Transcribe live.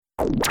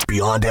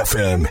Beyond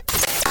FM.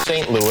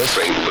 St. Louis.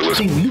 St. Louis.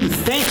 St. Louis.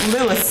 St.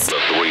 Louis. The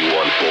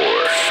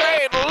 314.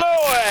 St.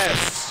 Louis.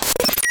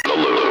 The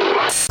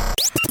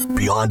Lou.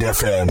 Beyond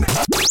FM.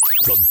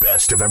 The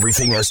best of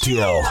everything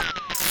STL.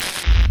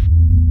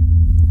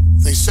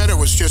 They said it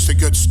was just a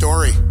good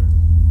story.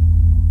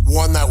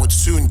 One that would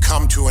soon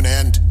come to an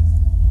end.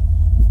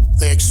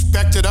 They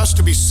expected us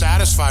to be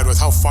satisfied with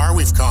how far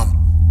we've come.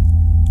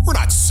 We're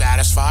not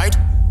satisfied.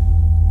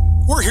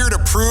 We're here to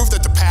prove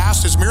that the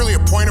past is merely a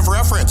point of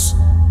reference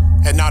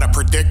and not a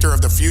predictor of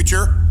the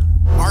future.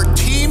 Our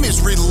team is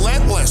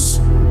relentless.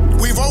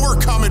 We've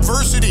overcome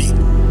adversity.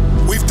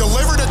 We've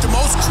delivered at the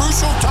most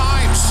crucial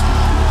times.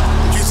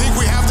 Do you think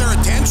we have their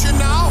attention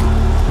now?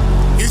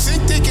 You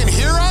think they can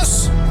hear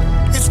us?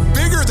 It's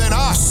bigger than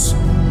us.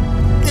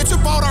 It's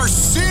about our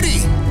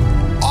city.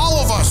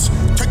 All of us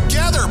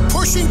together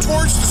pushing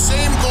towards the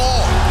same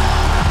goal.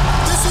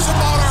 This is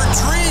about our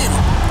dream,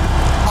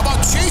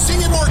 about chasing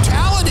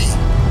immortality.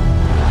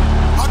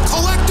 A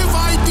collective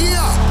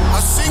idea,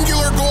 a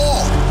singular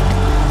goal.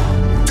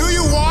 Do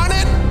you want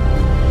it?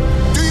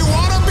 Do you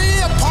want to be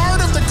a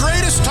part of the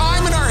greatest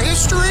time in our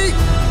history?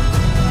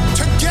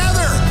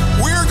 Together,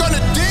 we are going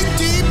to dig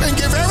deep and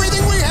give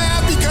everything we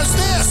have because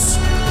this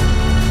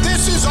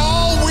is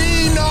all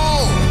we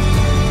know.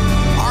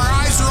 Our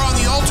eyes are on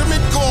the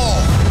ultimate goal.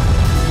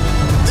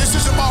 This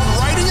is about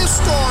writing a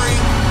story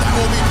that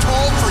will be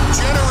told for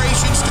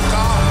generations to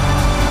come.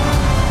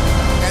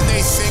 And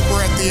they think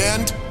we're at the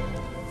end?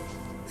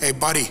 Hey,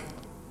 buddy,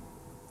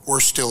 we're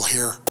still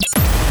here.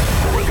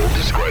 Parental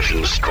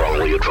discretion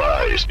strongly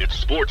advised. It's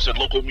sports and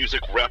local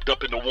music wrapped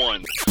up into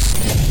one.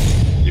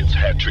 It's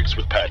Hattricks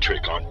with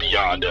Patrick on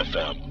Beyond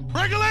FM.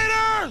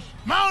 Regulators,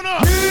 mount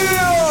up!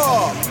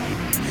 Yeah!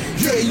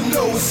 Yeah, you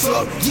know what's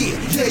up.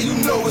 Yeah, you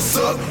know what's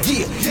up.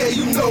 Yeah,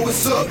 you know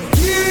what's up.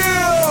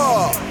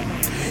 Yeah!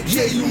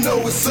 Yeah, you know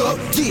what's up.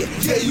 Yeah,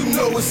 you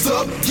know what's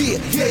up.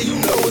 Yeah, you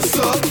know what's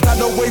up. Got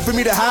no way for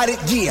me to hide it.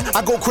 Yeah,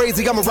 I go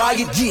crazy, I'm a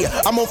riot.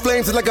 Yeah, I'm on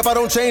flames, and like if I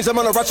don't change, I'm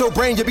gonna rot your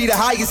brain. You be the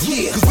highest.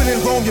 Yeah, cause when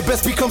in Rome, you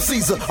best become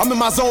Caesar. I'm in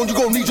my zone, you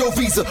gon' need your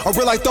visa. A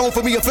real life throne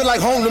for me, I feel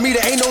like home to me.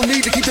 There ain't no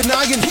need to keep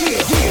denying.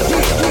 Yeah.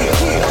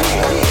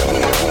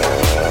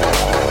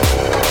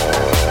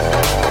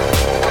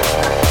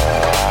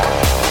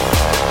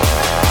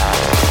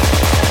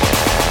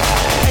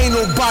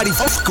 Nobody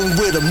fucking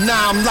with him,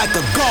 now I'm like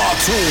a god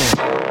to him.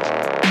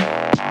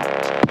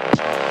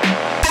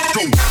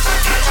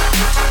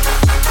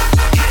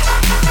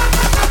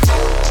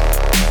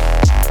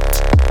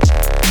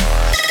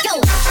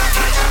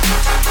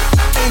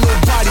 Ain't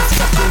nobody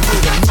fucking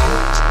with him.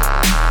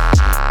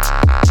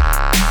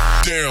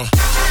 Damn.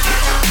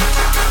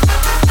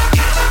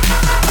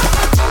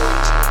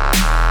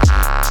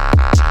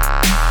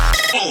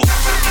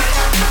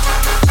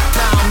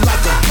 Now I'm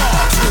like a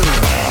god to him.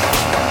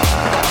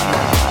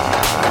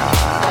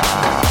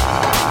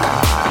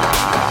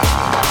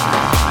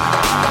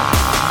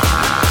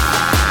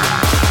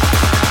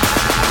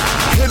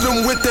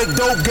 With that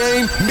dope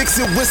game, mix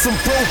it with some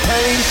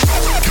propane.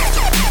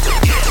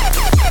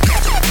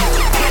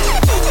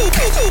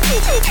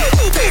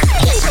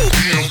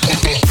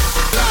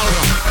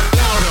 Louder,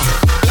 louder,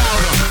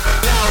 louder,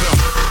 louder,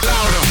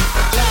 louder,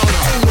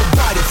 louder. Ain't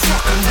nobody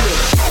fucking with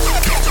it.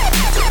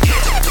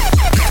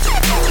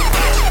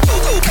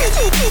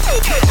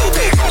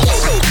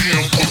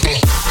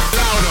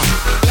 Louder,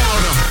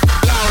 louder,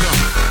 louder,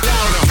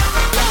 louder,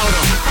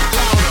 louder,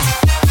 louder.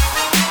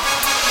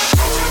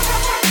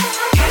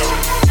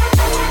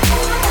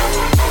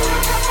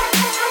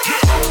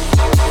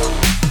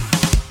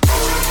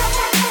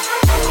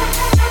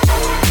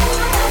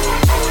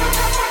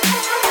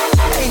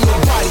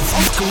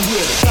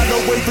 Got no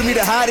way for me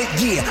to hide it,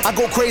 yeah. I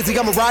go crazy,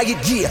 I'm a riot,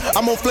 yeah.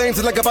 I'm on flames,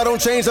 and like if I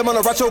don't change, I'm gonna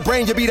rot your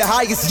brain, you be the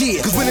highest,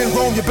 yeah. Cause when in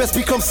Rome, you best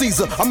become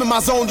Caesar. I'm in my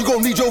zone, you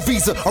gon' need your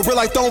visa. A real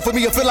life throne for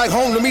me, I feel like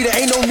home to me. There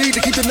ain't no need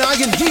to keep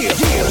denying, yeah.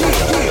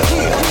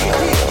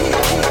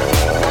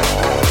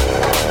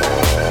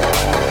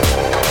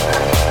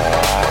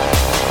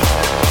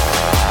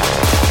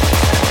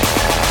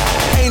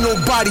 Ain't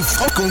nobody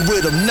fucking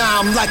with him, now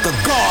I'm like a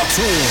god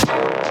to him.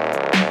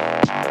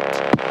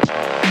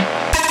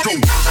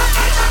 Damn.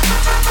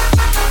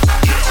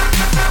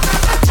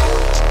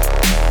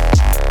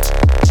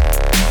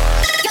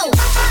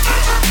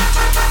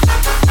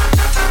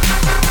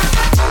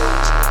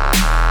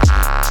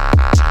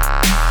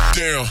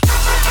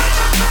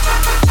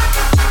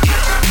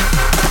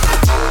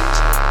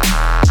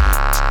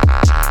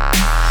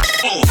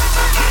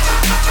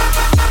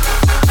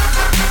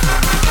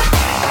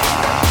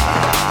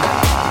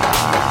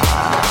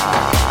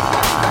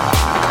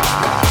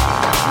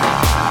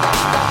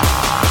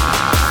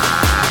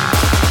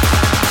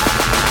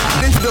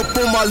 Up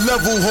on my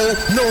level, ho,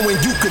 knowing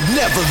you could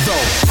never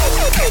though.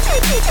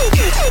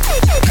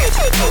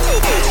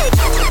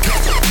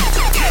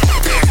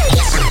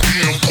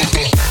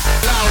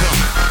 Louder,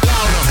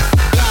 louder,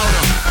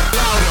 louder,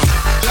 louder,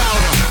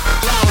 louder,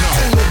 louder.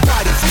 Ain't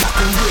nobody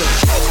fucking with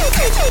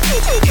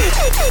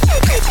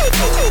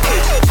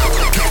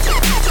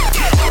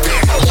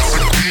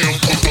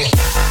it.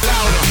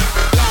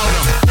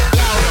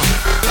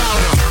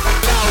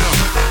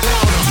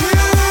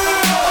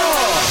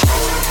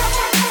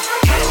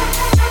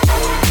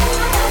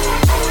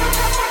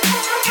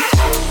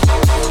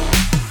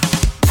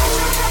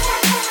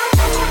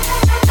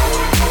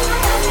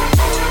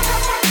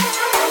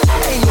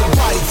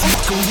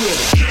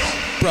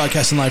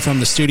 broadcasting live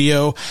from the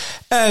studio.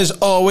 As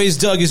always,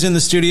 Doug is in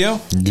the studio.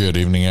 Good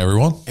evening,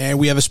 everyone. And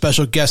we have a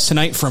special guest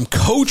tonight from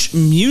Coach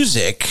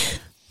Music.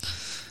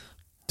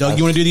 Doug,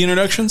 you want to do the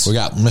introductions? We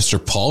got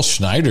Mr. Paul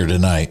Schneider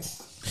tonight.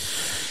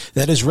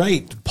 That is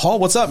right. Paul,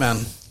 what's up, man?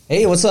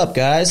 Hey, what's up,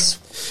 guys?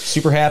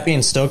 Super happy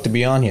and stoked to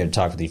be on here to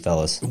talk with you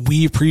fellas.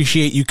 We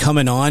appreciate you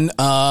coming on.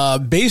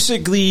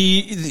 Basically,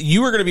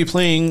 you are going to be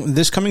playing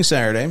this coming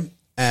Saturday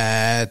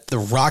at the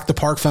Rock the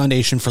Park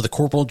Foundation for the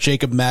Corporal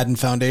Jacob Madden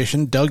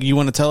Foundation. Doug, you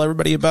want to tell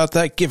everybody about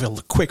that? Give a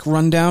quick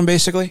rundown,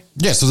 basically.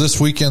 Yeah, so this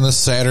weekend, this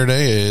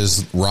Saturday,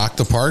 is Rock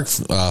the Park,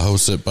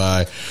 hosted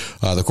by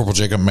the Corporal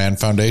Jacob Madden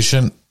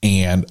Foundation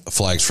and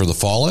Flags for the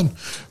Fallen.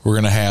 We're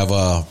going to have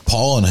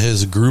Paul and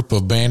his group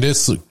of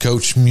bandits,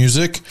 Coach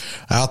Music,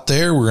 out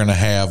there. We're going to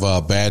have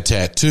Bad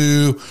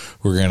Tattoo.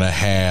 We're going to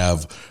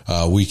have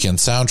Weekend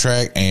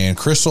Soundtrack and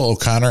Crystal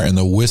O'Connor and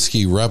the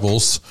Whiskey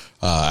Rebels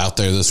out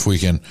there this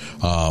weekend.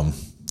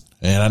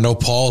 And I know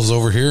Paul's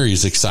over here.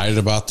 He's excited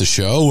about the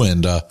show,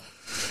 and I'm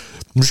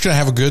just going to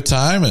have a good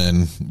time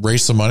and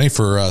raise some money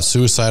for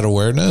suicide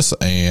awareness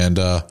and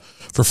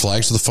for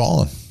Flags for the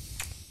Fallen.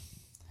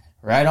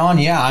 Right on.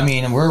 Yeah. I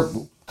mean, we're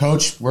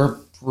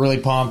really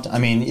pumped. I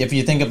mean, if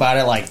you think about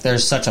it, like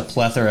there's such a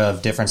plethora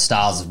of different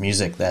styles of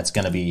music that's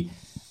going to be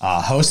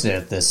hosted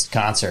at this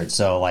concert.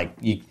 So like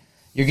you're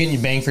getting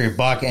your bang for your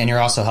buck, and you're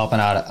also helping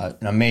out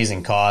an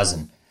amazing cause.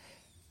 And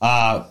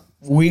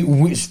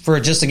we for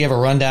just to give a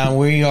rundown,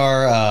 we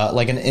are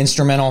like an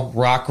instrumental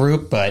rock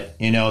group, but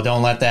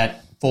don't let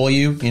that fool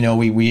you.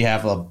 We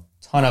have a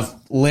ton of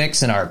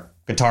licks, and our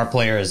guitar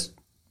player is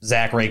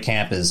Zach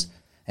Raycamp, is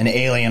an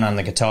alien on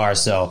the guitar.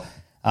 So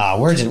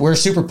we're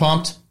super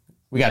pumped.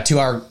 We got a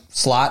 2-hour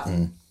slot,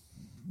 and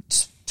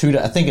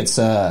I think it's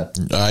you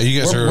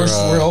guys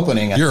we're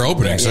opening. You're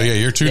opening, so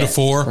you're 2 to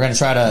 4. We're gonna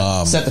try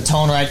to set the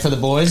tone right for the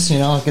boys.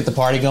 Get the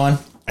party going.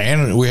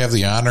 And we have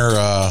the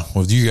honor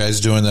with you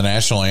guys doing the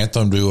national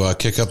anthem to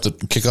kick off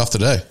the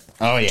day.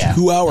 Oh yeah,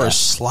 2-hour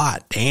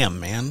slot. Damn,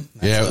 man.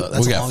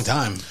 That's a long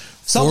time.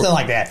 Something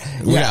like that.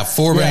 We got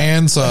 4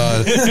 bands. 3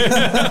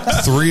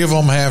 of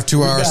them have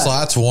 2-hour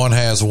slots. 1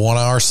 has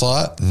 1-hour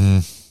slot.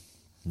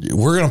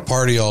 We're going to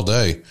party all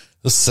day.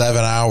 This is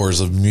 7 hours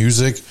of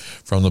music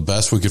from the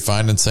best we could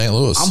find in St.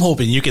 Louis. I'm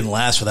hoping you can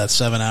last for that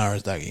 7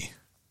 hours, Dougie.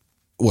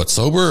 What,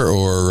 sober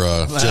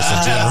or just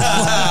in general?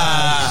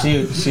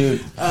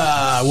 Shoot.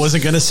 I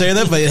wasn't going to say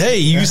that, but hey,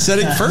 you said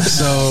it first,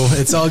 so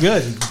it's all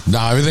good. No,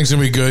 everything's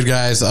going to be good,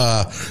 guys.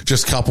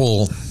 Just a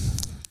couple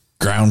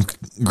ground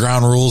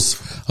rules.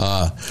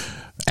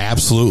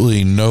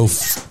 Absolutely no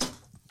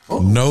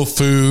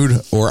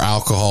food or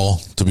alcohol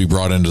to be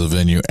brought into the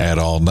venue at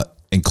all,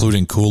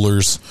 including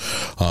coolers.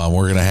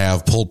 We're going to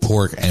have pulled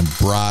pork and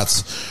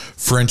brats,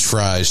 French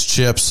fries,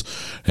 chips,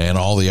 and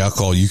all the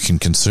alcohol you can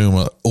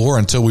consume, or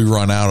until we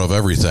run out of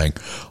everything.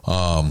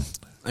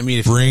 I mean,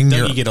 if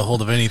you get a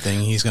hold of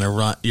anything, you're going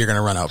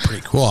to run out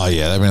pretty quick. Well,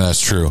 yeah, I mean,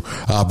 that's true.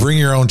 Bring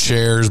your own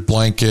chairs,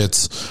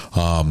 blankets,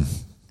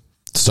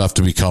 stuff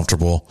to be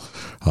comfortable.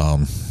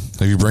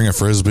 If you bring a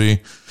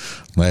Frisbee,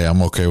 hey,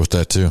 I'm okay with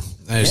that too.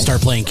 I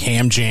start playing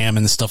Cam Jam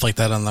and stuff like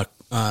that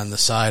on the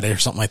side or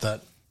something like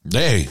that.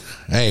 Hey,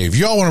 if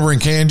y'all want to bring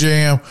Can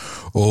Jam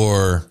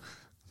or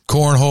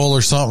cornhole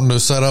or something to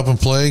set up and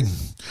play,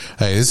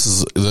 hey, this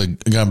is going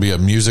to be a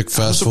music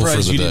festival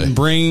for the day.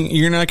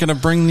 You're not going to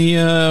bring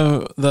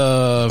the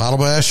Bottle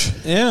Bash?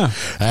 Yeah.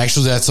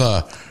 Actually, that's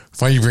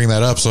funny you bring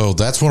that up. So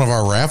that's one of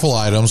our raffle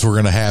items. We're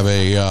going to have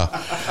a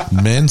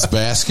men's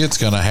basket. It's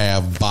going to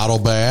have Bottle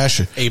Bash,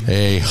 a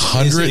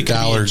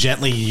 $100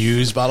 gently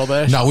used Bottle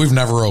Bash. No, we've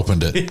never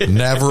opened it.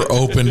 Never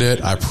opened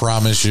it. I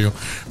promise you.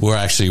 We're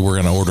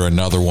going to order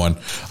another one.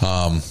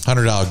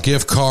 $100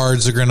 gift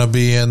cards are going to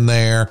be in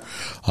there.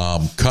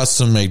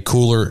 Custom made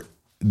cooler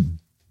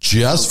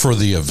just for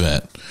the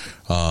event.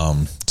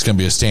 It's going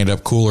to be a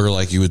stand-up cooler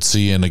like you would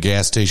see in a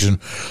gas station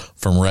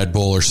from Red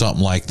Bull or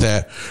something like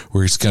that,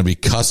 where it's going to be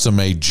custom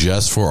made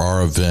just for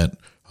our event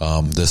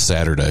this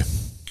Saturday.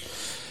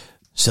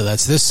 So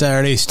that's this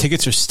Saturday.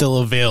 Tickets are still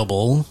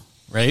available,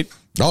 right?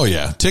 Oh,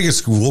 yeah.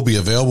 Tickets will be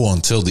available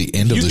until the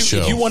end of the show.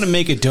 If you want to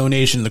make a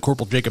donation to the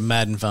Corporal Jacob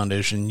Madden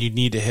Foundation, you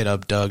need to hit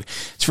up Doug.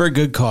 It's for a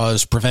good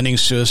cause, preventing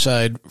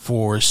suicide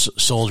for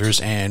soldiers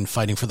and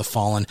fighting for the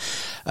fallen.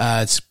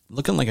 It's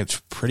looking like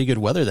it's pretty good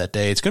weather that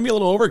day. It's going to be a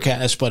little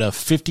overcast, but a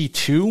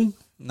 52,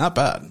 not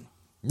bad.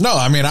 No,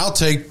 I mean, I'll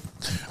take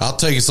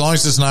as long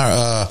as it's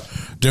not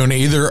doing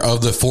either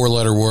of the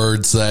 4-letter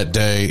words that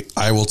day.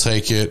 I will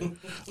take it. No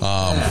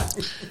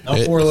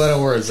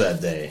 4-letter words that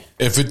day.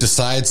 If it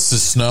decides to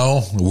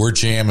snow, we're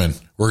jamming.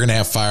 We're going to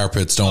have fire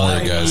pits. Don't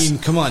worry, guys. I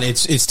mean, come on.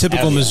 It's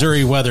typical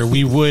Missouri weather.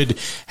 We would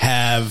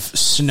have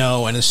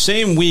snow, and the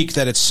same week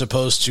that it's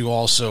supposed to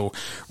also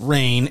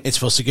rain, it's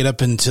supposed to get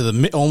up into the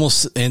mid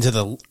 80s,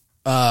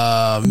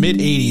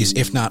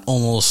 if not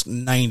almost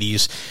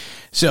 90s.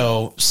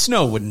 So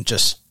snow wouldn't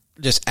just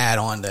add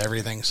on to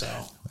everything. So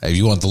If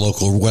you want the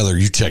local weather,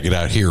 you check it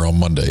out here on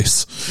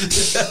Mondays.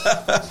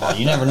 Well,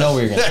 you never know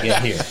where you're going to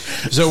get here.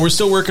 So we're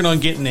still working on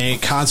getting a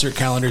concert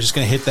calendar. Just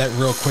going to hit that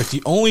real quick.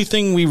 The only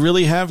thing we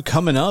really have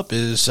coming up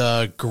is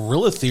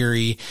Gorilla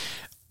Theory.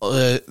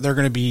 They're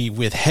going to be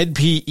with Head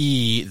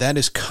PE. That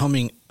is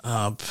coming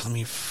up. Let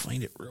me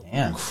find it real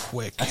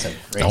quick. That's a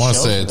great I want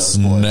to show say for it's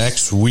those boys.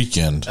 next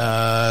weekend.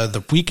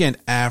 The weekend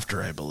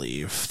after, I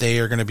believe. They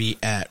are going to be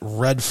at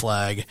Red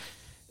Flag.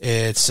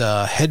 It's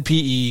Head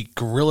PE,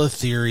 Gorilla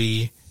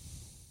Theory.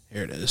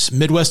 Here it is.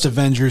 Midwest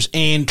Avengers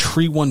and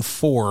Tree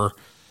 14.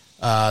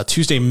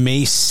 Tuesday,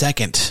 May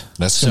 2nd.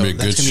 That's going to be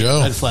a good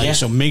show. Red Flag.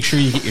 So make sure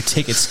you get your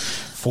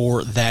tickets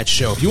for that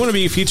show. If you want to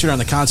be featured on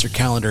the concert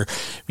calendar,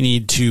 you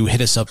need to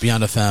hit us up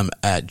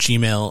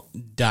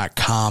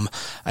beyondfm@gmail.com.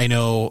 I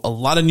know a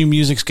lot of new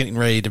music's getting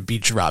ready to be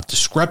dropped.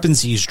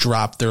 Discrepancies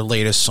dropped their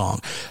latest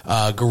song.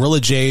 Gorilla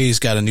J's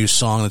got a new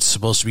song that's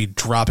supposed to be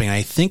dropping,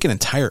 I think, an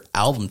entire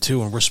album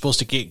too, and we're supposed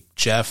to get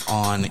Jeff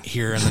on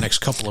here in the next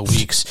couple of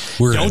weeks.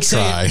 We're going to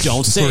try.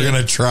 Don't say it. We're going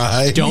to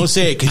try. Don't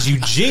say it, because you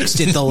jinxed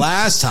it the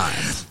last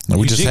time.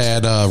 We just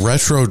had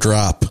Retro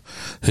drop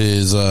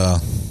his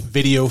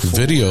video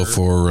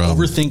for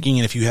Overthinking,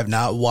 and if you have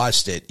not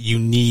watched it, you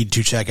need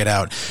to check it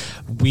out.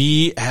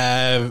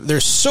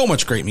 There's so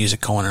much great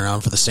music going around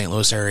for the St.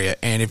 Louis area,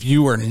 and if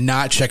you are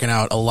not checking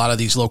out a lot of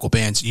these local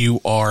bands, you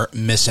are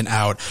missing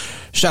out.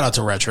 Shout out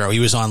to Retro. He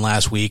was on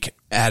last week,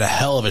 had a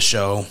hell of a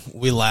show.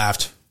 We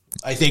laughed,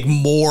 I think,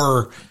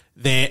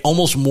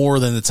 almost more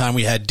than the time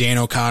we had Dan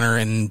O'Connor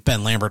and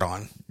Ben Lambert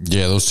on.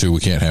 Yeah, those two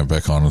we can't have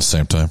back on at the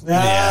same time.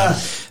 Yeah,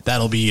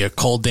 that'll be a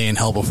cold day in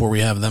hell before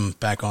we have them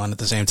back on at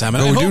the same time.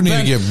 And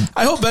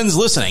I hope Ben's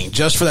listening,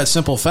 just for that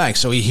simple fact,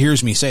 so he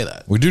hears me say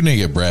that. We do need to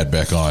get Brad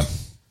back on.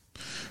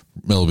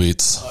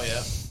 Millbeats. Oh,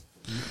 yeah.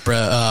 From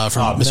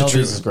Mr. Millbeats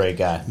Tree is a great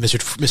guy.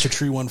 Mr.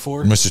 Tree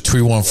 14. Mr.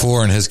 Tree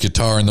 14 and his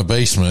guitar in the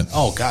basement.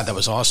 Oh, God, that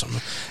was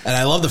awesome. And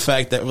I love the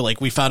fact that, like,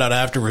 we found out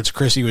afterwards,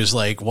 Chrissy was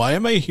like, why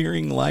am I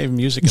hearing live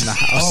music in the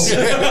house?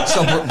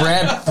 So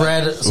Brad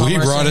he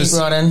brought his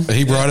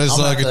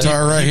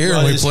guitar right here,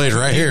 and we played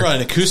right here. He brought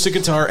an acoustic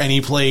guitar, and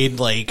he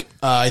played,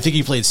 I think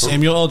he played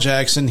Samuel L.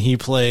 Jackson, he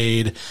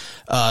played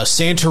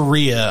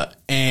Santeria,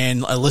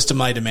 and A List of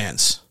My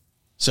Demands.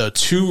 So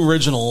 2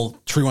 original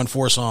Tree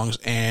 14 songs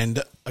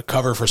and a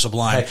cover for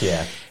Sublime. Heck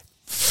yeah.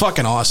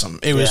 Fucking awesome.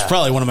 It was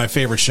probably one of my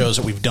favorite shows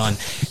that we've done.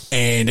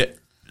 And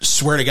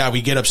swear to God,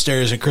 we get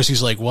upstairs and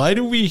Chrissy's like, why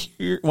am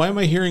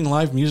I hearing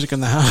live music in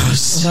the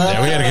house?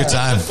 Yeah, we had a good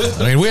time.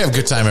 I mean, we have a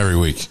good time every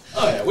week.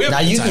 Oh, yeah. We have now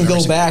you can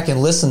go back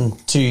and listen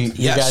to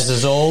you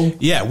guys'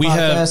 old Yeah, we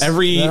have podcast.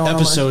 every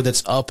episode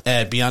that's up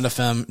at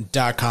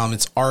beyondfm.com.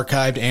 It's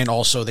archived, and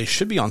also they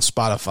should be on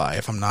Spotify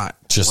if I'm not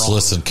Just wrong.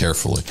 listen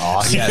carefully.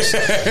 Awesome.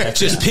 Yes.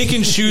 Just pick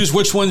and choose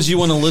which ones you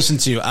want to listen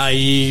to,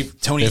 i.e.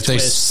 Tony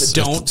Twist.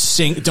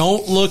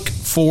 Don't look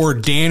for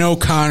Dan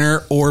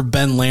O'Connor or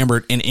Ben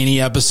Lambert in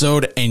any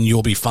episode, and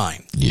you'll be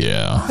fine.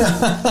 Yeah.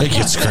 It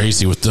gets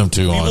crazy with them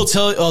two on.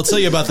 I'll tell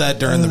you about that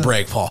during the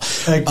break, Paul.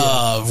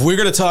 We're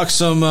going to talk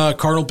some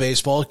Cardinal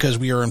baseball because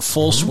we are in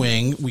full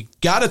swing. We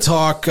got to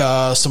talk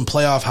some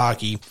playoff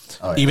hockey,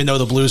 even though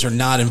the Blues are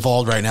not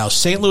involved right now.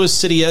 St. Louis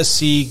City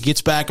SC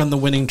gets back on the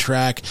winning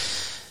track.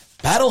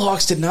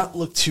 Battlehawks did not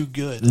look too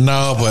good.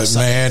 No, but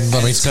man,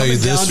 let me tell you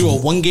this. Down to a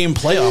 1-game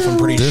playoff, I'm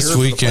pretty sure. This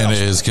weekend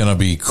is going to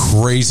be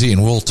crazy,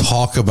 and we'll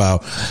talk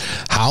about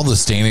how the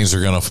standings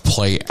are going to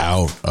play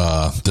out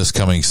this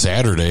coming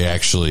Saturday,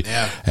 actually.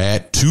 Yeah.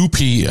 At 2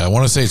 p.m. I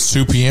want to say it's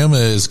 2 p.m.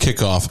 is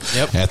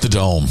kickoff at the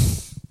Dome.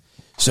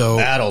 So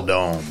Battle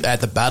Dome.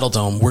 At the Battle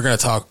Dome, we're going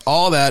to talk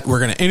all that. We're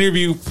going to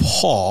interview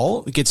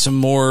Paul, get some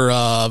more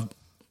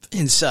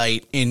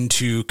insight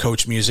into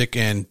Coach Music,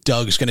 and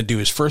Doug's going to do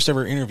his first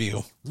ever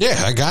interview. Yeah,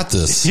 I got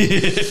this.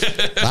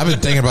 I've been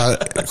thinking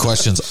about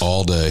questions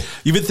all day.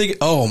 You've been thinking,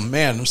 oh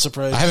man, I'm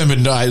surprised. I haven't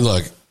been,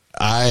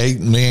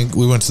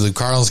 we went to the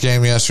Cardinals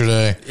game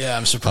yesterday. Yeah,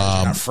 I'm surprised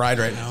you're not fried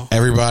right now.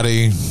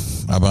 Everybody,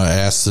 I'm going to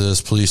ask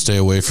this, please stay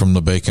away from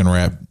the bacon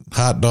wrap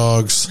hot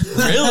dogs.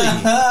 Really?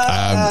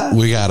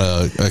 We got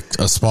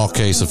a small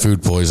case of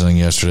food poisoning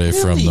yesterday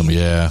from them.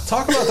 Yeah.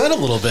 Talk about that a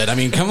little bit. I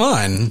mean, come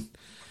on.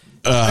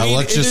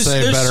 Let's just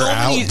say better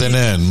out than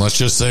in. Let's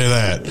just say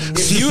that.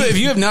 If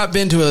you have not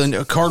been to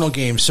a Cardinal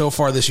game so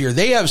far this year,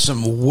 they have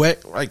some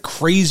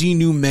crazy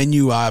new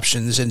menu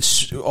options and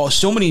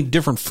so many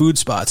different food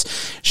spots.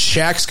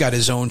 Shaq's got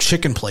his own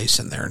chicken place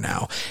in there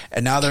now,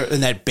 and now they're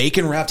in that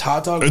bacon wrapped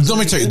hot dog. Let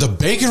me tell you, the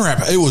bacon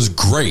wrap, it was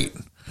great.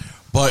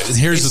 But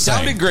here's the thing. It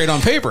sounded great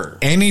on paper.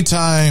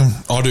 Anytime,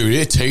 dude,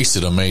 it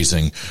tasted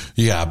amazing.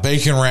 You got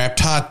bacon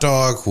wrapped hot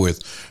dog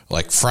with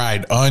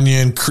fried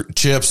onion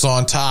chips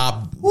on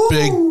top,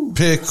 big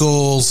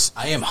pickles.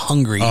 I am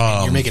hungry,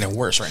 and you're making it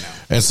worse right now.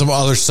 And some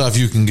other stuff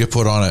you can get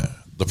put on it.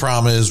 The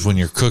problem is when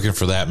you're cooking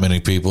for that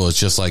many people, it's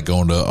just like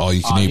going to all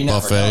you can eat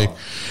buffet.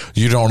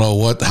 You don't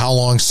know how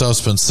long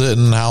stuff's been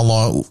sitting, how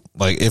long,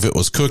 if it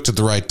was cooked at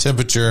the right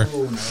temperature.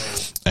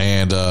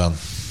 And,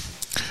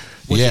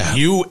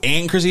 you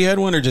and Chrissy had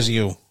one, or just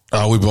you?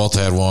 We both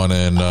had one,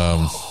 and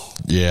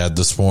Yeah,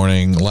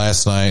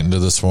 last night into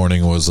this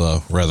morning was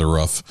rather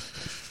rough.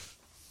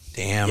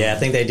 Damn. Yeah, I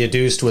think they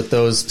deduced with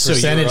those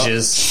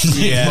percentages.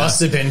 Yeah. It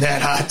must have been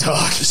that hot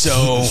dog.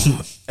 So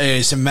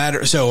it's a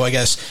matter. So I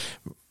guess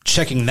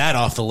checking that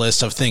off the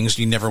list of things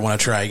you never want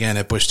to try again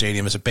at Busch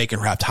Stadium is a bacon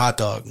wrapped hot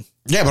dog.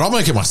 Yeah, but I'll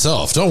make it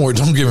myself. Don't worry.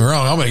 Don't get me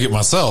wrong. I'll make it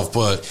myself.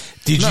 But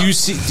did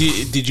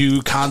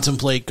you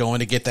contemplate going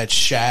to get that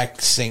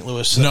Shaq St.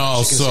 Louis?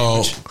 No. chicken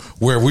So sandwich?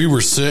 where we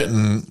were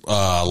sitting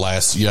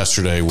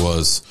yesterday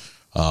was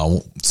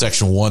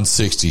section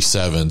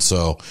 167.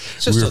 So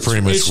we were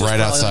pretty much right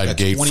outside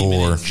gate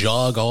 4.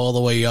 Jog all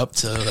the way up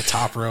to the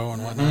top row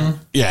and whatnot.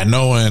 Yeah,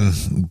 knowing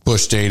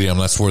Busch Stadium,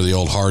 that's where the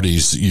old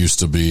Hardee's used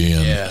to be.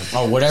 And Yeah.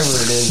 Oh, whatever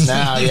it is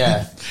now,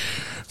 yeah.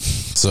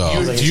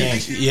 So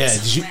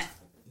Did you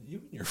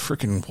your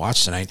freaking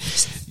watch tonight?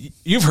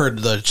 You've heard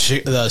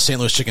the St.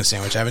 Louis chicken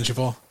sandwich, haven't you,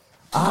 Paul?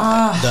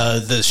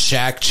 The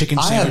Shaq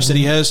chicken sandwich that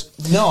he has.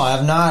 No, I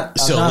have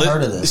not. I've not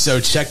heard of this. So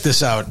check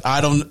this out.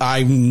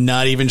 I'm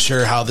not even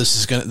sure how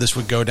this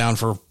would go down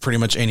for pretty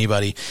much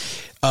anybody.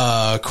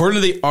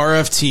 According to the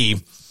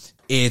RFT,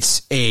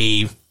 it's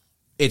a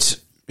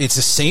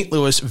St.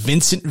 Louis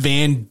Vincent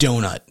Van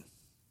donut.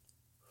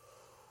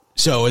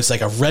 So it's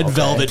like a red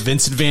velvet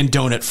Vincent Van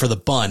donut for the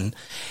bun,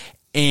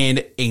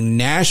 and a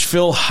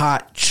Nashville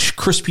hot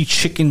crispy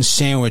chicken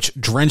sandwich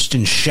drenched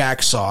in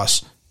Shaq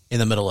sauce in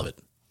the middle of it.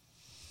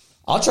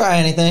 I'll try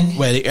anything.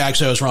 Wait,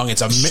 actually, I was wrong.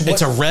 It's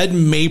a red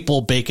maple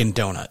bacon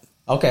donut.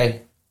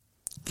 Okay.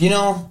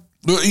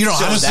 Honestly,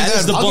 that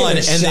is the I'll bun,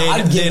 give it a and shot.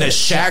 I'd give then it a a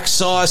Shaq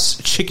sauce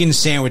chicken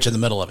sandwich in the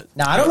middle of it.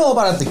 Now, I don't know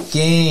about at the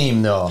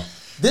game, though.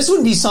 This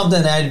would be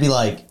something that I'd be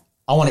like,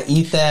 I want to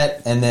eat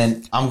that, and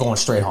then I'm going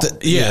straight home.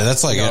 yeah,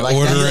 that's like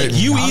order it.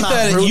 You I'm eat not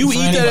that. rooting You for eat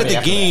that at anybody the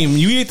after game.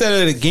 You eat that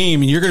at a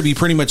game, and you're going to be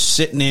pretty much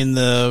sitting in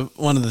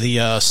one of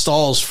the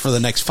stalls for the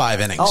next 5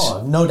 innings.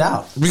 Oh, no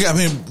doubt.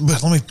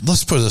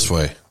 Let's put it this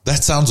way.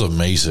 That sounds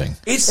amazing.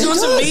 It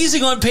sounds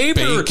amazing on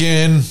paper.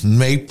 Bacon,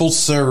 maple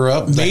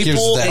syrup, that gives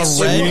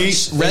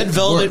that red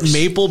velvet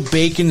maple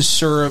bacon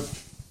syrup,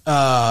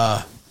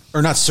 or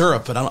not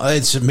syrup, but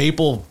it's a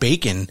maple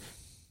bacon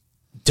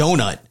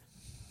donut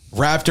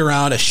wrapped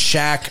around a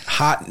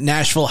Shaq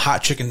Nashville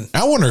hot chicken.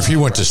 I wonder if he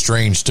went to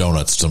Strange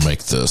Donuts to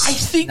make this. I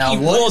think Now,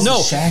 what is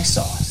the Shaq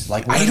sauce?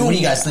 Like, what do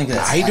you guys think of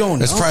that? I don't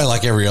know. It's probably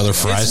like every other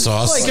fry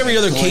sauce. Like every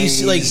other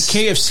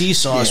KFC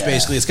sauce, Yeah.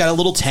 basically. It's got a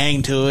little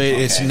tang to it.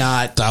 Okay. It's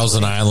not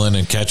Thousand Island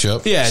and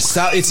ketchup. Yeah, it's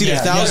either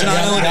Thousand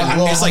Island.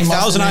 yeah. It's like Well,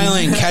 Thousand mustard.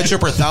 Island and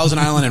ketchup or Thousand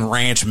Island and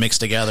ranch mixed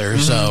together.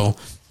 So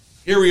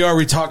here we are.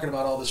 We're talking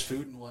about all this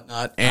food and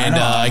whatnot. And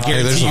I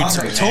guarantee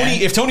you,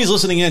 Tony. If Tony's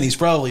listening in, he's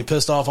probably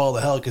pissed off all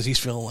the hell because he's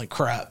feeling like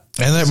crap.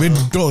 And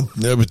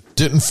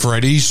didn't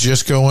Freddy's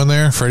just go in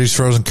there? Freddy's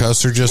Frozen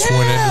Custard just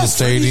went into the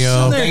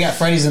stadium. They got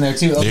Freddy's in there,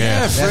 too. Okay.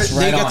 Yeah. That's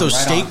They got those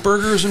right steak on.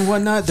 burgers and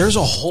whatnot. There's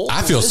a whole.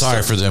 I feel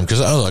sorry for them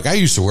because I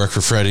used to work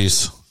for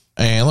Freddy's,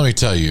 and let me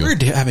tell you, Where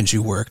haven't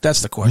you worked?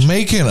 That's the question.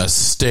 making a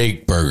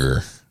steak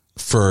burger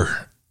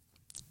for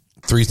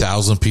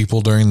 3,000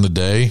 people during the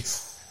day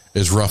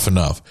is rough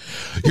enough.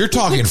 You're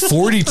talking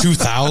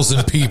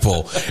 42,000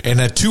 people in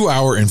a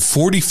 2-hour and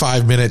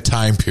 45-minute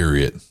time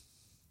period.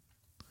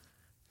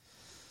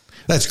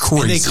 That's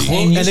crazy.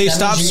 And they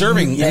stopped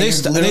serving. Yeah, And they you're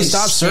stopped literally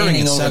serving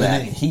in standing over 7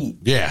 that innings. heat.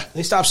 Yeah.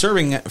 They stopped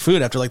serving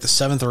food after like the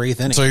 7th or 8th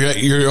inning. So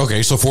you're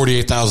okay. So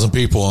 48,000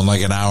 people in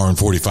like an hour and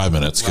 45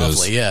 minutes. Because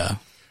Roughly, yeah.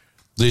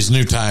 these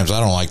new times, I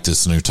don't like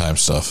this new time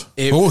stuff.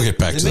 But we'll get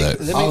back to that.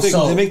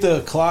 They make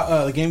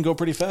the game go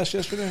pretty fast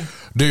yesterday.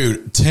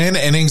 Dude, 10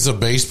 innings of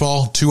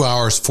baseball, 2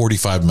 hours,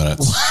 45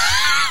 minutes.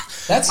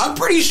 I'm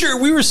pretty sure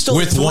we were still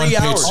With 3 one pitch.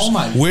 hours. Oh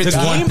my With The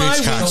one game I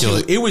pitch went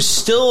calculate. to, it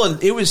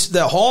was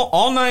the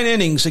all 9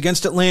 innings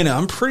against Atlanta.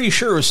 I'm pretty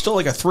sure it was still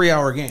like a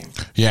 3-hour game.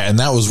 Yeah, and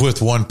that was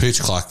with one pitch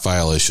clock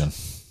violation.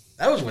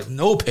 That was with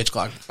no pitch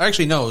clock.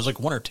 Actually, no, it was like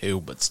 1 or 2,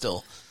 but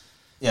still.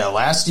 Yeah,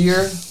 last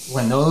year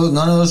when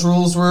none of those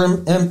rules were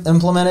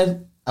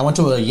implemented, I went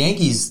to a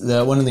Yankees.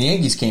 One of the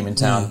Yankees came in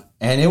town,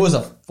 and it was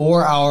a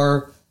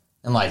 4-hour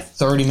and like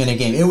 30-minute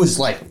game. It was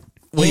like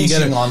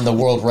inching on the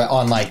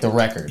on like the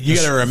record. You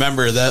got to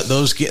remember that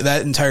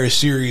that entire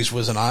series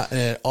was an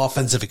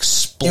offensive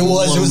explosion.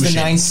 It was the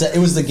 9-7. It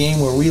was the game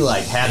where we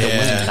like had to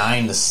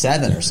win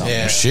 9-7 or something.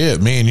 Yeah. Shit,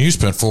 me and you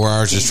spent 4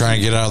 hours just trying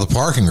to get out of the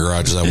parking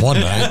garage that one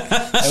night.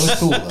 It was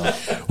cool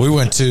though. We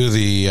went to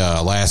the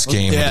last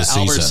game of the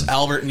season.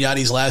 Albert and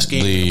Yachty's last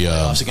game The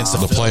against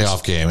the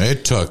playoff game.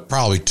 It took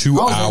probably 2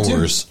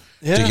 hours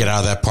to get out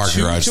of that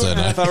parking garage that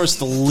night. 2.5 hours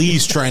the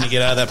least trying to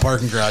get out of that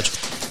parking garage.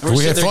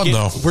 We had fun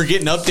though. We're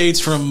getting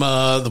updates from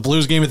the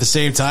Blues game at the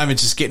same time and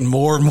just getting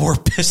more and more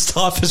pissed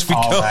off as we go.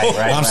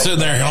 I'm sitting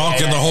there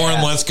honking the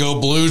horn, let's go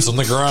Blues in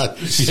the garage,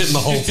 hitting the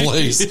whole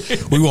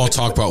place. We won't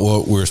talk about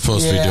what we were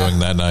supposed to be doing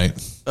that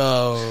night.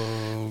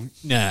 Oh,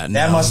 yeah.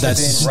 That must have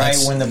been right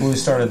when the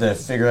Blues started to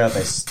figure out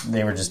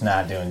they were just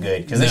not doing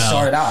good because they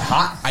started out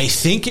hot. I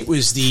think it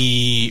was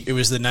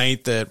the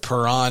night that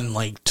Perron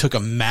like took a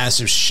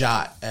massive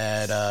shot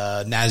at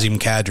Nazem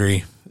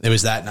Kadri. It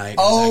was that night.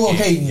 Oh,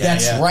 that okay, game.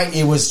 that's right.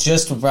 It was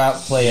just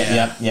about play.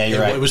 Yep, yeah, you're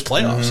right. It was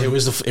playoffs.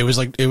 Mm-hmm.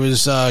 It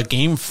was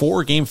game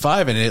 4, game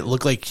 5, and it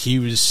looked like he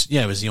was.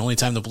 Yeah, it was the only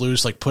time the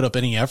Blues like put up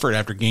any effort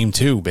after game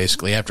 2,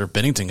 basically after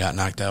Binnington got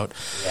knocked out.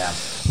 Yeah,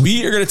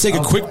 we are going to take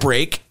a quick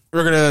break.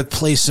 We're going to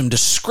play some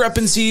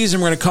discrepancies,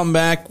 and we're going to come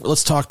back.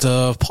 Let's talk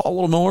to Paul a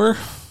little more.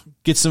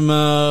 Get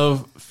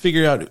some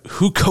figure out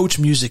who Coach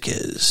Music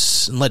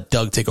is, and let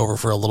Doug take over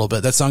for a little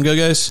bit. That sound good,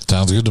 guys?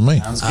 Sounds good to me.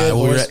 Sounds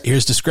good.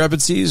 Here's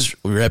discrepancies.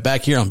 We'll be right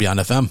back here on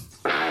Beyond FM.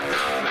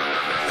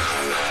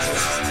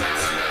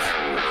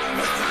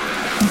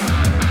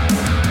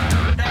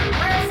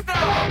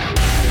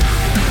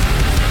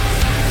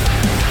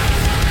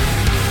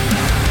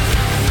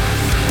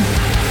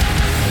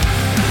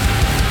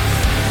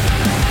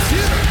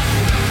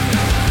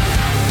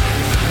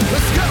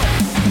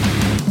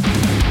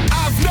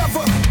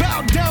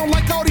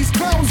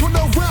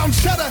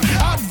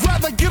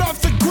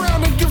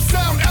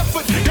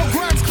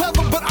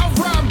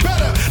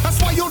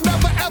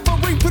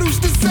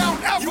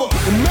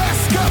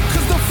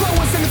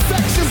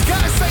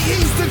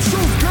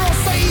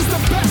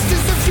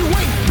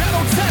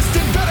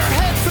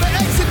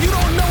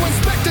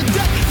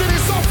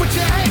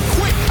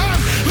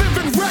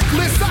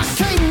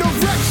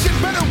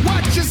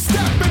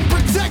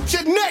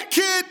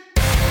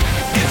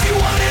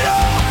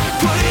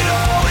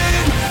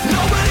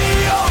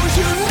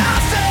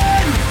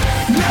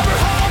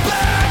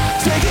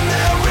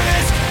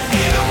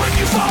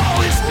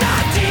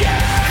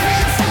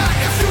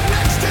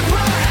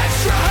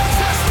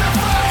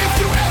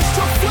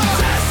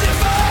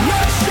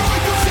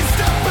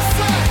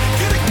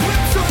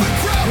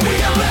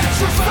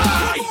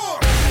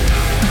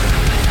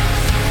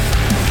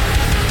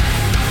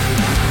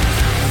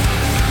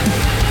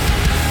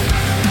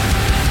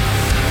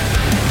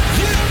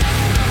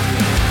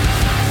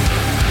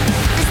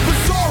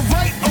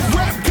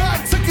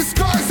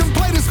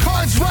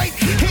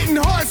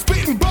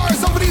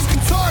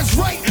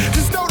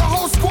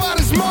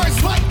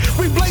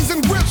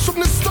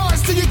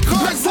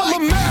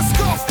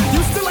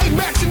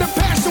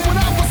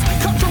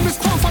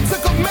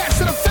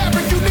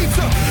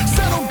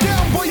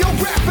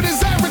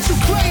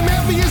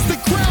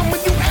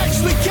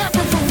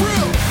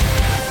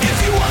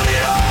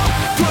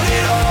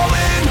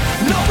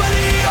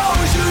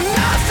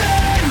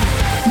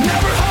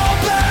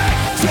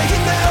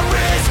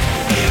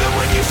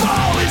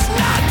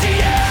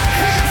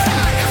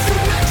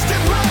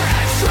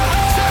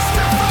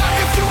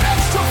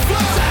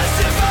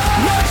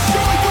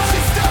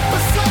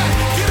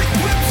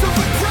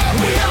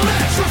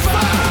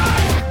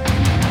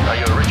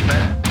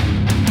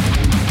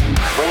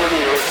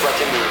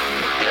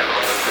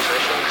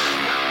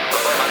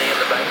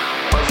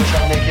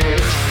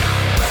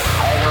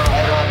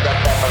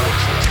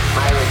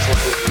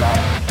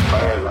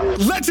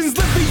 Legends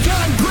live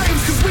beyond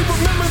graves, cause we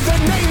remember their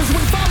names.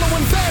 When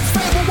following fads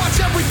fade, we'll watch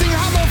everything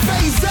hollow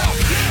phase out.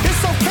 It's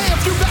okay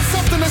if you got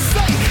something to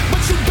say, but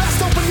you best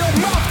open your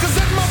mouth, cause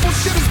that mumble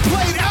shit is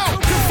played out.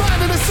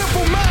 Confined in a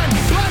simple mind,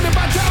 blinded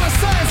by dollar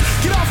signs.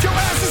 Get off your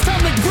ass, it's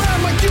time to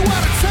grind like you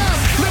out of time.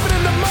 Living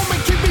in the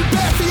moment can be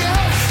bad for your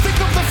health. Think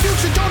of the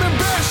future, don't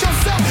embarrass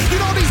yourself. You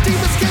know these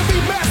demons can't be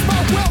matched by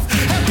wealth.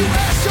 Have you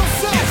asked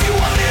yourself, if you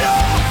want it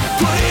all,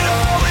 put it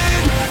all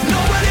in.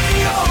 Nobody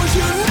owes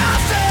you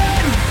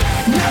nothing.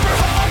 Never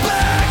hold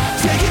back,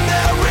 taking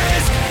that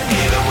risk.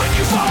 Even when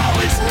you fall,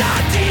 it's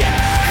not the end.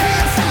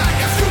 Hands high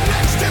if you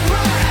next in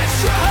line.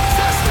 Extra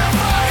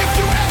testify if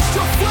you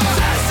extra fly.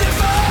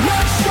 Testify,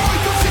 not sure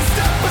you should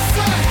step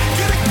aside.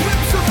 Get a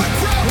glimpse of the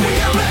crowd, we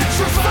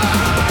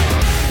electrify.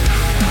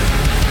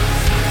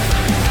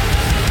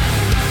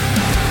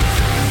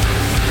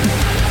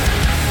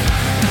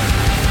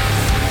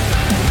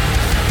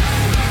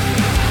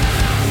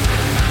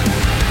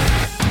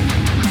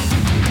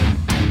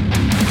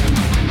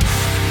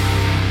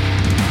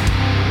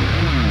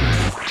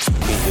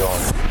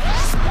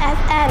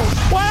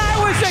 When I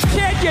was a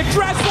kid, you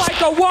dressed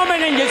like a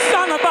woman and you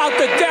sung about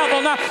the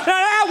devil. Now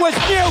that was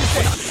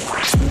music.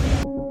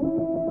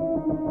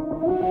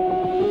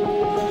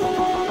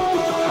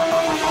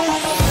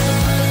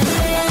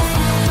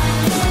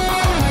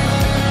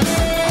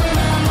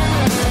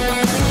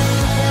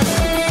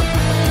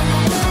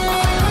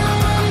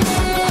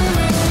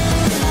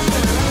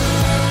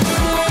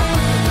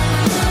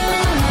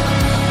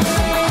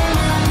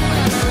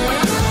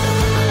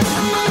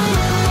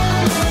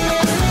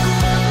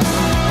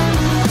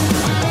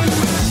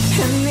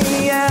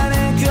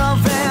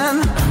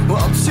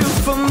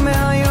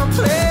 Familiar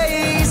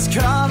place,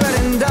 covered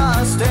in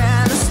dust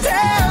and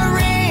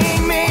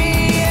staring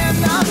me in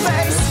the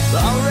face.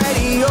 The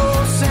radio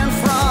sent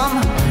from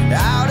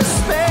outer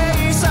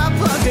space. I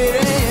plugged it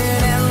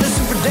in and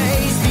listened for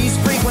days. These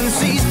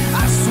frequencies,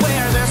 I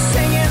swear they're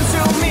singing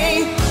to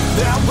me.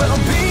 There will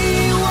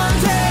be one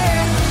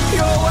day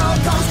your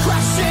world comes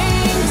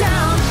crashing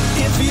down.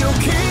 If you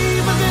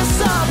keep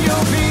this up,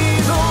 you'll be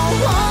the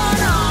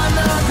one on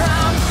the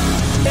ground.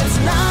 It's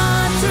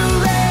not too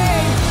late.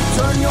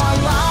 Turn your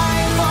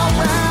life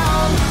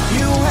around.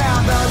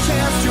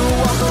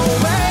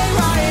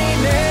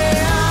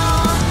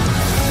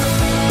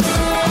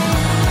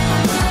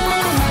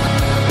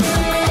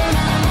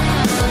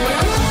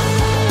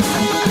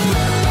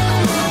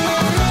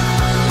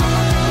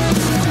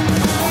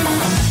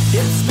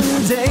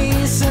 a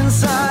day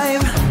since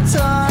I've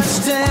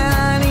touched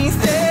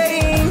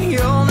anything.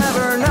 You'll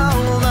never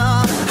know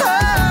the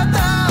hurt,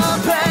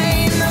 the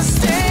pain, the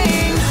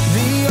sting.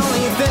 The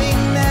only thing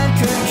that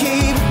could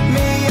keep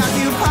me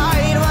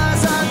occupied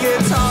was a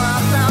guitar I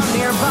found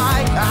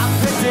nearby. I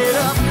picked it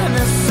up and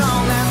this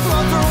song that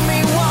flowed through me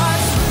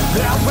was,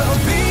 there will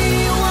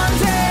be one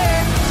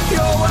day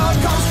your world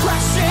comes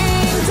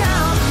crashing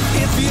down.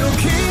 If you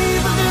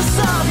keep this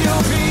up,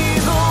 you'll be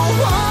the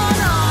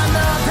one on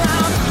the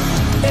ground.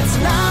 It's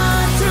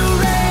not too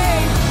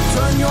late,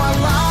 turn your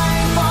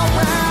life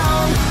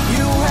around.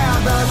 You have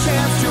the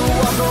chance to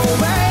walk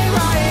away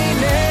right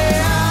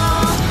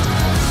now.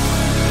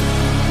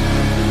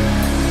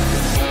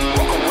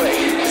 Walk away,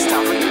 it's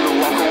time for you to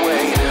walk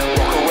away.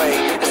 Walk away,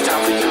 it's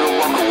time for you to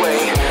walk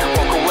away.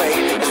 Walk away,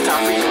 it's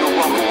time for you to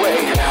walk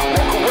away.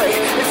 Walk away,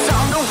 it's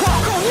time to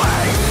walk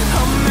away.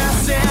 A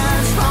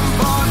message from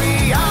far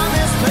beyond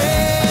this place.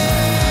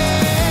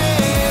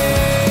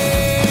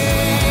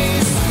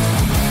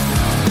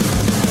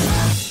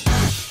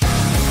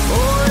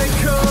 Or it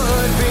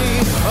could be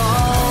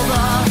all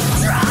the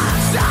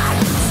drugs I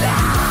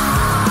take.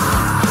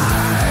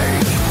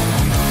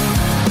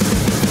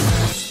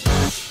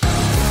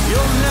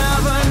 You'll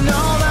never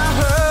know the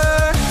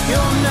hurt.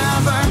 You'll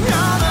never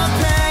know the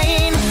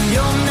pain.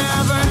 You'll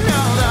never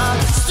know the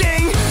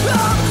sting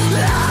of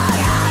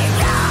letting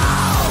go.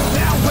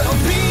 There will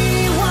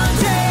be one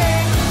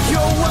day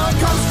your world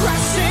comes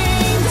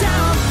crashing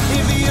down.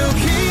 If you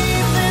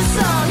keep this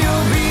up,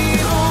 you'll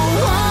be the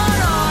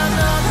one on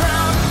the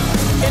ground.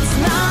 It's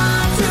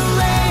not too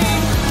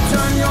late,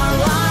 turn your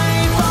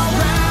life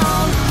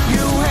around.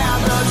 You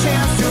have the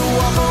chance to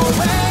walk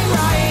away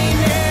right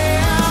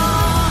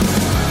now.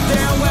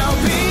 There will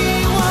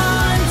be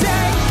one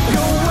day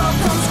your world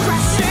comes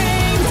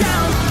crashing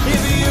down.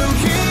 If you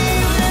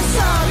keep this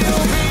up,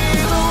 you'll be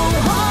the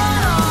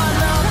one on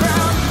the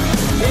ground.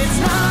 It's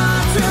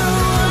not too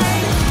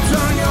late,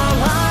 turn your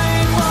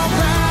life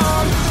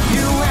around.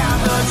 You have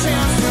the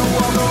chance to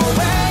walk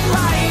away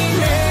right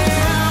now.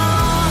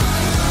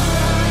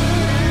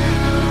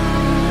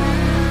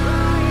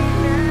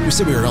 We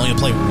said we were only going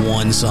to play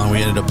one song. We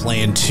ended up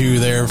playing two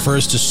there.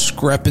 First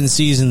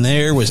discrepancies in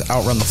there was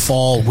Outrun the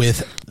Fall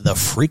with The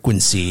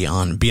Frequency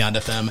on Beyond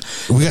FM.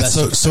 We got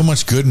so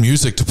much good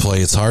music to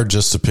play. It's hard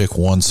just to pick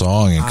one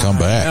song and come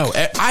back. No,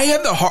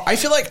 I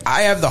feel like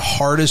I have the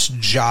hardest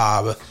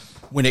job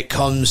when it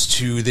comes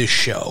to this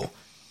show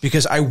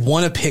because I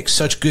want to pick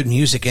such good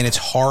music and it's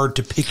hard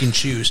to pick and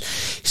choose.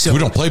 So We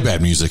don't play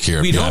bad music here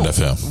at Beyond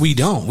FM. We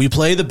don't. We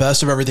play the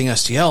best of everything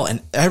STL, and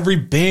every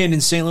band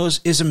in St. Louis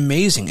is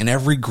amazing, and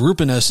every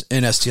group in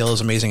STL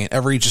is amazing, and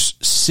every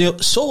just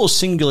solo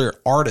singular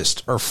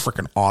artist are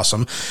freaking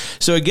awesome.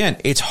 So again,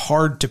 it's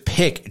hard to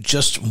pick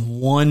just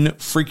one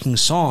freaking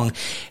song,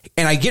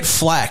 and I get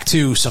flack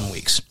too some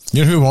weeks.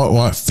 You know who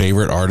my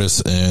favorite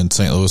artist in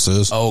St. Louis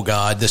is? Oh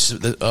God, this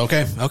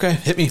okay,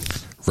 hit me.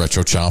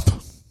 Retro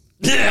Chomp.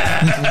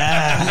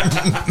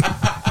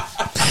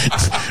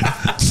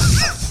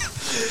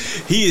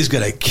 He is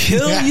gonna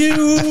kill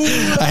you.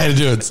 I had to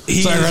do it.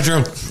 Sorry,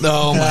 Retro.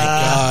 Oh my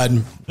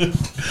God.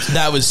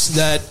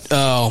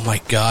 Oh my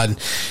God.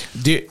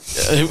 Dude,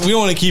 we don't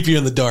want to keep you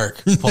in the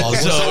dark, Paul.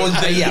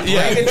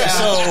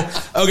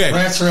 Okay.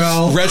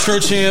 Retro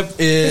Champ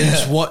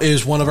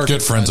is one of our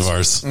good friends of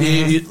ours.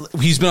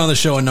 He's been on the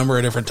show a number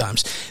of different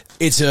times.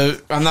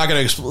 I'm not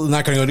going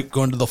to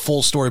go into the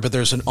full story, but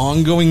there's an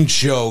ongoing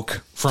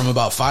joke from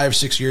about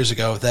 5-6 years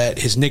ago that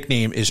his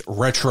nickname is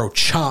Retro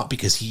Chomp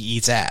because he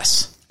eats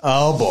ass.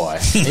 Oh boy,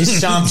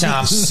 he's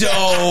chomp.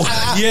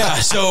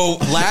 So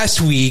last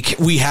week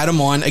we had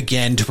him on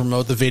again to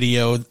promote the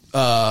video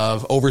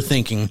of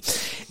Overthinking,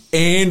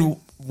 and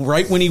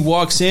right when he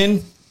walks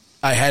in,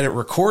 I had it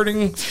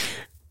recording.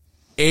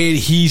 And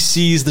he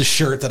sees the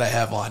shirt that I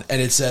have on,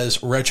 and it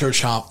says Retro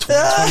Chomp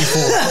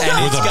 2024,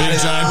 and with a big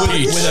giant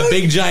peach. With a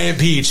big giant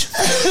peach,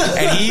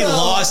 and he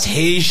lost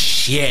his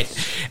shit.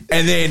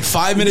 And then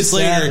 5 minutes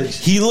later,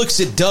 he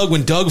looks at Doug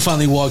when Doug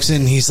finally walks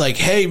in. And he's like,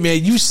 "Hey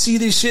man, you see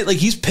this shit?" Like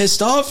he's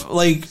pissed off,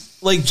 like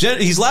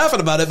he's laughing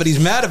about it, but he's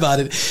mad about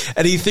it,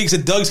 and he thinks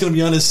that Doug's going to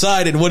be on his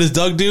side. And what does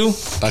Doug do?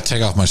 I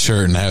take off my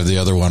shirt and have the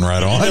other one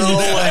right on. No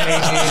way.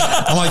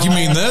 I'm like, you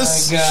mean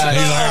this? Oh my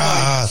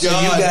God. He's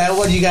like,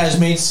 What do you guys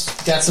made?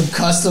 Got some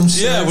custom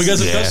shirts? Yeah, we got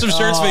some custom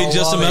shirts made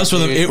just to mess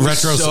with him. It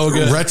was so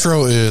good.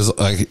 Retro is,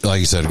 like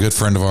you said, a good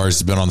friend of ours.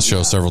 He's been on the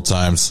show several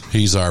times.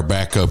 He's our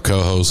backup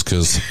co-host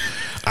because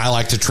I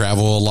like to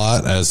travel a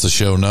lot, as the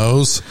show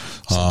knows.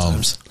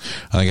 Sometimes.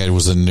 I think I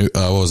was in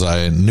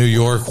New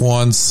York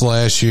once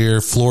last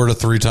year, Florida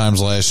 3 times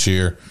last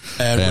year,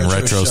 and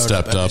Retro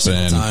stepped up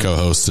and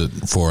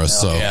co-hosted for us.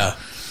 So yeah.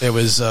 It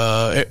was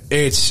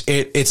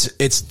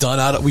it's done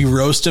out of, we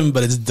roast him,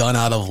 but it's done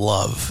out of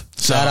love.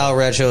 Shout out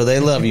Retro, they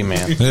love you,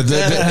 man.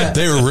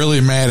 They were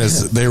really mad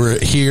as they were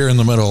here in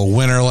the middle of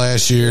winter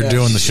last year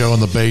doing the show in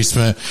the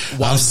basement.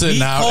 I'm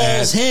sitting out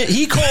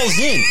he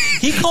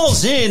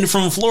calls in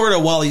from Florida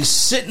while he's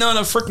sitting on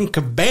a freaking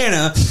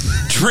cabana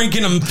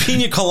drinking a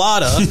pina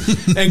colada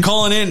and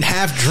calling in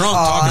half drunk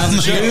talking on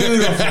the show.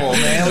 Beautiful,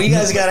 man. We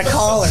guys got a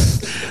caller.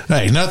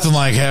 Hey, nothing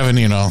like having,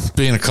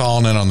 being a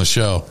calling in on the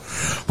show.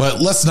 But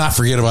let's not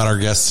forget about our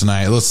guest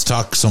tonight. Let's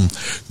talk some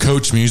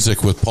coach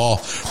music with Paul.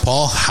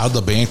 Paul, how'd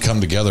the band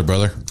come together,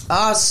 brother?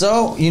 Fellas,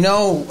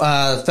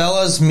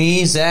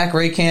 me, Zach,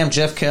 Ray Camp,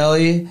 Jeff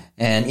Kelly,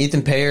 and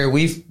Ethan Payer,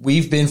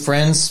 we've been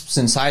friends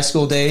since high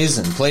school days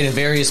and played in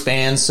various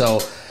bands.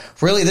 So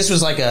really, this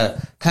was like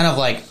a kind of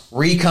like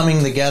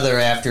re-coming together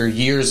after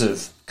years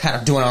of kind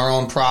of doing our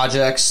own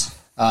projects.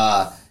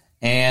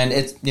 And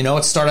it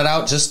started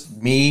out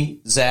just me,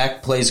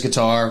 Zach plays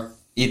guitar,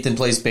 Ethan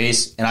plays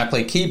bass, and I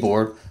play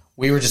keyboard.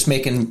 We were just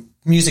making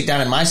music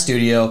down in my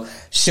studio,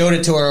 showed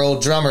it to our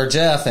old drummer,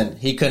 Jeff, and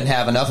he couldn't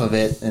have enough of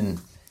it. And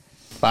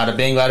bada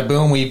bing, bada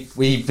boom,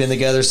 we've been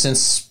together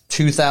since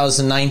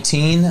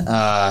 2019.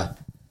 And,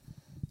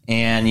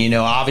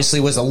 obviously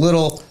was a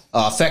little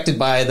affected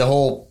by the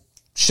whole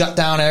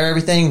shutdown and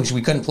everything, which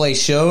we couldn't play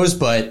shows,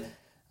 but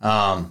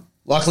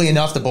luckily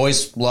enough, the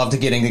boys loved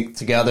getting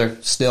together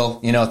still,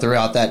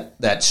 throughout that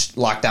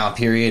lockdown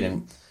period,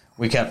 and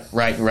we kept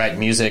writing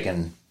music,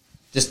 and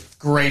just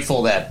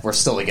grateful that we're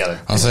still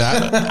together. I'll say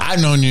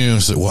I've known you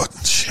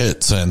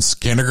since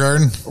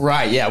kindergarten.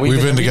 Right? Yeah,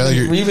 we've been together.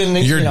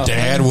 Your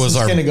dad was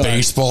our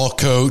baseball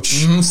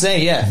coach.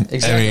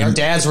 Exactly. Our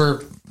dads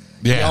were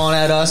yelling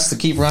at us to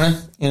keep running.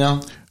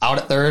 Out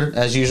at third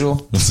as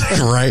usual.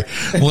 Right.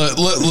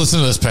 Listen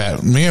to this,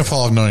 Pat. Me and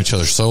Paul have known each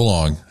other so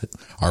long.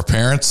 Our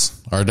parents,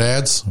 our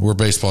dads, were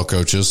baseball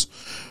coaches.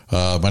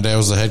 My dad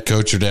was the head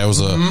coach. Your dad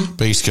was a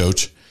base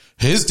coach.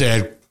 His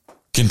dad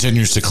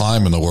continues to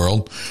climb in the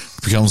world,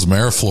 becomes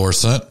mayor of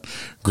Florissant.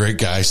 Great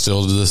guy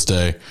still to this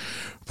day.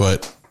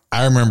 But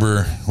I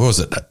remember,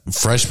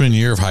 freshman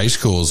year of high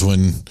school is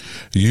when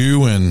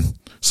you and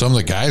some of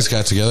the guys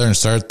got together and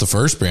started the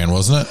first band,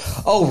 wasn't it?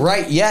 Oh,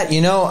 right. Yeah.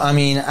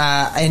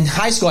 in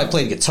high school I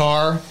played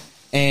guitar,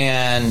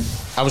 and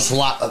I was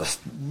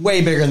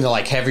way bigger into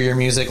like heavier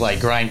music, like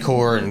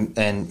grindcore and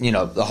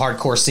the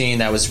hardcore scene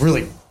that was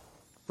really,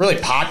 really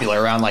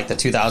popular around like the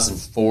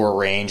 2004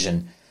 range.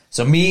 And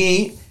so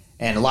me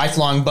and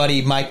lifelong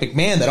buddy Mike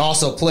McMahon that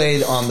also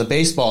played on the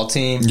baseball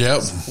team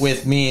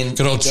with me and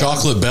good old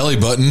chocolate belly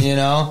button.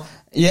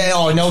 Yeah,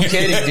 oh, no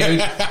kidding,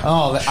 dude.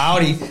 Oh,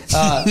 Audi.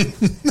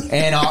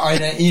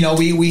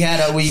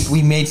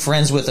 We made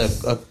friends with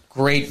a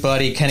great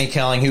buddy, Kenny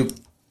Kelling, who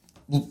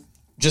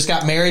just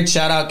got married.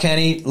 Shout out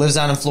Kenny, lives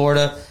down in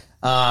Florida.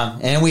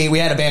 And we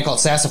had a band called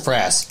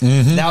Sassafras.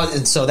 Mm-hmm.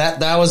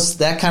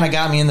 That kind of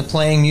got me into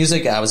playing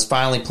music. I was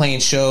finally playing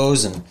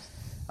shows, and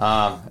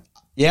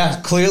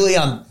clearly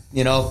I'm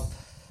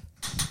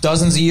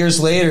dozens of years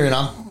later, and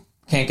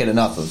can't get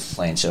enough of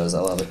playing shows.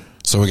 I love it.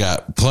 So we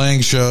got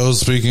playing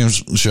shows. Speaking of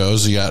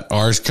shows, you got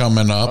ours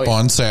coming up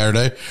on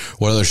Saturday.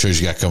 What other shows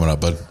you got coming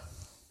up, bud?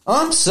 We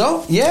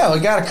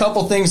got a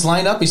couple things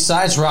lined up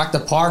besides Rock the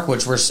Park,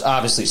 which we're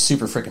obviously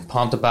super freaking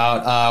pumped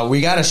about. We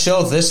got a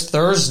show this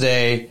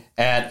Thursday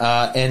at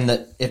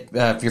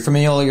if you're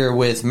familiar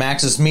with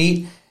Max's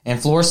Meat in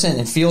Florissant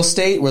and Field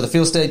State, where the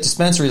Field State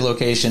dispensary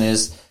location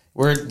is.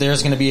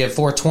 There's going to be a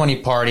 420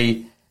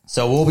 party,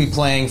 so we'll be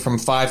playing from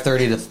 5:30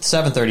 to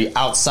 7:30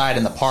 outside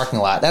in the parking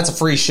lot. That's a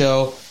free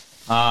show.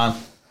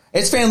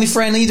 It's family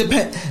friendly. I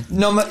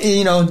know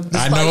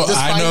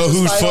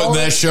who's putting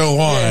that show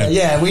on.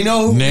 Yeah, we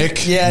know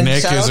Nick. Yeah,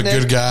 Nick is a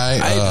good guy.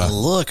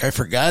 I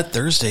forgot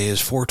Thursday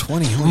is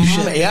 420. Holy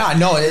shit! Yeah, I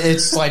know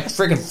it's like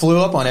freaking flew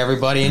up on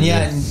everybody.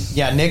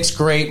 And Nick's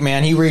great,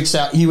 man. He reached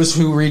out. He was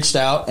who reached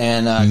out,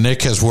 and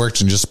Nick has worked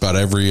in just about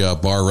every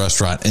bar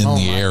restaurant in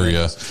the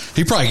area. Goodness.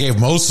 He probably gave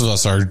most of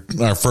us our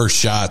first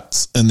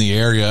shots in the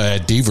area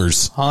at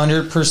Devers.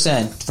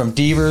 100%, from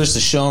Devers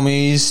to Show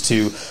Me's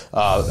to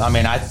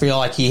I feel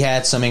like he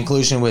had some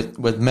inclusion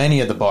with many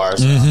of the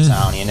bars around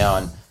town,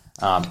 and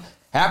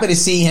happy to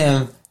see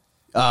him,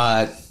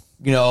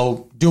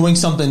 doing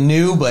something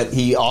new, but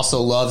he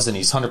also loves, and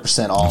he's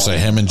 100% all. I'll say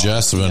him and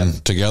Jess have been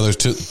together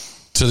to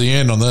the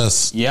end on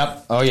this.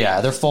 Yep. Oh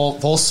yeah, they're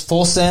full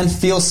send,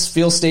 feel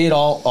state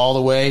all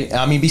the way.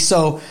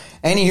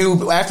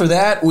 Anywho, after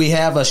that, we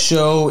have a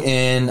show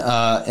in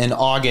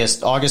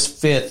August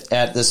 5th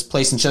at this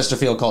place in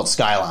Chesterfield called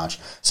Sky Lounge.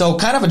 So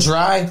kind of a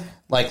dry,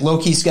 like low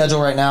key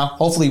schedule right now.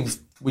 Hopefully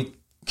we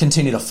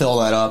continue to fill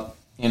that up,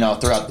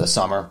 throughout the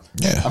summer.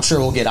 Yeah. I'm sure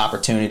we'll get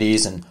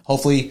opportunities, and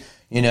hopefully,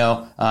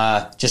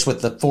 just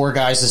with the four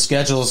guys'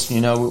 schedules,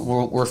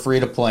 we're free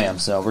to play them.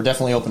 So we're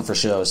definitely open for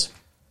shows.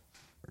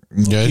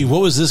 Yeah. Hey,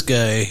 what was this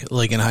guy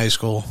like in high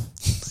school?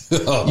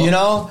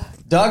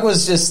 Doug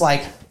was just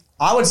like,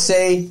 I would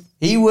say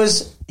he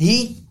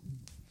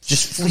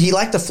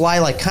liked to fly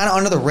like kind of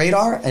under the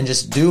radar and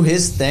just do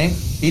his thing.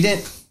 He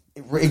didn't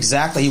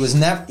Exactly. He was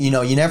never,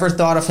 you never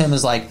thought of him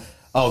as like,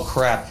 oh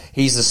crap,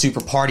 he's a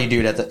super party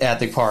dude at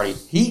the party.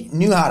 He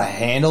knew how to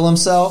handle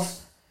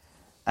himself.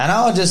 And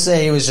I'll just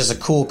say he was just a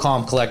cool,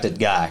 calm, collected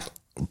guy.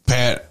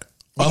 Pat,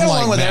 you got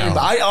along with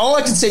everybody. All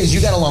I can say is you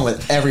got along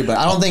with everybody.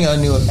 I don't think I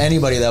knew of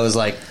anybody that was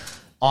like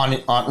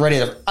on ready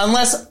to,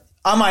 unless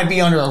I might be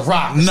under a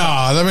rock. No,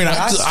 I mean,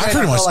 I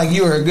pretty much felt like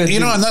you were a good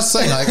dude. And that's the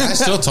thing. Like, I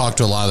still talk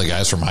to a lot of the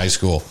guys from high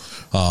school.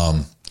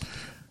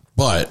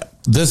 But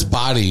this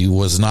body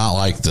was not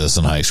like this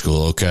in high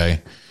school,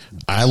 okay?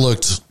 I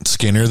looked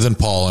skinnier than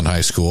Paul in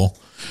high school,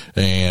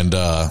 and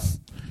I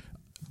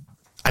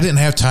didn't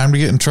have time to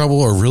get in trouble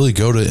or really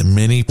go to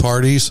many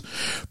parties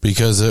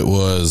because it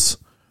was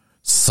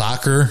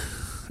soccer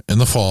in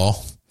the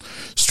fall,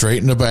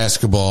 straight into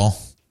basketball.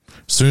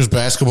 As soon as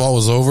basketball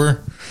was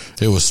over,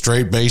 it was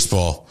straight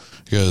baseball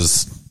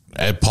because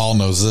Paul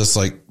knows this.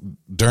 Like,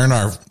 during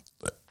our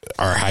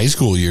high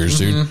school years,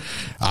 dude,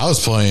 I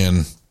was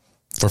playing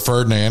for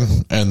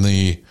Ferdinand and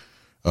the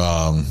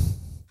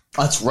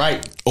that's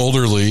right,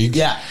 older league,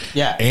 yeah,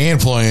 and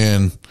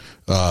playing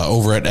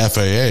over at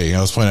FAA. I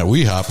was playing at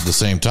WeHop at the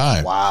same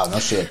time. Wow, no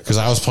shit. Because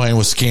I was playing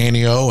with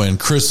Scanio and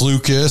Chris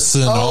Lucas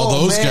and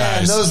all those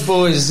guys. Those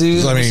boys,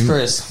 dude. I mean,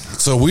 Chris.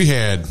 So we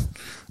had.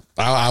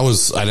 I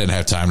didn't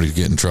have time to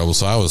get in trouble,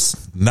 so I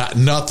was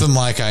nothing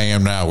like I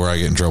am now, where I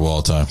get in trouble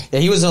all the time. Yeah,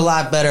 he was a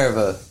lot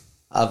better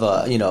of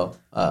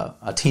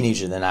a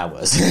teenager than I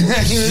was.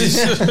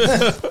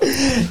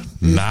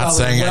 Not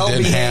saying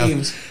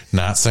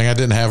I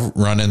didn't have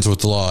run-ins with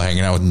the law,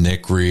 hanging out with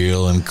Nick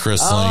Reel and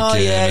Chris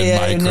Lincoln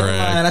and Mike never Gregg.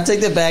 mind. I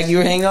take that back. You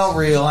were hanging out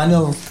with Reel. I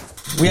know.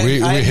 I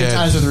had good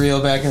times with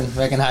Reel back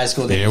in high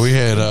school days. Yeah, we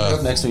had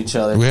up next to each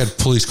other. We had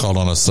police called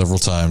on us several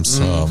times.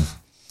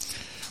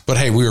 But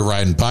hey, we were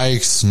riding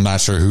bikes. I'm not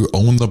sure who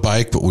owned the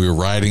bike, but we were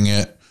riding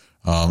it.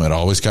 It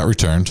always got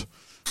returned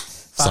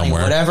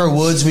somewhere. Whatever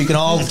woods we can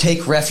all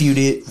take refuge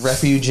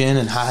in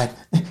and hide,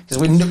 because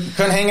we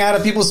couldn't hang out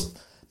at people's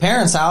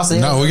parents' house.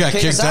 No, we got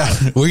kicked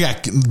out. We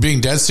got,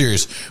 being dead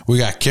serious, we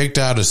got kicked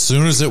out as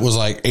soon as it was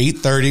like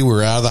 8:30. We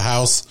were out of the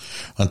house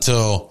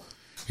until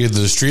either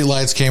the street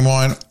lights came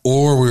on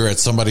or we were at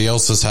somebody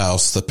else's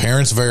house. The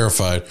parents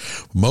verified.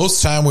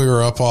 Most time we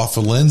were up off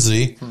of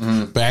Lindsay,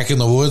 back in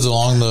the woods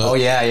along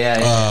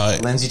the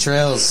Lindsay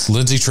Trails.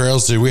 Lindsay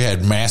Trails, dude. We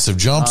had massive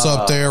jumps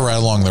up there right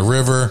along the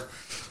river.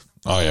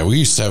 Oh yeah, we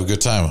used to have a good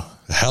time.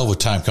 A hell of a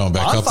time coming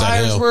back up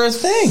that hill. Bonfires were a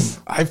thing.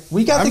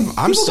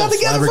 I'm still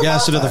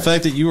flabbergasted at the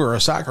fact that you were a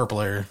soccer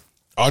player.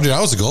 Oh, dude, I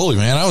was a goalie,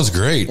 man. I was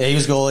great. Yeah, he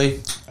was goalie.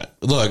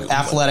 Look,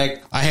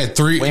 athletic. I had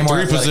three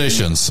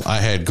positions. I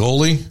had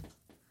goalie,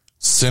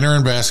 center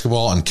in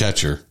basketball, and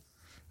catcher.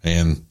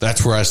 And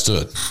that's where I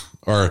stood.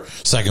 Or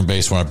second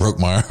base when I broke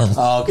my arm.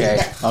 Oh,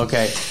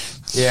 okay.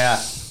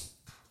 Yeah.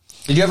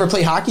 Did you ever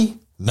play hockey?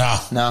 No.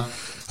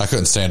 I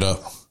couldn't stand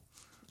up.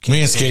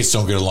 Me and skates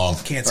don't get along.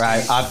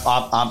 Right.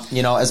 I'm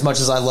as much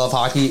as I love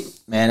hockey,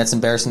 man, it's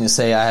embarrassing to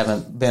say I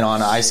haven't been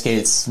on ice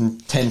skates in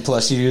 10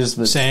 plus years.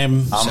 But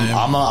Same.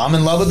 I'm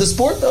in love with the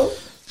sport, though.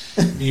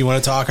 You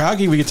want to talk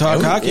hockey? We can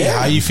talk hockey. Yeah.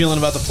 How are you feeling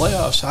about the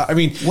playoffs? I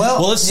mean,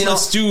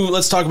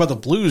 let's talk about the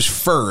Blues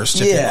first.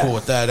 If you're cool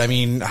with that. I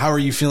mean, how are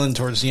you feeling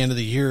towards the end of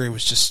the year? It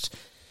was just,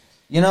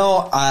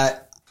 I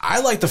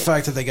like the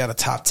fact that they got a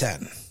top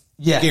 10,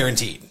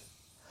 guaranteed.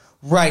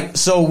 Right.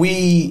 So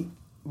we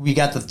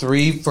got the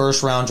 3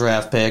 first round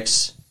draft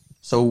picks.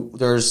 So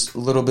there's a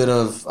little bit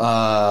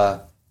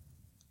of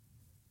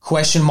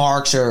question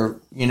marks or,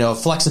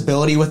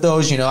 flexibility with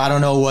those. I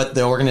don't know what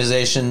the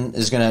organization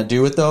is going to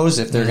do with those,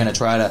 if they're going to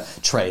try to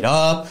trade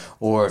up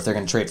or if they're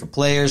going to trade for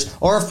players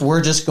or if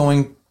we're just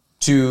going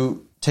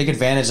to take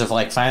advantage of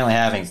finally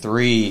having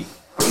 3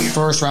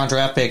 first round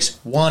draft picks,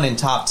 1 in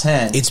top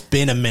 10. It's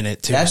been a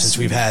minute too since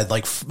we've had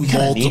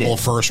multiple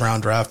first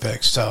round draft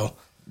picks. So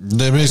I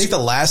think the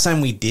last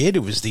time we did, it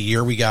was the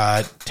year we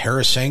got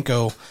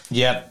Tarasenko.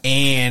 Yep.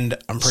 And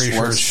I'm pretty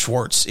sure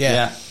Schwartz.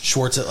 Yeah.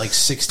 Schwartz at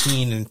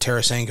 16 and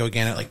Tarasenko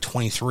again at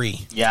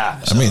 23.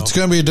 Yeah. I mean, it's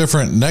going to be a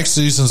different. Next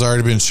season's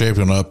already been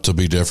shaping up to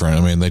be different.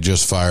 I mean, they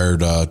just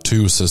fired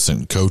 2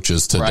 assistant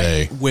coaches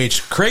today. Right.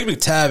 Which Craig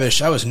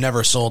McTavish, I was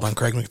never sold on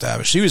Craig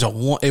McTavish.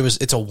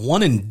 It's a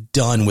one and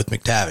done with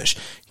McTavish.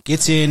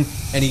 Gets in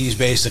and he's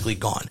basically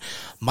gone.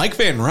 Mike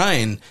Van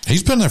Ryn,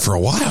 he's been there for a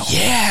while.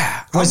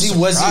 Yeah, was he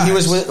with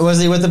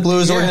the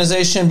Blues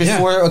organization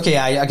before? Yeah.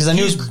 Okay, because I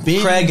knew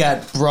Craig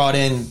got brought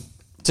in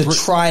to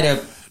try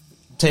to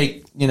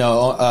take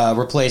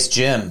replace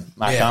Jim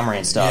Montgomery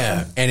and stuff.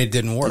 Yeah, and it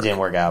didn't work. Didn't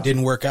work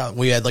out.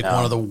 We had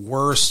one of the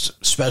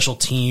worst special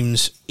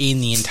teams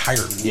in the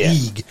entire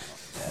league,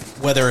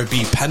 whether it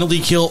be penalty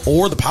kill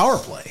or the power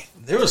play.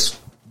 It was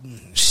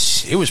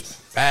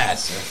bad.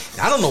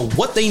 I don't know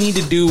what they need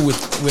to do with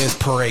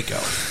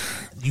Parayko.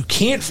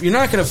 You're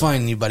not going to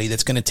find anybody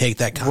that's going to take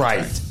that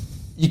contract. Right.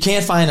 You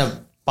can't find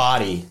a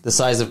body the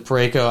size of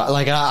Parayko.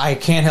 I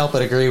can't help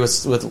but agree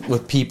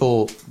with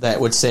people that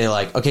would say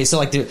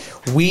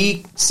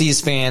we see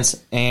as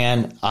fans,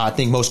 and I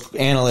think most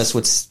analysts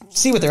would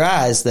see with their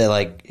eyes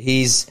that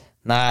he's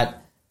not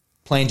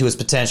playing to his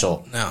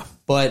potential. No.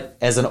 But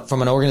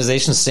from an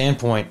organization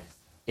standpoint,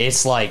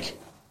 it's like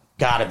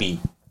got to be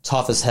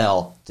tough as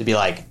hell to be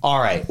like, all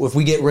right, if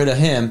we get rid of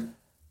him,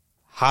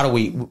 how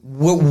do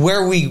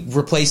where we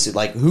replace it?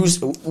 Like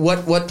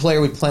what player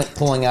are we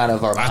pulling out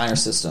of our minor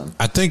system?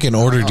 I think in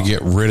order to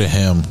get rid of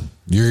him,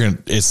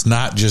 it's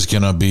not just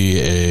gonna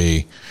be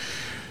a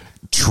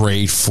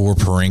trade for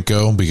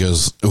Parenko,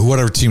 because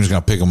whatever team is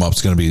going to pick him up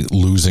is going to be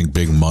losing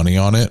big money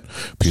on it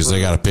because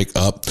they got to pick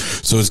up.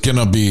 So it's going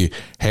to be,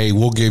 hey,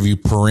 we'll give you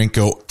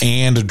Parenko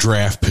and a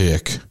draft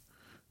pick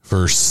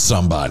for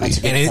somebody.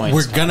 And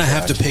we're going to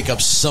have to pick up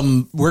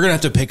we're going to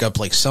have to pick up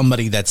like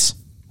somebody that's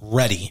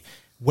ready.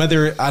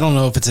 Whether, I don't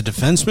know if it's a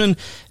defenseman.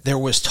 There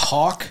was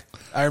talk,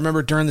 I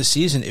remember during the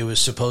season, it was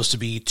supposed to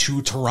be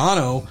to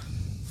Toronto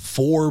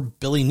for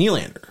Billy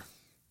Nylander.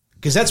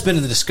 Because that's been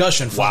in the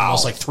discussion for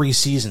almost like 3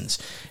 seasons,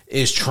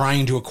 is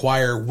trying to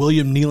acquire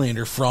William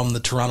Nylander from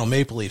the Toronto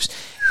Maple Leafs.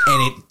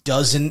 And it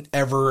doesn't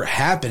ever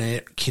happen. And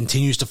it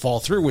continues to fall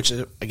through, which,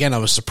 again, I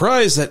was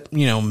surprised that,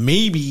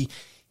 maybe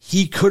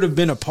he could have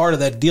been a part of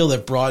that deal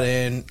that brought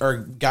in or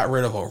got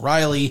rid of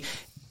O'Reilly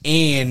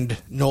and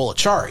Noel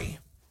Acciari.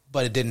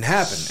 But it didn't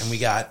happen. And we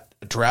got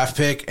a draft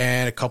pick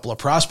and a couple of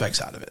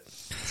prospects out of it.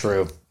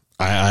 True.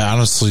 I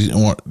honestly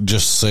want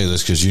just say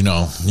this because you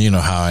know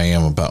how I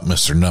am about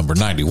Mr. Number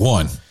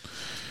 91.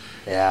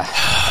 Yeah.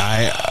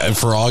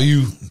 For all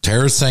you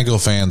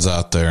Tarasenko fans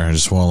out there, I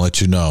just want to let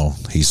you know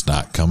he's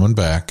not coming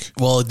back.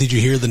 Well, did you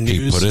hear the news?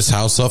 He put his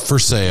house up for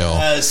sale.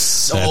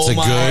 Yes.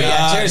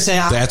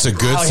 That's a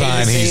good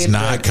sign he's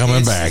not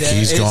coming back.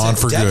 He's gone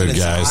for good,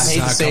 guys. He's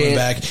not coming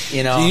back.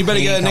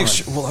 Anybody got an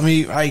extra? Well,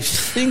 I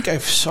think I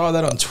saw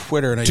that on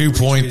Twitter. And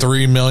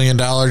 $2.3 million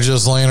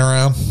just laying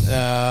around.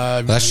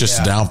 That's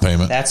just a down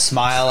payment. That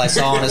smile I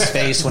saw on his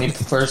face when he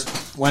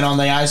first went on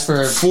the ice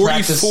for 44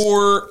 practice.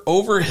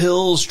 Over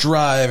Hills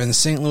Drive in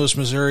St. Louis,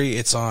 Missouri.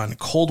 It's on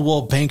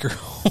Coldwell Banker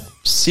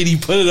City.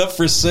 Put it up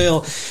for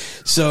sale.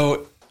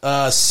 So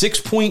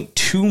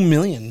 $6.2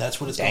 million. That's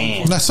what it's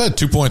going for. I said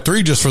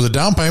 2.3 just for the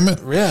down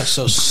payment. Yeah,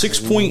 so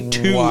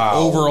 6.2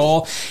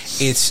 overall.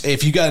 It's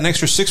if you got an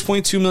extra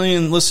 6.2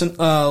 million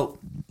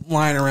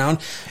lying around,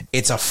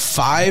 it's a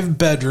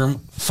 5-bedroom,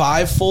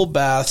 5 full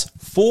baths,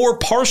 4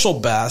 partial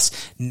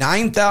baths,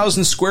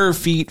 9,000 square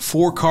feet,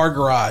 4-car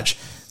garage.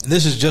 And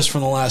this is just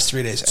from the last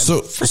 3 days.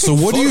 And so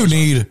what do you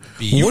need?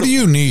 Beautiful. What do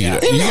you need? Yeah.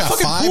 You got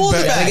 5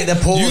 bedrooms. The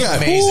pool is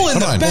amazing. Pool in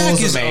the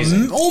back is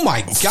amazing. Oh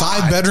my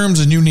God. 5 bedrooms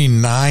and you need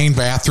 9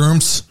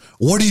 bathrooms?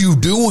 What are you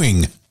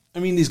doing? I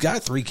mean, he's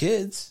got 3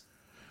 kids.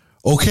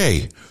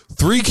 Okay.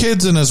 3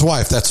 kids and his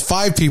wife. That's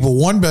 5 people,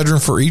 1 bedroom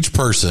for each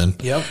person.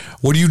 Yep.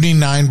 What do you need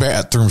 9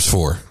 bathrooms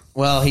for?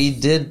 Well, he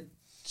did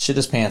shit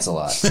his pants a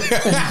lot.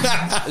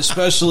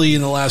 Especially in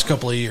the last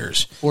couple of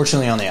years.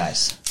 Fortunately on the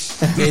ice.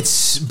 That's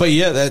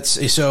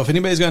so if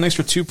anybody's got an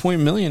extra $2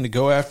 million to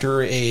go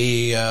after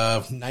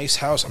a nice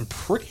house, I'm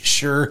pretty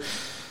sure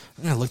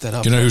I'm gonna look that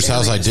up. You know whose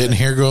house I didn't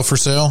hear go for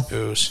sale?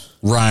 Whose?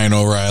 Ryan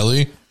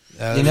O'Reilly.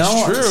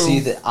 True.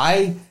 See that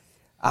I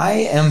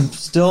am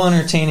still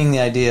entertaining the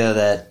idea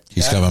that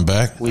he's coming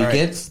back. We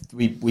get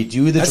we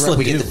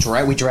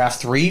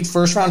draft 3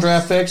 first-round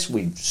draft picks.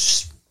 We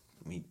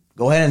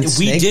go ahead and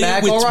snake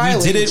back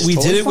O'Reilly. We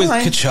did it with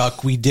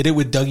Kachuk. We did it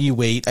with Dougie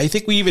Waite. I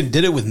think we even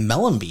did it with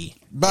Mellenby.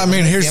 But I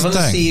mean, here's the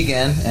thing. See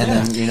again,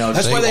 and then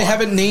that's why they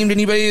haven't named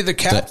anybody the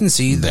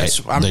captaincy. They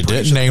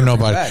didn't name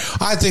nobody.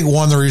 I think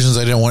one of the reasons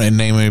they didn't want to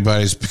name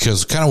anybody is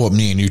because kind of what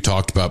me and you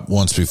talked about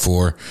once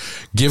before,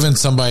 giving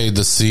somebody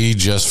the C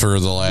just for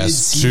the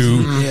last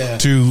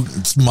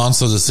 2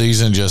 months of the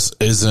season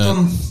just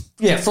isn't.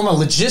 From a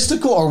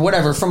logistical or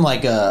whatever, from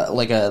like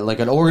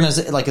an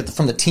organization,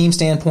 from the team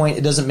standpoint,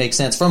 it doesn't make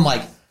sense. From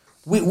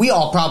we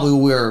all probably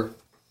were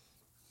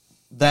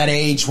that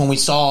age when we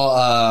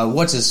saw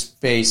what's his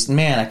face?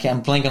 Man,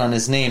 I'm blanking on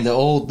his name. The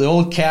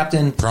old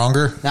captain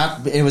Pronger.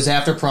 It was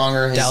after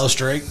Pronger. Dallas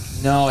Drake.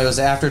 No, it was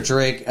after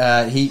Drake.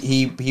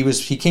 He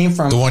came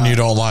from the one you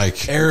don't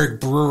like, Eric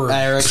Brewer.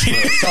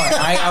 Sorry,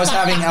 I was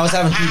having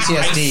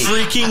PTSD.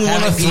 I freaking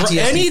want to throw.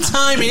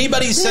 Anytime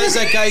anybody says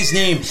that guy's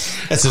name,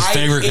 that's his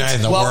favorite guy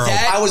in the world.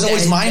 I was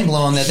always mind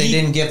blown that they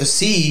didn't give the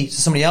C to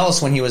somebody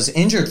else when he was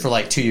injured for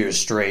like 2 years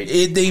straight.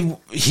 And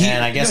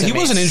I guess he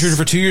wasn't injured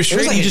for 2 years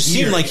straight. He just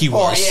seemed like he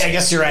was. Oh yeah, I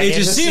guess you're right. It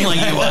just seemed like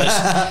he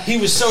was. He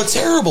was so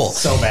terrible,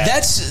 so bad.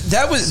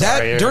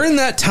 During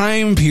that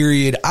time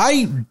period,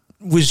 I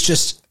was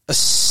just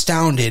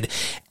astounded,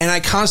 and I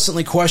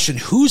constantly questioned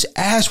whose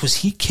ass was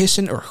he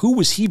kissing or who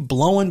was he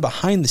blowing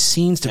behind the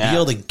scenes to be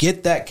able to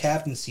get that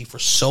captaincy for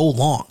so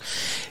long.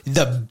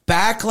 The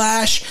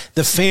backlash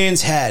the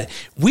fans had,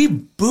 we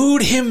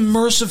booed him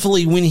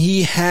mercifully when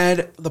he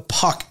had the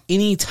puck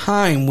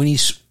anytime when he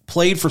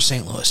played for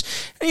St. Louis.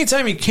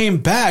 Anytime he came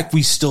back,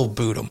 we still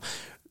booed him.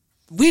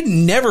 We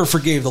never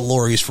forgave the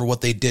Lauries for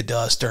what they did to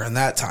us during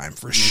that time,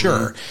 for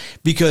sure.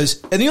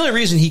 And the only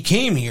reason he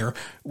came here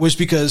was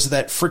because of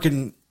that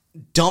freaking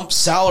dump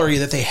salary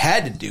that they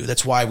had to do.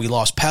 That's why we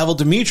lost Pavel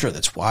Demitra.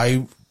 That's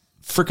why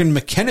freaking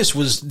McKinnis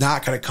was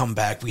not going to come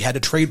back. We had to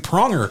trade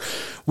Pronger.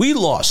 We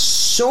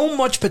lost so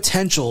much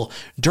potential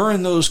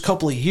during those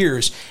couple of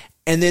years.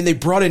 And then they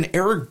brought in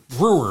Eric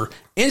Brewer,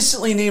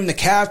 instantly named the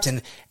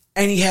captain,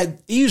 and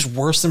he was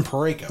worse than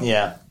Parayko.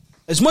 Yeah.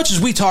 As much as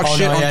we talk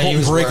shit on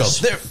Colton worse.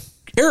 Parayko,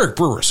 Eric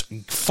Brewer's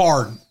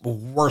far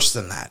worse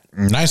than that.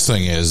 Nice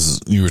thing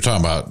is, you were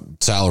talking about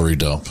salary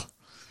dump.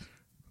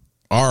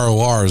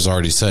 ROR has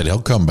already said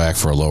he'll come back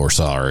for a lower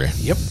salary.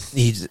 Yep.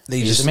 He's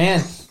a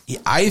man.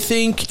 I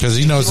think because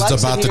he knows it's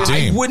about the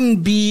team. I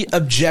wouldn't be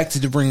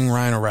objected to bringing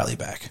Ryan O'Reilly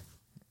back.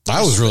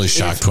 I was really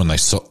shocked when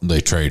they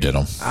traded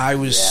him. I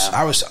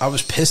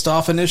was pissed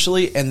off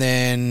initially, and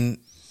then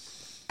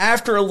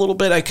after a little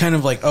bit, I kind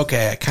of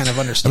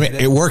understand. I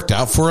mean, it worked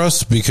out for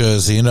us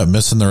because he ended up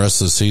missing the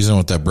rest of the season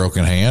with that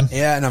broken hand.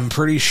 Yeah, and I'm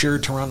pretty sure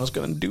Toronto's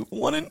going to do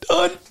one and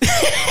done.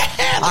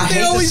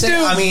 They always do.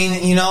 I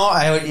mean, you know,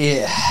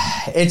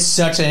 it's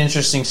such an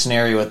interesting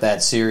scenario with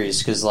that series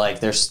because, like,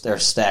 they're a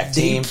stacked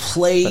team. They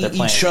play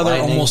each other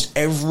almost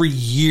every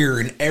year,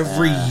 and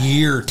every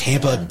year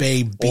Tampa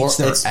Bay beats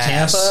their ass.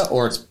 Tampa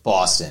or it's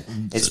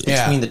Boston. It's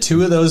between the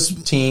two of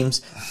those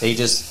teams.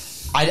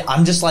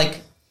 I'm just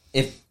like,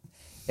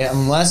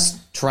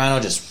 unless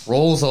Toronto just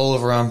rolls all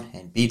over them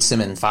and beats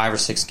them in 5 or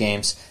 6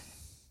 games,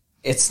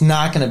 it's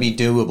not going to be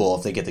doable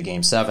if they get to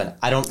Game 7.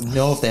 I don't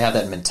know if they have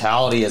that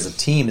mentality as a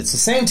team. It's the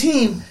same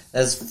team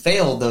that's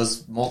failed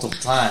those multiple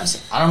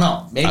times. I don't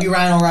know. Maybe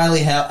Ryan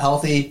O'Reilly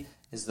healthy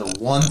is the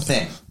one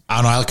thing.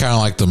 I don't know. I kind of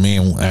like the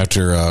meme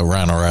after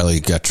Ryan O'Reilly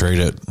got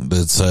traded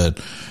that said,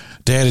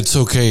 "Dad, it's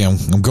okay.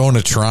 I'm going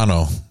to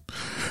Toronto,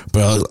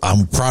 but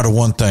I'm proud of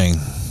one thing.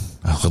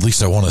 At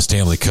least I won a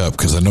Stanley Cup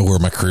because I know where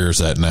my career's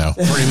at now."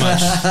 Pretty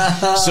much.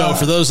 So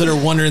for those that are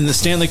wondering, the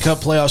Stanley Cup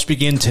playoffs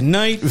begin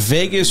tonight.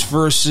 Vegas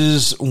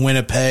versus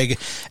Winnipeg.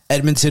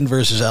 Edmonton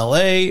versus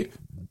LA.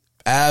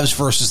 Avs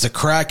versus the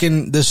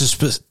Kraken.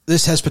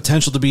 This has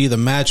potential to be the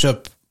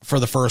matchup for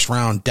the first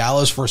round.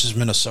 Dallas versus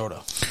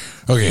Minnesota.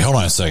 Okay, hold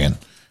on a second.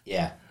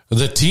 Yeah.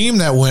 The team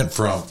that went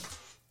from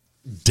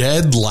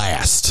dead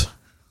last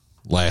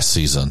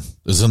season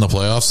is in the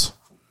playoffs?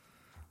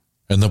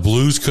 And the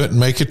Blues couldn't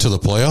make it to the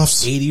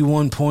playoffs?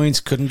 81 points,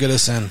 couldn't get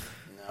us in.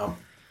 No.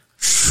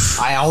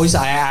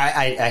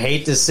 I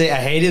hated to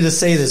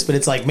say this, but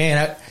it's like, man,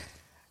 I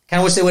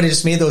kind of wish they would have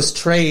just made those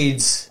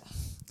trades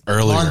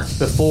earlier, a month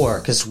before.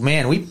 Because,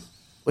 man, we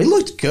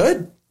looked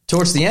good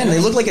towards the end. They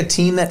looked like a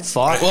team that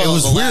fought. Well, it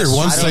was weird.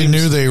 Once they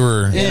knew they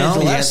were...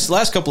 the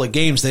last couple of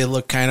games, they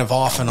looked kind of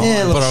off and on.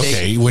 Yeah, but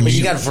okay, when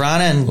you got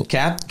Vrana and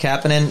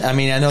Kapanen, I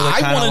mean, I know they're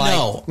kind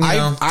of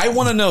like... I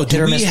want to know,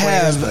 do we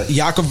have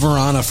Jakub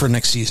Vrana for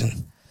next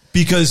season?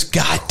 Because,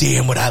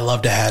 goddamn, would I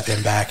love to have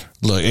him back.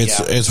 Look,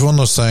 it's one of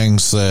those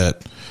things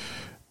that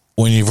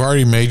when you've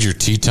already made your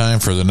tea time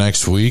for the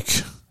next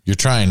week, you're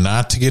trying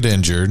not to get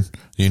injured.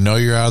 You know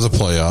you're out of the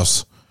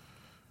playoffs.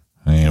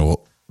 And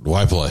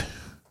why play?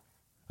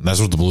 And that's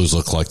what the Blues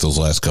look like those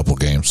last couple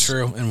games.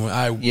 True. And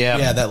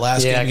that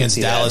last game against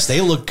Dallas,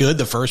 they looked good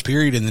the first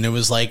period, and then it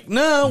was like,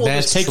 no, we'll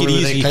just take it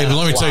easy. Hey, but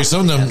let me tell you,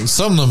 some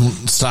of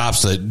them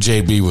stops that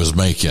JB was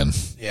making.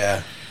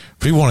 Yeah.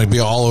 If you want to be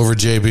all over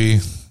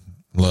JB,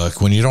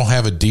 look, when you don't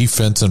have a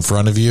defense in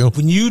front of you.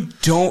 When you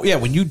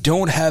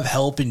don't have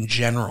help in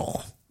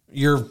general,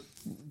 you're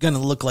going to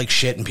look like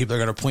shit and people are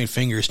going to point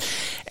fingers.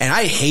 And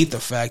I hate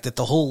the fact that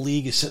the whole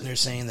league is sitting there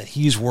saying that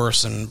he's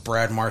worse than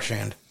Brad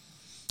Marchand.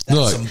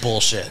 That's some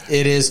bullshit.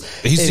 It is.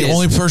 He's the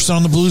only person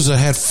on the Blues that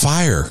had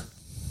fire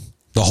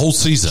the whole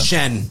season.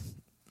 Schenn.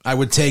 I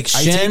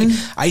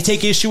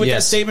take issue with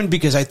that statement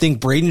because I think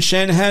Braden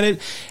Schenn had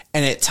it,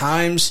 and at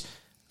times,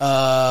 when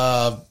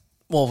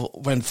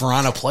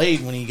Vrana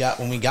played, when we got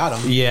him,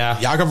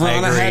 Jakub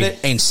Vrana had it,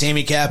 and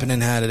Sammy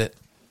Kapanen had it.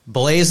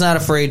 Blaze not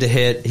afraid to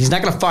hit. He's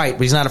not going to fight,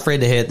 but he's not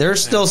afraid to hit.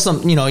 There's still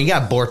some, you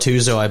got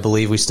Bortuzzo, I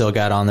believe we still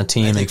got on the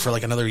team. I think for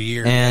like another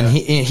year. And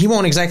he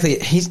won't exactly,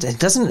 he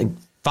doesn't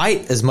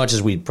fight as much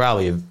as we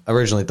probably have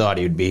originally thought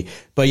he would be.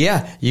 But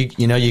yeah, you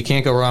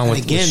can't go wrong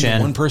with Schenn.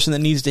 The one person that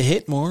needs to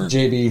hit more,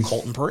 JB.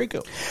 Colton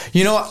Parayko.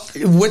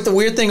 What the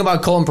weird thing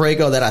about Colton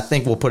Parayko that I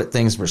think will put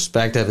things in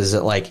perspective is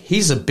that, like,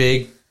 he's a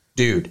big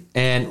dude.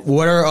 And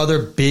what are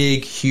other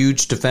big,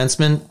 huge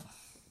defensemen?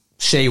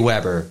 Shea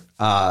Weber,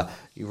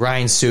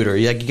 Ryan Suter.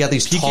 You got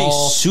these PK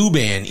tall,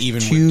 Subban,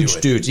 even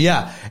huge dudes.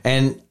 Yeah,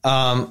 and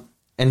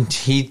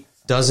he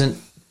doesn't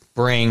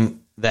bring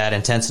that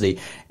intensity.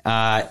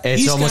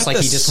 It's almost like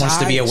he just wants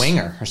to be a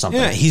winger or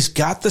something. Yeah, he's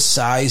got the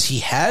size.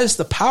 He has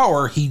the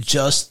power. He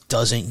just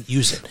doesn't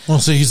use it. Well,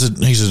 see, he's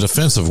a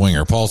defensive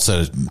winger. Paul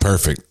said it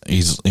perfect.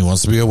 He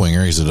wants to be a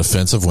winger. He's a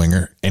defensive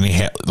winger, and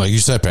like you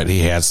said, Pat, he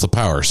has the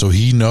power. So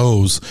he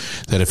knows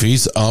that if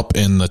he's up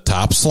in the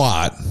top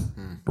slot,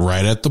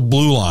 right at the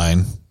blue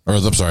line,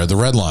 the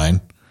red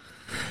line,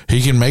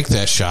 he can make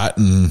that shot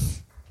and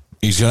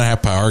he's going to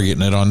have power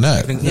getting it on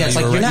net. Yeah, it's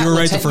like you're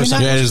right the first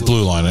time. Yeah, it is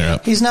blue line. Yeah.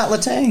 He's not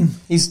Letang.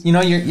 He's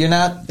you're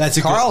not.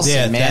 That's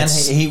Carlson, man.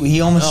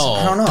 He almost.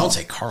 I don't know. Don't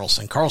say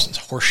Carlson. Carlson's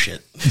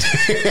horseshit.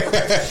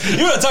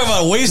 You want to talk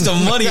about a waste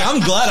of money?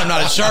 I'm glad I'm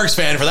not a Sharks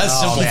fan for that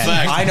simple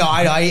fact. I know.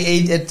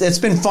 It's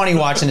been funny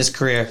watching his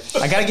career.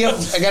 I gotta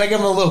give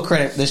him a little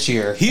credit this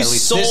year. He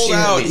sold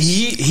out.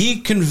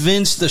 He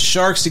convinced the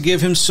Sharks to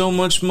give him so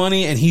much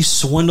money, and he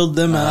swindled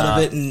them out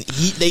of it, and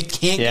they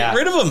can't get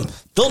rid of him.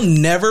 They'll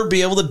never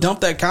be able to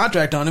dump that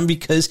contract on him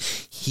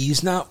because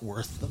he's not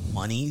worth the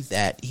money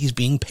that he's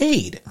being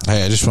paid.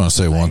 Hey, I just want to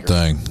say one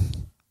thing.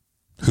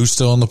 Who's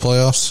still in the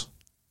playoffs?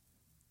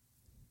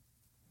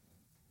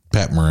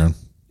 Pat Maroon.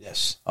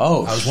 Yes.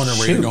 Oh, I was wondering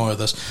where you're going with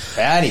this.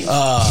 Patty.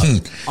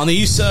 On the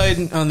east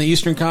side, on the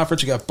Eastern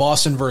Conference, you got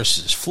Boston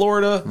versus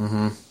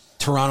Florida,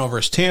 Toronto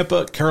versus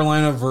Tampa,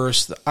 Carolina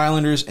versus the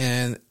Islanders,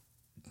 and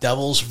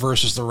Devils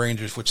versus the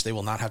Rangers, which they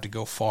will not have to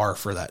go far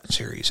for that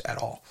series at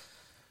all.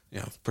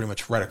 Pretty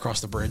much right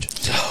across the bridge.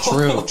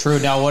 True.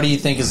 Now, what do you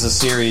think is the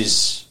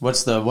series?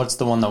 What's the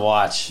one to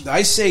watch?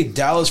 I say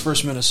Dallas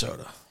versus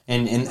Minnesota.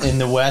 In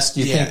the West,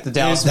 you think the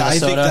Dallas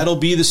Minnesota? I think that'll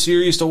be the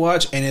series to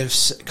watch. And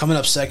if coming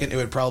up second, it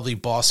would probably be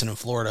Boston and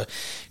Florida.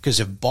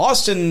 Because if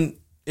Boston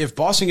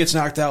gets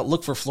knocked out,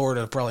 look for Florida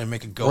to probably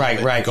make a go.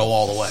 Right. Go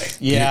all the way.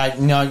 Yeah,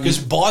 no, because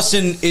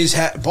Boston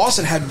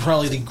had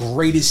probably the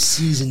greatest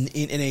season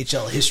in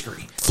NHL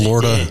history.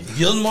 Florida.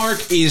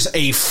 Gilmark is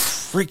a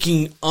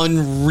freaking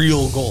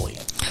unreal goalie.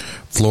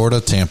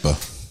 Florida, Tampa.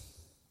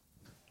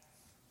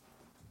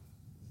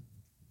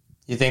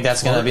 You think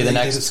that's going to be the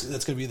next?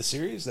 That's going to be the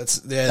series. That's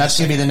going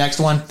to be the next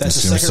one.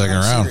 That's the second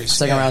round series.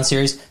 Second round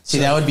series. See,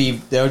 that would be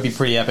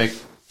pretty epic.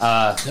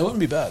 That wouldn't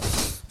be bad.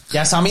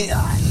 Yes, I mean,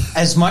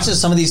 as much as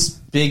some of these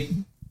big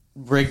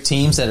rig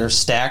teams that are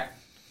stacked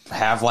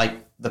have like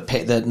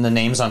the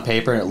names on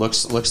paper, and it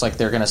looks like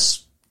they're going to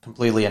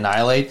completely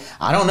annihilate.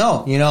 I don't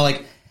know.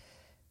 Like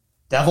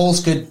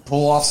Devils could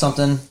pull off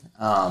something.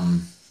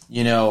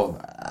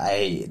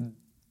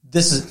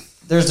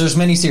 There's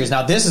many series.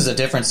 Now this is a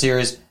different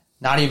series,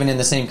 not even in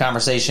the same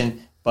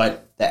conversation.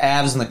 But the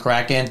Avs and the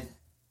Kraken.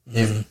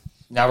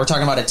 Now we're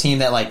talking about a team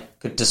that like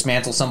could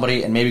dismantle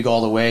somebody and maybe go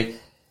all the way.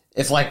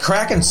 If like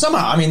Kraken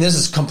somehow, I mean, this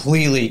is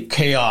completely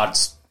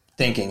chaos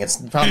thinking. It's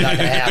probably not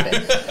going to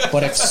happen.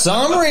 But if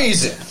some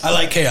reason, I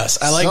like chaos.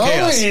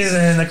 Some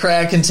reason the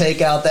Kraken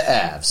take out the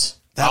Avs.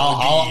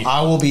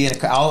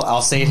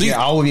 I'll say it here.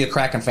 I will be a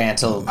Kraken fan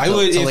till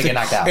they get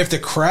knocked out. If the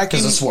Kraken,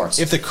 because of Swartz.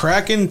 If the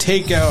Kraken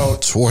take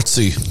out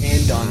Swartzy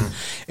and done,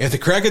 if the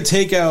Kraken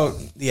take out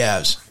the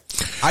Avs,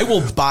 I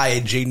will buy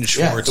a Jaden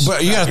Schwartz.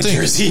 But you got to think.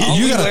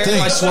 You got to think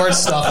my Schwartz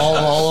stuff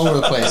all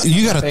over the place.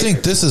 You got to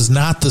think this is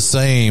not the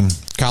same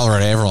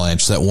Colorado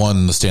Avalanche that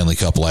won the Stanley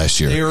Cup last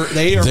year.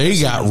 They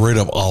got rid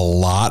of a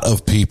lot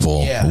of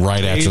people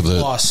right after They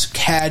lost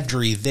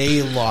Kadri.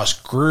 They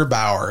lost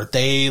Grubauer.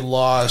 They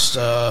lost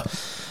their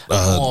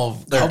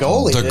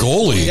goalie. The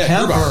goalie. Yeah,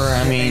 Kemper.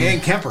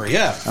 And Kemper.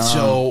 Yeah.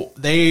 So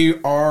they're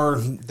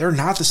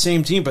not the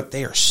same team, but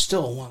they are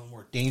still one of the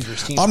more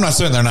dangerous teams. I'm not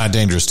saying they're not a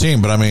dangerous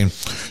team, but I mean,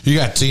 you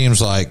got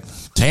teams like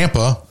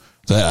Tampa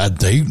that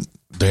they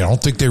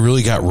don't think they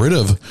really got rid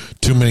of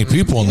too many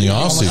people in the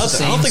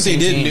offseason. I don't think they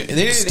did.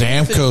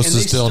 Stamkos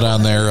is still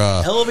down there.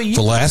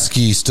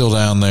 Velasquez still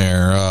down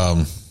there.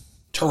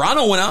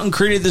 Toronto went out and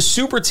created the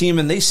super team,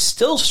 and they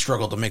still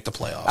struggled to make the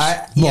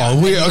playoffs.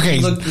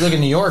 Look at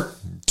New York.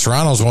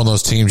 Toronto's one of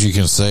those teams you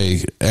can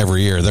say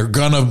every year they're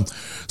gonna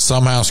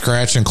somehow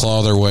scratch and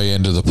claw their way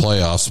into the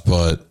playoffs,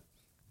 but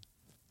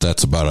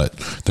that's about it.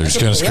 They're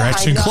just going to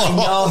scratch and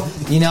claw.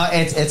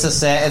 It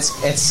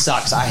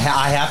sucks. I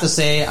have to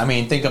say. I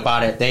mean, think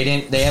about it. They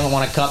haven't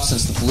won a cup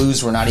since the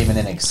Blues were not even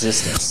in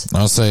existence.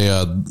 I'll say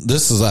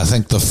this is, I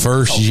think, the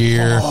first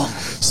year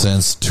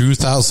since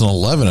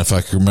 2011, if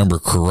I can remember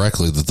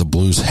correctly, that the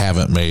Blues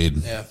haven't made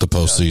the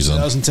postseason.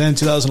 2010,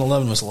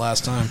 2011 was the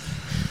last time.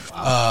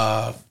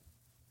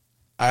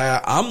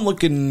 I'm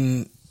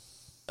looking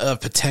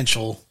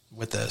potential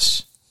with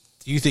this.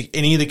 Do you think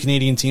any of the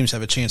Canadian teams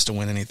have a chance to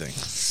win anything?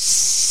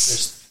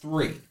 There's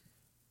 3.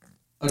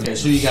 Okay,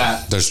 so you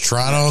got... There's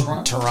Toronto,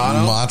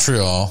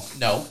 Montreal.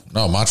 No,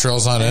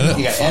 Montreal's not in it.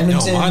 You got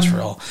Edmonton. No,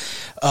 Montreal.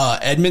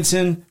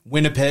 Edmonton,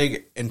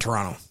 Winnipeg, and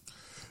Toronto.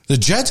 The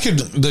Jets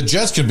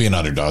could be an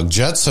underdog.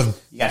 Jets have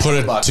put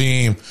a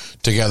team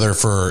together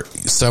for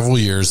several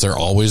years. They're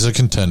always a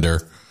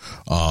contender.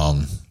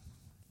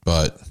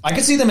 But I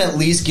could see them at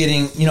least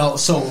getting,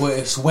 so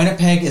if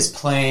Winnipeg is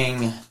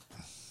playing...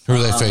 Who are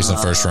they facing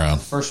first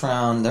round? First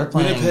round, they're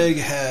playing... Winnipeg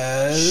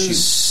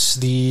has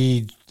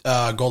the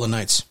Golden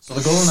Knights. So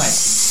the Golden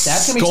Knights.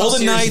 That's going to be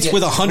Golden Knights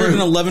with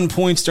 111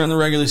 points during the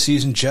regular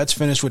season. Jets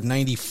finished with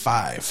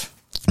 95.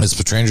 Is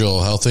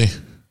Pietrangelo healthy?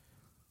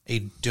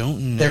 I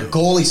don't know. Their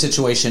goalie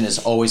situation is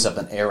always up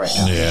in air right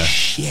now. Yeah.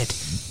 Shit.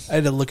 I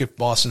had to look at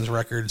Boston's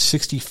record.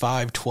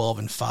 65, 12,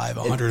 and 5.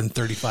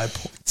 135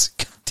 points.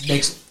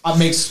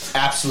 Makes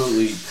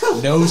absolutely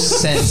no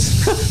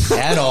sense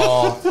at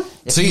all.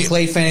 If you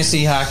played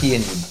fantasy hockey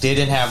and you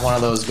didn't have one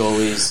of those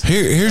goalies.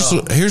 Here's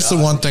the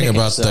one thing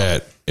about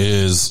that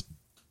is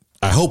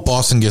I hope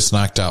Boston gets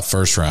knocked out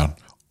first round,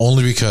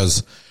 only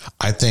because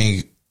I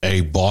think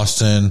a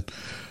Boston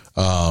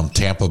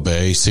Tampa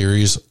Bay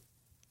series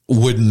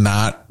would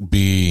not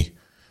be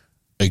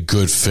a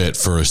good fit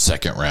for a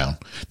second round.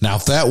 Now,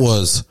 if that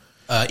was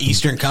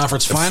Eastern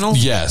Conference Final,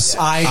 yes,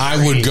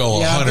 I would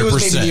go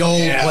 100%. The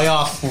old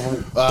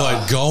playoff,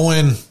 but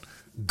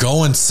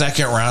going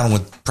second round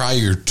with probably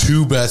your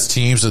two best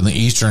teams in the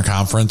Eastern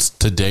Conference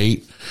to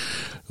date.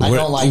 What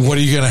are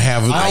you going to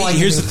have? I don't like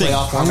here's the thing,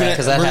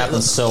 because that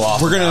happens so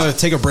often. We're going to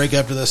take a break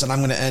after this, and I'm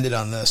going to end it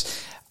on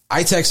this.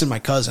 I texted my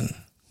cousin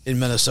in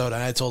Minnesota,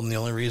 and I told him the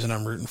only reason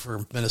I'm rooting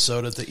for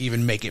Minnesota to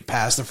even make it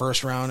past the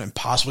first round and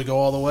possibly go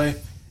all the way,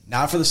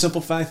 not for the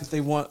simple fact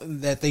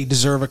that they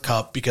deserve a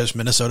cup, because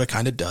Minnesota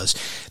kind of does.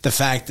 The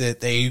fact that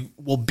they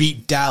will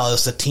beat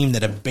Dallas, a team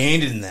that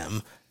abandoned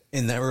them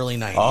in the early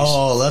 90s.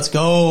 Oh, let's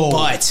go.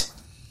 But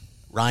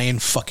Ryan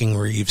fucking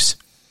Reeves.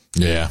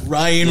 Yeah.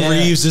 Ryan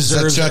Reeves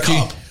deserves a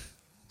cup.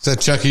 Is that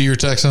Chucky you're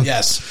texting?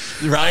 Yes.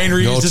 Ryan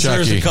Reeves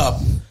deserves a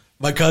cup.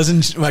 My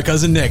cousin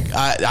Nick,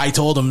 I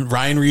told him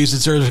Ryan Reeves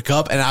deserves a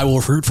cup, and I will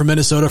root for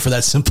Minnesota for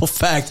that simple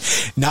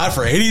fact. Not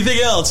for anything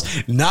else,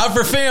 not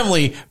for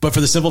family, but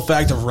for the simple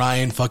fact of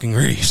Ryan fucking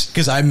Reeves,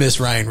 because I miss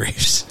Ryan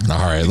Reeves. All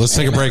right, let's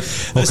take a break.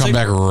 We'll come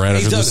back right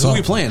after this song. Who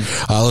are we playing?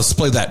 Let's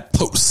play that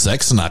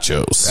post-sex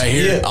nachos. Right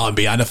here on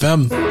Beyond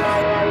FM.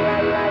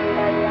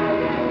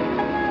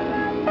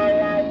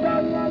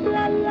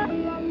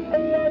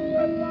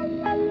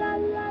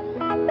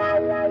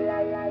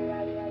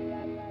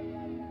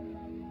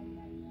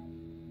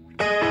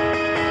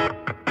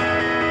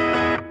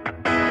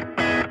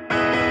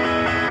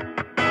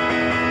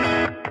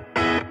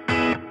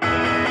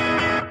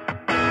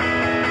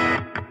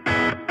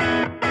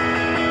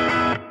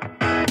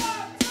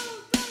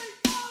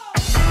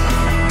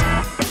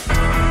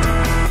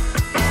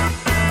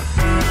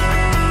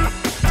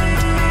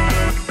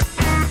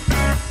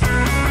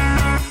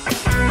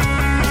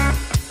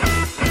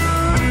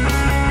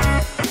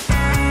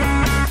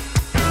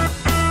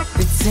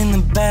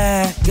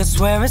 I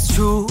swear it's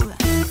true.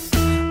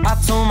 I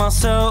told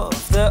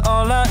myself that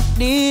all I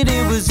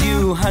needed was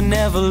you. I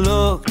never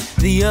looked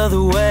the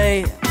other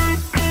way.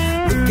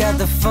 Look at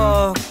the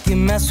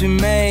fucking mess we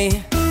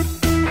made.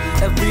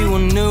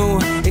 Everyone knew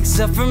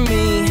except for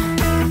me.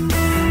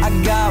 I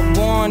got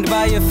warned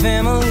by your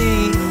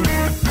family.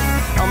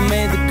 I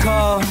made the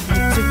call,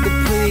 you took the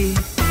plea.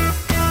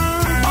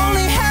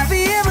 Only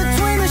happy in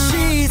between the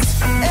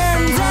sheets,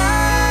 and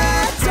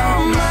I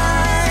don't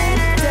mind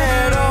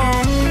at all.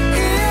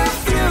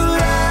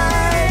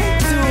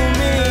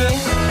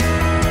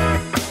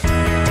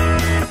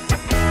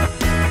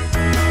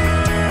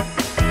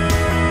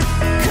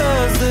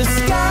 The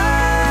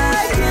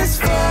sky is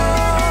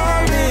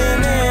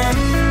falling and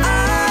I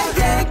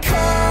ain't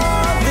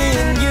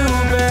calling you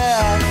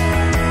back.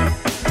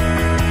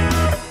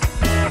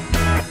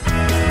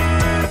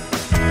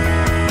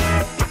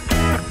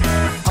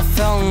 I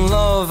fell in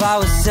love, I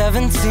was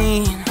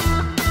 17.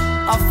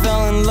 I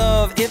fell in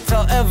love, it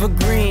felt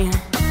evergreen.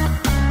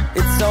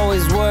 It's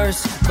always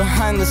worse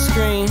behind the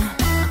screen.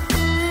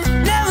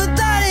 Never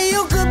thought that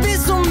you could be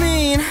so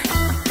mean.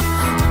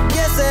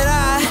 Guess that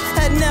I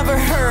had never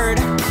heard.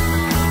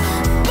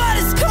 But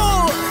it's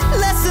cool,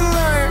 lesson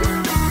learned.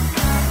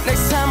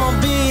 Next time I'll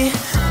be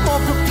more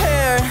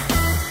prepared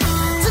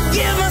to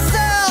give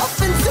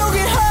myself and to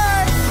get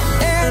hurt.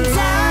 And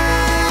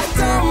I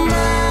don't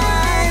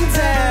mind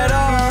at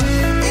all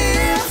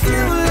if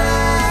you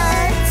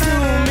lie to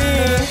me.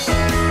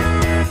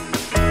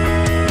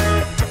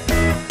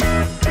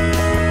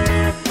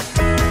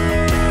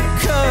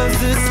 'Cause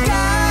the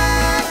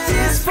sky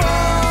is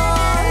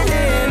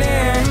falling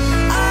and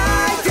I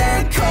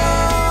ain't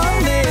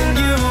calling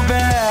you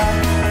back.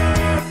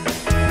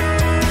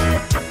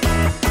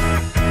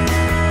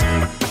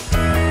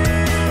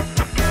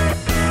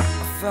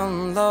 I fell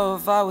in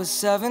love, I was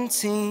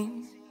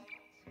 17.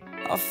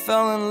 I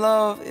fell in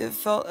love, it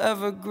felt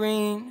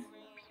evergreen.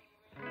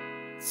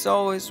 It's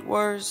always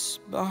worse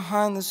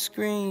behind the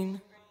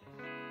screen.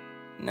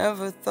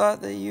 Never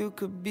thought that you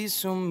could be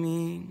so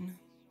mean.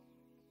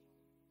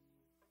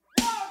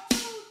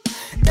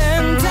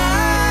 And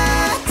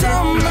I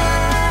don't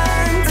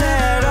mind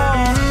at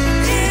all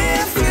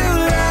if you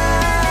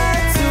lie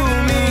to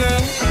me.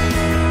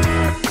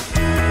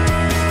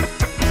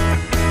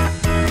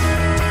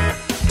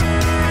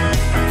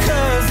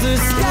 'Cause the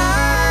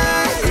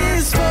sky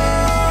is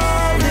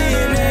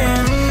falling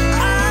and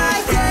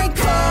I ain't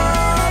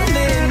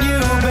calling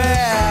you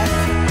back.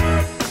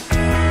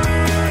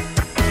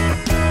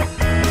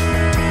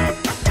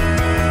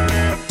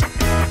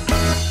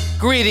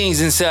 Greetings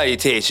and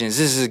salutations.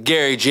 This is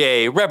Gary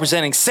J,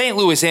 representing St.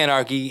 Louis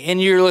Anarchy,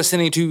 and you're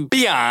listening to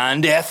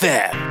Beyond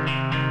FM.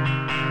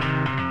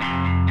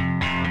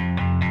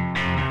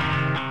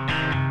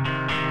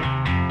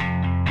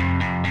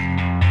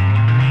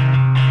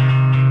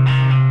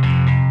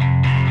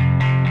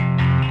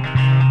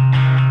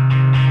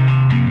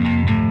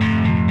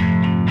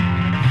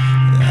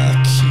 I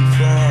keep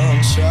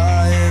on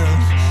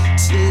trying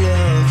to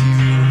love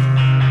you.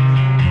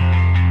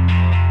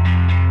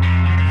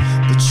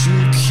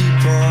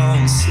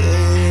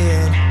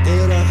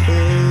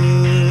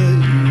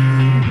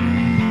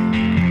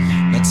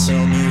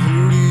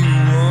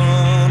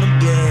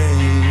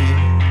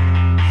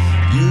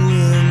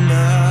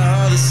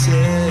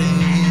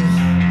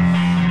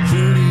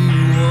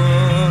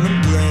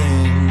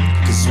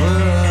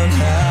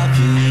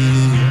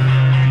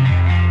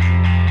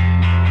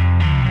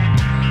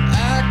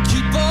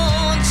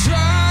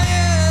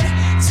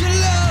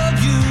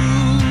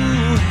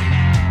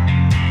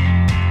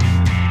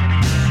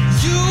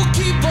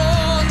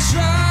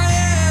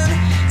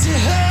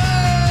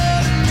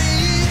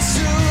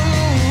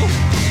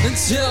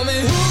 Tell me, who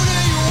do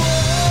you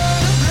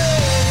wanna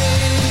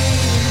blame?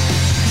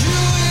 You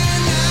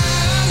and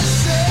I the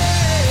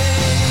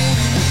same.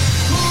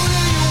 Who do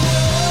you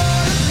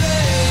wanna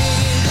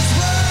blame? This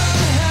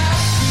world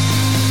happy.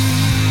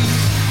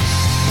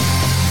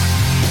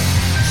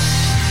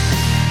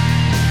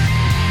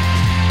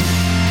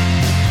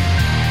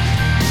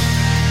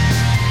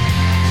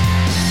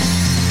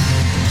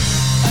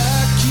 I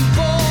keep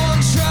on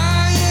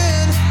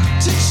trying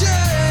to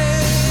change,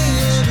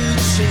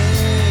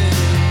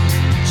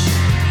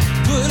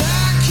 but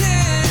I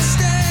can't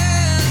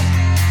stand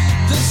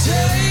the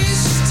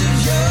taste of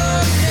your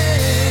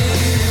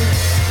name.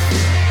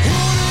 Who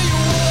do you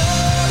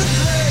wanna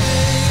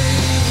blame?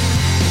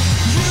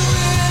 You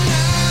and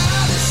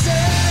I the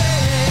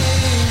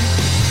same.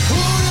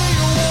 Who do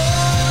you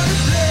wanna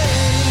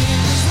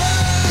blame? This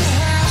world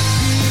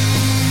happy.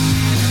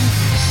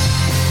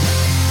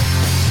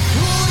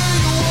 Who do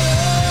you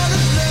wanna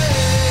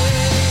blame?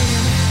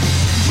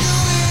 You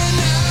and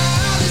I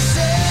the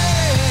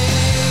same.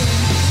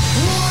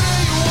 Who do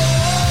you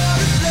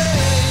wanna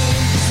blame?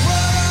 This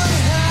world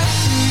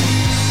happy.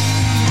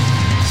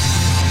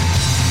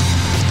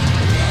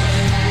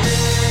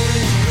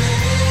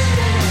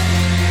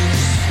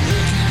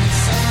 Looking to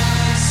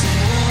find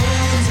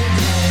someone to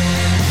blame.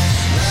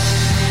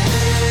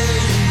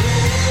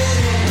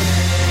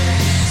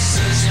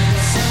 Searching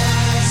to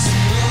find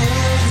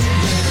someone to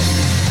blame.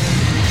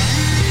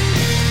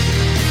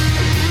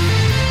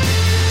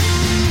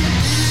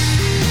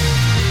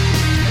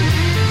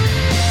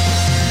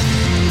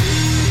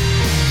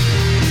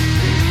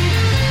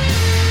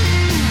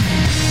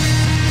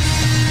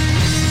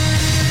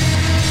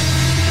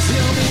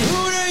 Tell me,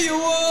 who do you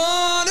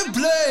wanna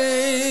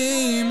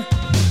blame?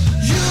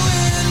 You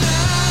and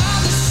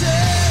I the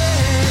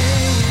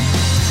same.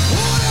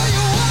 Who do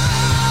you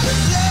wanna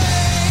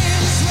blame?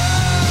 This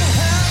world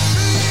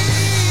happy.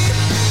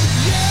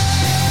 Yeah.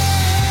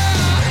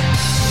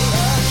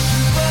 I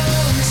keep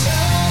on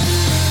trying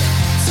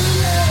to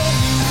love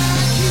you. I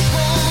keep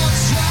on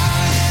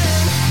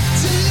trying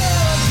to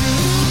love you.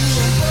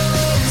 Keep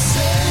on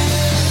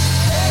saying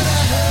that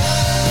I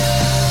love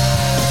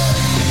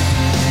you.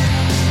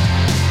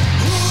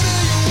 Who do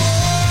you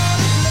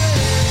wanna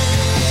blame?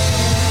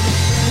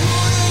 Who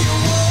do you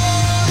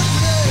wanna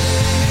blame?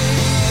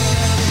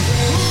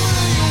 Who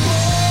do you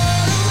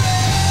wanna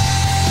blame?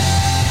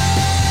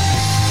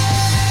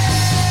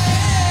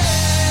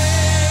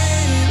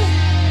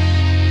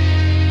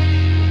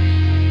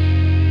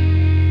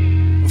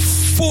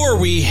 Before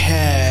we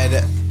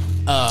had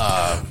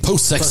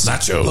Post-sex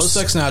nachos.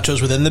 Post-sex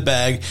nachos within the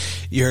bag.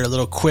 You heard a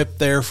little quip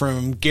there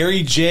from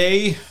Gary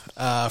J.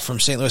 From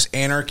St. Louis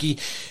Anarchy.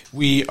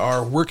 We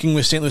are working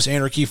with St. Louis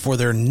Anarchy for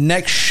their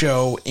next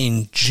show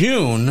in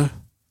June.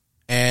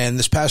 And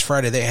this past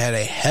Friday, they had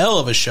a hell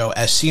of a show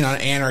as seen on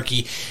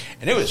Anarchy.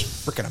 And it was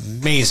freaking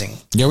amazing.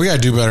 Yeah, we got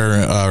to do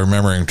better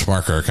remembering to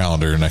mark our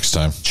calendar next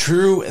time.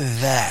 True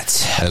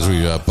that. As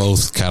we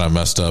both kind of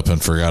messed up and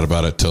forgot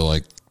about it till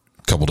like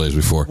a couple days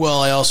before.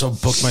 Well, I also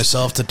booked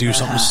myself to do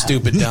something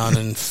stupid down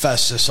in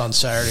Festus on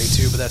Saturday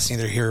too, but that's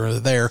neither here nor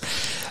there.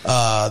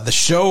 The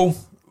show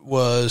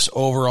was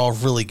overall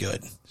really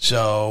good.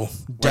 So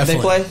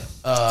definitely, Where'd they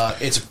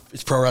play?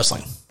 It's pro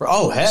wrestling.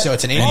 Oh, heck. So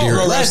it's an indie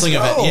pro wrestling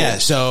let's event. go. Yeah.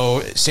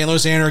 So St.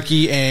 Louis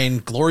Anarchy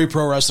and Glory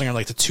Pro Wrestling are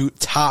like the two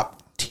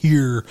top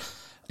tier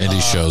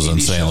Indie shows in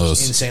St.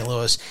 Louis. In St.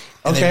 Louis,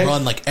 and Okay. they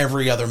run like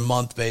every other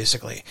month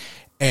basically.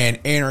 And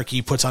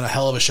Anarchy puts on a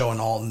hell of a show in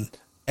Alton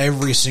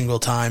every single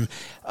time.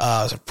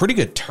 It's a pretty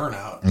good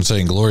turnout. I'm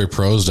saying Glory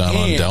Pros down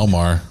on Del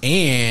Mar.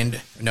 And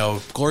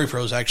no, Glory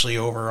Pro is actually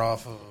over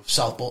off of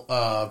South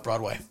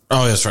Broadway.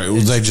 Oh, that's right.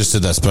 They just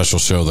did that special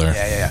show there.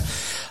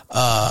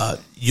 Yeah.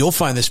 You'll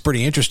find this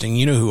pretty interesting.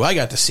 You know who I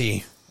got to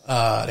see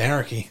at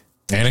Anarchy?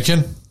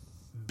 Anakin?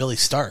 Billy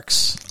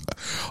Starks.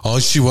 Oh,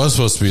 she was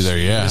supposed to be there,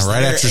 yeah. Was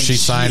Right there, after and she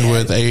signed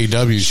with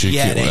AEW, she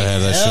had a had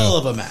that hell show.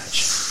 of a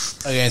match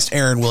against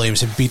Aaron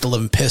Williams and beat the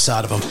living piss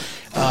out of him.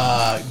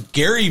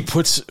 Gary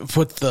put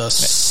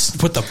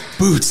the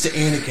boots to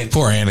Anakin.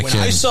 Poor Anakin.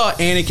 When I saw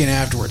Anakin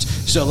afterwards,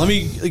 so let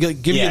me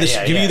give you this.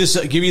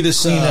 Clean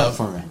it up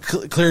for me.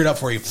 Clear it up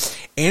for you.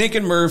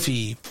 Anakin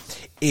Murphy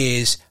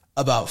is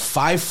about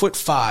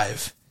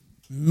 5'5",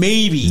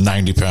 maybe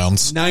 90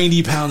 pounds.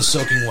 90 pounds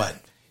soaking wet,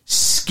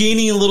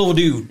 skinny little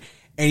dude,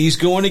 and he's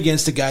going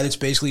against a guy that's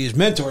basically his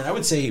mentor. And I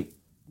would say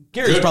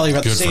Gary's probably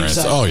about the same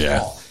size. Oh, as yeah.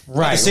 Paul.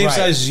 Right, the same size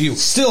as you.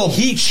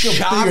 He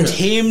chopped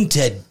him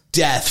to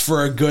death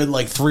for a good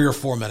 3 or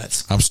 4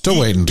 minutes. I'm still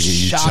waiting to get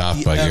you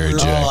chopped by Gary J.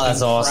 Oh,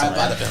 that's awesome.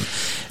 Out of him.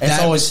 It's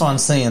always fun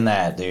seeing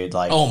that, dude.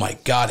 Oh my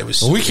God, it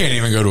was. Well, we can't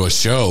even go to a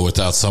show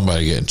without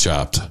somebody getting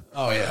chopped.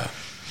 Oh yeah.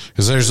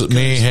 Because there's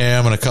me,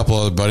 him, and a couple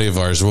other buddy of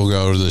ours. We'll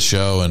go to the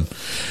show, and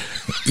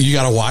you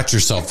got to watch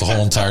yourself the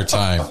whole entire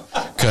time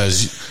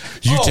because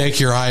you take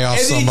your eye off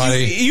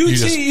somebody.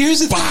 Here's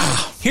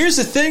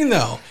the thing,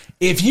 though.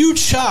 If you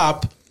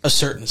chop a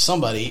certain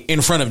somebody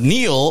in front of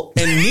Neil,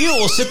 and Neil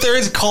will sit there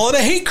and call it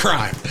a hate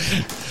crime.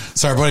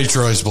 So our buddy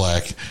Troy's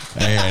black,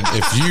 and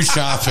if you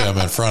chop him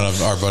in front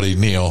of our buddy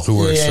Neil, who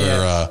works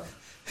for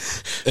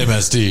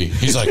MSD,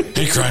 he's like,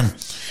 "Hey, crime!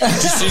 Did you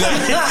see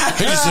that?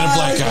 Hey, just hit a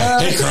black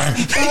guy. Hey, crime!"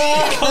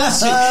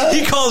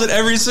 He calls it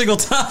every single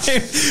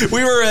time.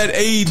 We were at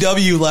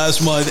AEW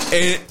last month,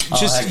 and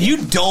you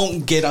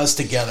don't get us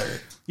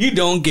together. You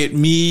don't get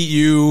me,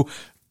 you,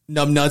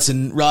 Numbnuts,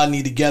 and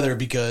Rodney together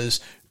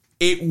because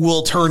it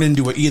will turn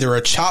into either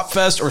a chop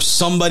fest or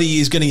somebody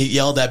is going to get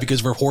yelled at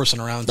because we're horsing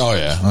around. Oh,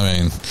 yeah. I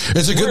mean,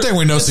 it's a good thing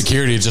we know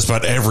security at just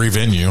about every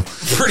venue.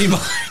 Pretty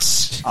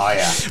much. Oh,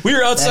 yeah. We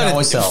were outside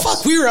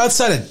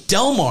of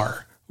Del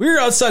Mar. We were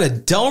outside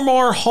of Del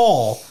Mar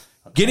Hall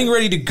getting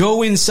ready to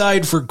go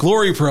inside for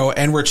Glory Pro,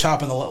 and we're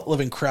chopping the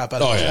living crap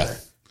out of each other.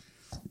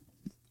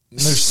 We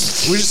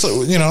just,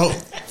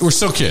 we're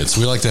still kids.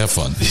 We like to have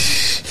fun.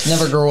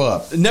 Never grow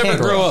up. Never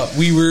grow up.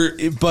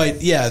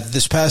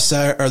 This past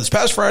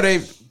Friday,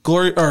 St.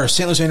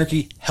 Louis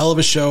Anarchy, hell of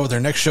a show.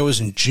 Their next show is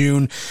in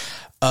June.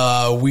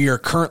 We are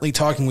currently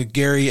talking with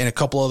Gary and a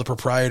couple other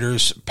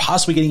proprietors,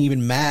 possibly getting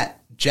even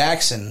Matt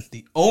Jackson,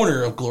 the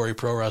owner of Glory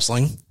Pro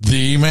Wrestling.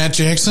 The Matt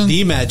Jackson?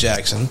 The Matt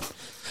Jackson.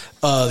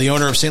 The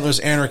owner of St. Louis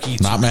Anarchy.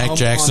 Not Matt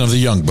Jackson of the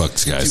Young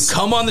Bucks, guys. To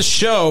come on the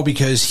show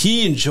because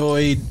he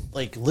enjoys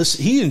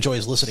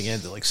listening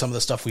into some of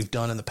the stuff we've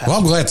done in the past. Well,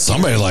 I'm glad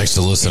somebody likes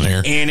to listen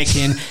here.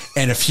 Anakin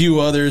and a few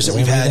others that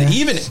we've had.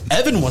 Even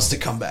Evan wants to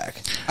come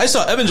back. I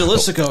saw Evan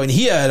Jalistico, and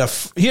he had an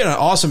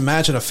awesome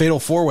match in a fatal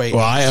 4-way.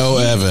 Well, I owe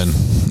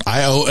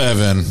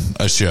Evan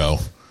a show.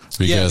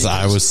 Because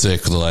I was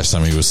sick the last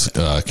time he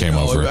came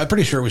over. I'm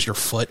pretty sure it was your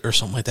foot or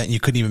something like that, and you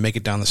couldn't even make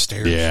it down the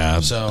stairs. Yeah.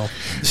 So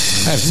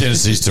I have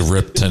tendencies to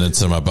rip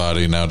tendons in my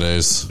body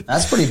nowadays.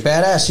 That's pretty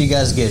badass. You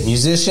guys get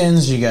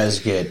musicians. You guys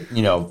get,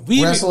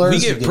 wrestlers. We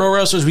get pro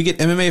wrestlers. We get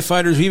MMA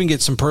fighters. We even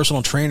get some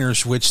personal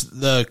trainers, which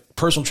the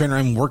personal trainer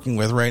I'm working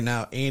with right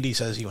now, Andy,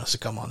 says he wants to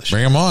come on the show.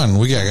 Bring him on.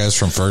 We got guys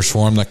from First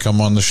Form that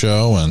come on the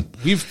show. And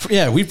we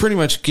pretty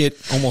much get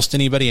almost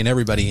anybody and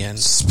everybody in.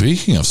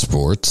 Speaking of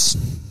sports,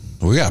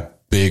 we got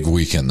big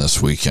weekend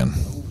this weekend.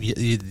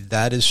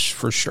 That is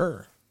for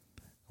sure.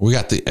 We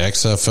got the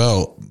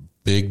XFL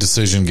big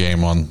decision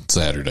game on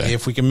Saturday.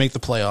 If we can make the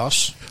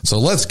playoffs. So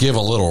let's give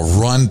a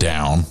little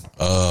rundown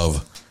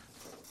of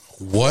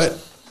what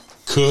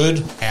could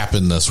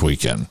happen this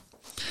weekend.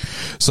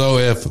 So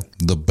if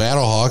the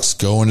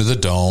Battlehawks go into the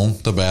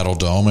Battle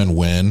Dome, and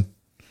win,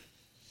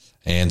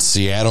 and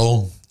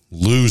Seattle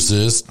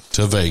loses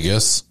to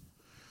Vegas,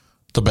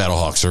 the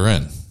Battlehawks are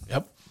in.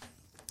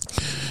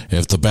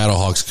 If the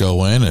Battlehawks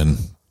go in and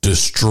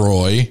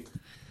destroy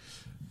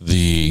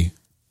the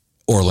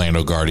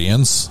Orlando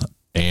Guardians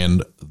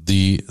and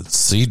the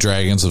Sea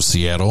Dragons of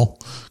Seattle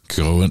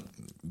go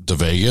to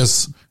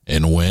Vegas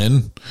and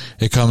win,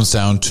 it comes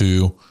down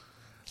to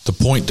the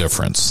point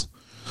difference.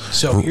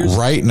 So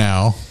right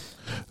now,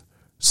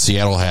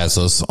 Seattle has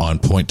us on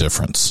point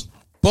difference.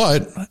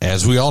 But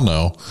as we all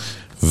know,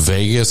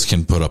 Vegas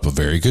can put up a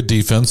very good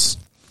defense,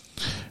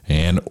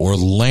 and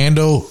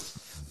Orlando,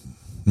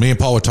 me and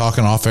Paul were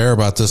talking off air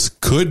about this,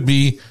 could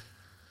be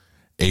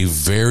a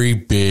very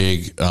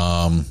big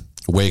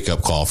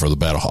wake-up call for the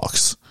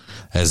Battlehawks,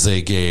 as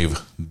they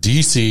gave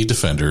DC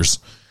Defenders,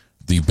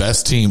 the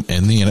best team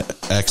in the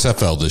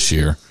XFL this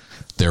year,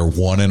 their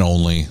one and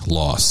only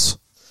loss.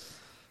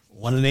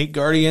 1-8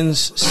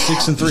 Guardians,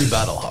 6-3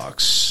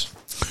 Battlehawks.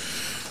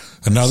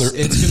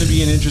 It's going to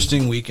be an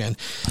interesting weekend.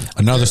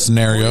 Another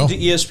scenario.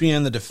 The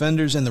ESPN, the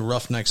Defenders, and the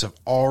Roughnecks have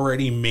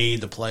already made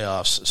the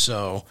playoffs,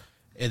 so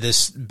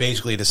this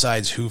basically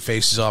decides who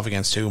faces off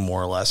against who,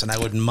 more or less. And I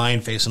wouldn't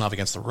mind facing off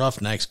against the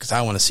Roughnecks because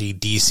I want to see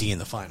DC in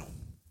the final.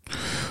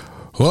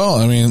 Well,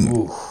 I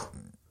mean,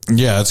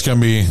 yeah, it's going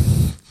to be.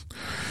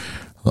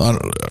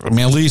 At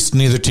least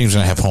neither team's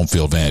going to have home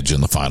field advantage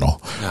in the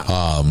final.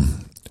 No.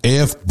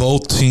 If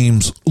both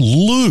teams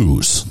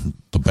lose,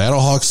 the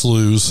Battlehawks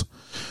lose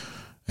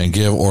and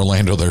give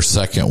Orlando their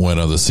second win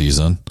of the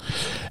season,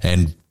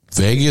 and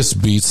Vegas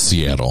beats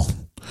Seattle,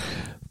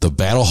 the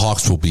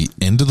Battlehawks will be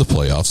into the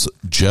playoffs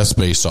just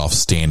based off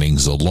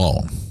standings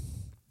alone.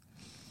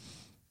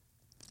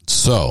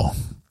 So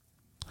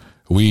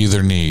we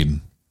either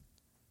need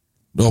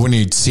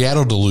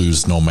Seattle to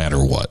lose no matter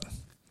what.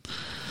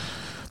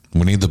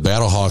 We need the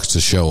Battlehawks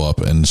to show up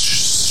and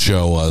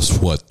show us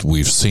what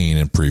we've seen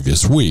in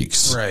previous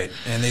weeks. Right.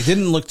 And they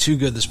didn't look too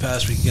good this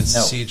past week against the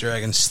Sea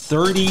Dragons.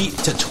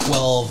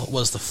 30-12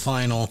 was the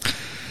final.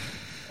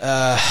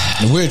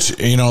 Which,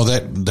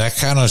 that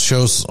kind of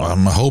shows,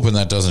 I'm hoping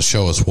that doesn't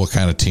show us what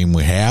kind of team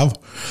we have,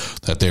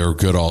 that they were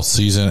good all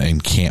season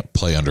and can't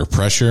play under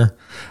pressure,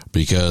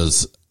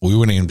 because we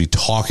wouldn't even be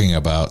talking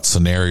about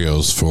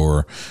scenarios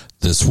for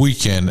this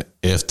weekend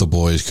if the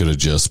boys could have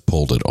just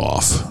pulled it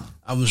off.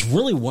 I was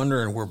really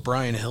wondering where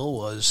Brian Hill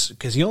was,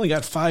 because he only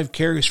got 5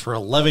 carries for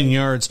 11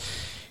 yards.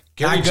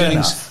 Not good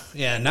enough.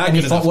 Yeah, not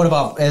good enough. What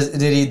about, was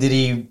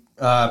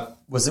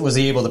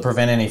he able to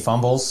prevent any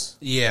fumbles?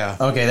 Yeah.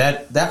 Okay,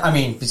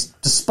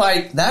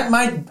 despite that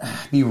might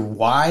be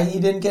why he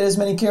didn't get as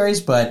many carries,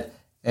 but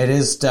it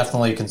is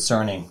definitely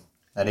concerning.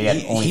 That he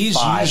had only he's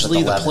 5 usually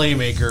with the 11.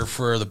 playmaker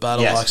for the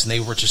Battlehawks, and they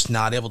were just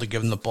not able to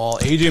give him the ball.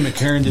 AJ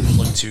McCarron didn't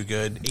look too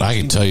good. I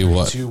can tell you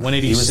what.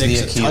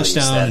 186, a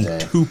touchdown,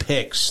 and 2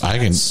 picks.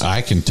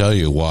 I can tell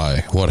you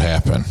why. What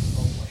happened?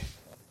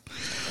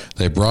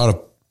 They brought a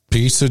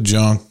piece of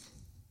junk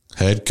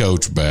head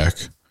coach back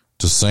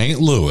to St.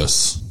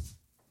 Louis.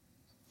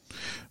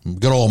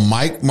 Good old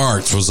Mike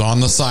Martz was on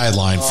the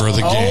sideline for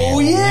the game. Oh,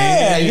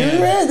 yeah. You're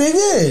right. They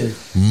did.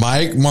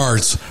 Mike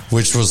Martz,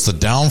 which was the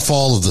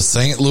downfall of the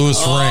St. Louis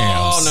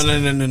Rams.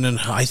 Oh, no.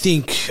 I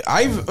think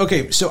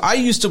so I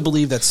used to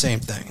believe that same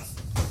thing.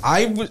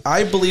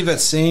 I believe that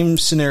same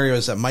scenario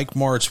is that Mike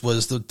Martz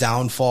was the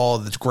downfall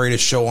of the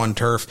greatest show on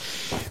turf.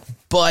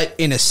 But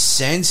in a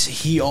sense,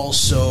 he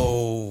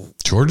also...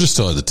 Georgia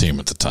still had the team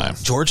at the time.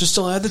 Georgia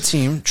still had the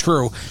team,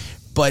 true.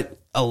 But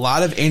a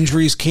lot of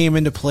injuries came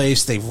into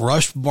place. They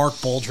rushed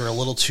Mark Bulger a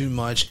little too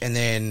much, and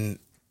then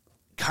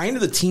kind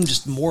of the team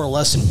just more or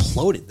less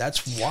imploded.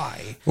 That's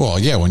why. Well,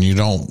 yeah, when you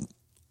don't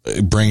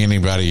bring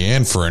anybody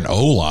in for an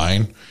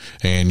O-line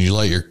and you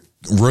let your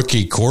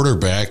rookie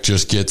quarterback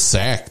just get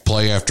sacked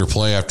play after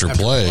play after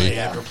play.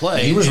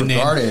 He was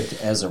regarded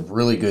as a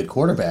really good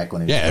quarterback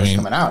when he was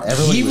coming out.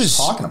 Everybody was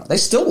talking about. They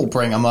still will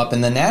bring him up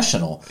in the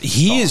national.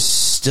 He is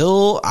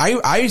still.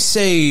 I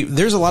say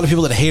there's a lot of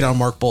people that hate on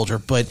Mark Bulger,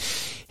 but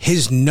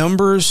his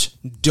numbers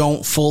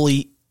don't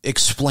fully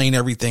explain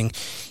everything.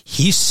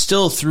 He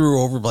still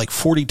threw over like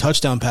 40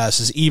 touchdown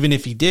passes, even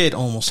if he did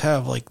almost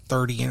have like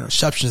 30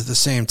 interceptions at the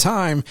same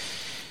time.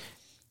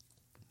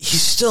 He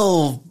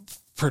still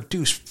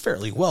produced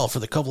fairly well for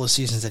the couple of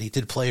seasons that he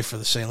did play for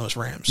the St. Louis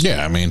Rams.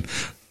 Yeah, I mean,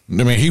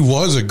 he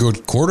was a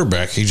good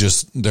quarterback.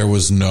 There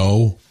was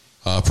no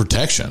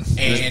protection.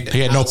 And he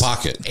had no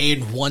pocket.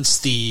 And once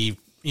the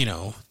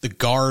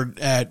guard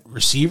at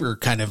receiver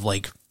kind of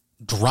like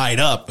dried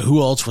up,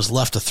 who else was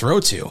left to throw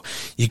to?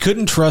 You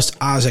couldn't trust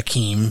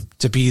Azakim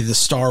to be the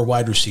star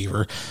wide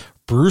receiver.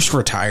 Bruce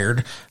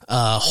retired.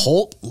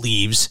 Holt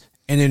leaves.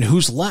 And then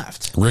who's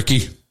left?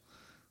 Ricky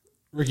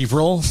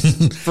Brill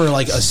for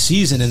like a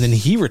season, and then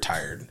he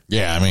retired.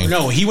 Yeah, I mean,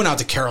 no, he went out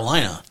to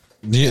Carolina.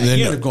 He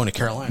ended up going to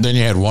Carolina. Then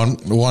you had one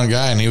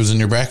guy, and he was in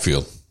your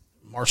backfield,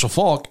 Marshall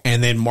Faulk,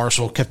 and then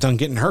Marshall kept on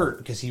getting hurt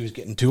because he was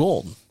getting too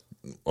old.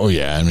 Oh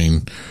yeah, I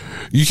mean,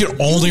 you can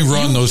only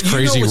run those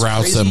crazy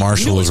routes that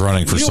Marshall was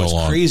running for so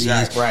long.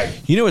 Right.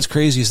 You know what's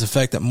crazy is the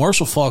fact that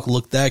Marshall Faulk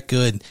looked that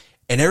good,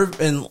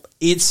 and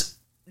it's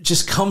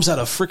just comes out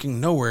of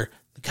freaking nowhere.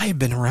 The guy had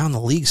been around the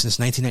league since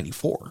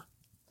 1994.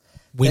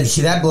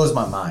 That blows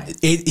my mind.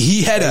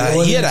 He had a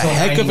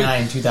heck of a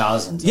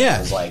 2000s. Yeah,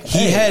 was like,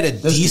 he had a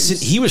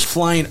decent. He was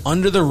flying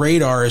under the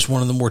radar as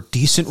one of the more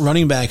decent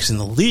running backs in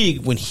the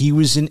league when he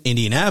was in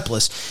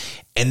Indianapolis,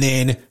 and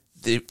then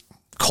the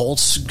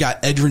Colts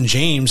got Edgerrin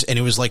James, and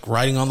it was like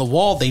writing on the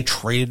wall. They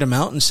traded him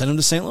out and sent him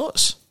to St.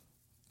 Louis,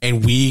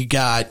 and he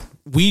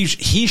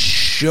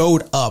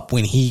showed up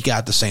when he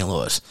got to St.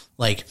 Louis,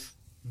 like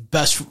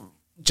best.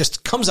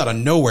 Just comes out of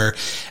nowhere,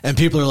 and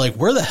people are like,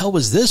 where the hell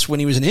was this when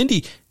he was in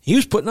Indy? He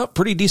was putting up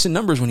pretty decent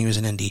numbers when he was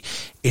in Indy.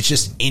 It's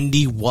just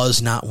Indy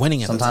was not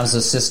winning. Sometimes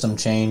the system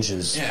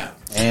changes,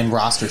 and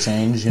roster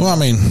change. Well, I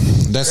mean,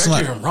 that's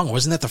not. If I'm wrong,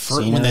 wasn't that the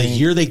first when the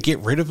year they get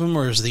rid of him,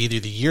 or is it either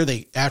the year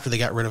after they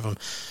got rid of him?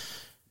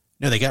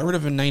 No, they got rid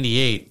of him in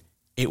 '98.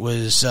 It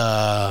was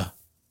that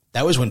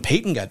was when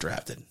Peyton got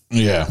drafted.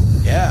 Yeah.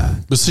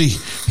 But see,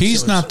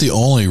 he's not the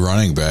only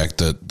running back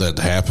that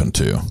happened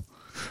to.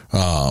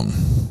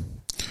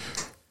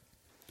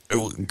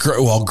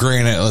 Well,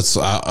 granted,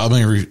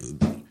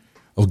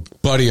 a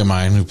buddy of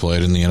mine who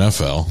played in the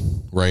NFL,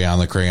 Rayon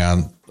the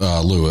Crayon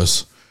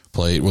Lewis,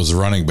 was a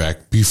running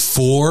back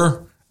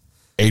before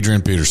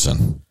Adrian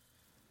Peterson.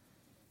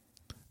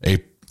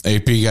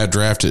 AP got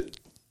drafted.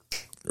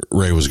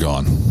 Ray was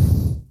gone.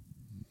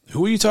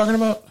 Who are you talking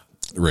about?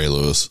 Ray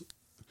Lewis.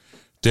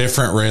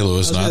 Different Ray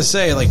Lewis. I was going to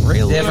say, like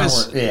Ray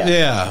Lewis.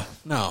 Yeah.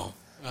 No.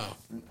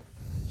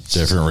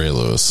 Different Ray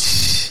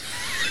Lewis.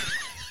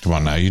 Come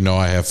on now,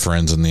 I have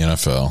friends in the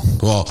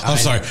NFL. Well, I'm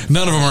sorry,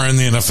 none of them are in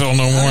the NFL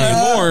no more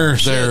anymore.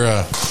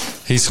 They're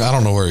I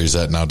don't know where he's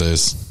at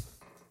nowadays.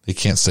 He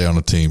can't stay on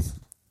a team.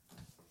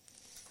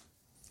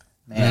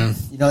 Man,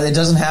 it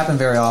doesn't happen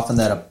very often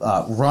that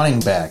a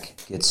running back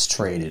gets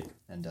traded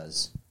and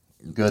does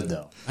good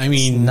though. I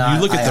mean, you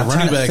look at the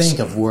running backs. Think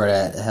of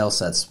where the hell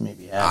that's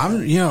maybe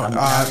happened.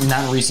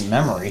 Not in recent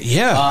memory.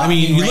 Yeah, I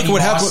mean, you look at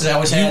what happened.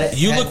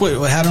 Look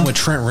what happened with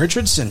Trent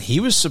Richardson. He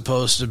was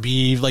supposed to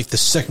be like the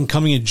second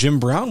coming of Jim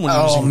Brown when he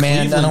was in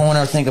Cleveland. I don't want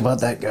to think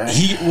about that guy.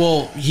 He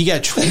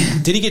got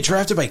did he get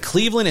drafted by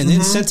Cleveland and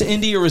then sent to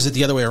Indy, or was it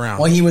the other way around?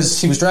 Well, he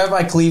was drafted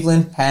by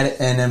Cleveland, had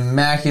an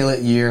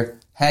immaculate year.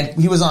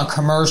 He was on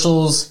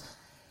commercials.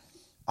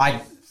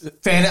 I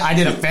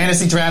did a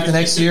fantasy draft the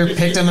next year,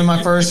 picked him in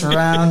my first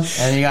round,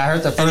 and he got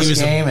hurt the first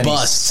game, and he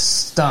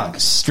stunk.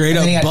 Straight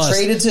up bust.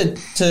 And he got traded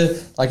to,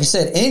 like you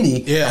said,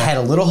 Indy. Yeah. I had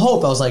a little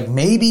hope. I was like,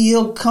 maybe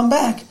he'll come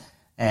back.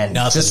 And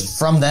just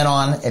from then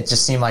on, it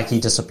just seemed like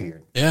he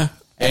disappeared. Yeah.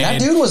 And that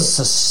dude was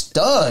a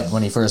stud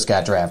when he first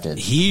got drafted.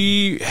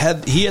 He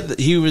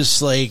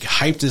was like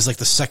hyped as like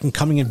the second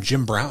coming of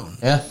Jim Brown.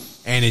 Yeah.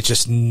 And it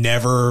just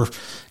never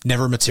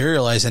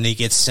materialized, and he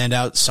gets sent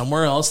out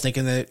somewhere else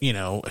thinking that,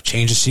 a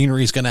change of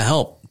scenery is going to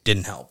help.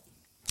 Didn't help.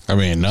 I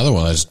mean, another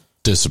one that's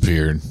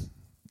disappeared,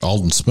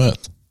 Alden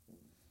Smith.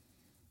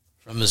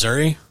 From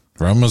Missouri?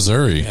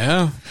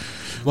 Yeah.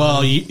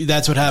 Well,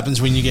 that's what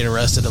happens when you get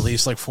arrested at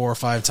least like 4 or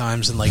 5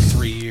 times in like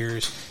 3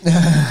 years.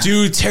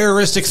 Dude,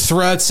 terroristic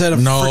threats at a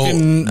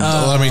freaking...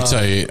 let me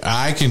tell you.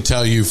 I can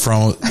tell you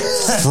from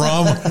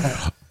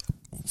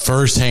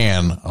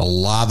firsthand, a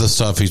lot of the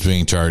stuff he's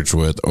being charged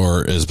with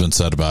or has been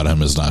said about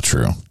him is not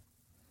true.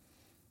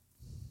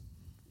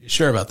 You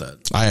sure about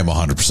that? I am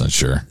 100%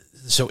 sure.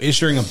 So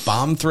issuing a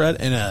bomb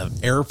threat in an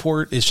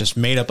airport is just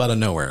made up out of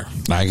nowhere.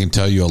 I can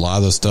tell you a lot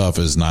of the stuff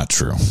is not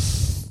true.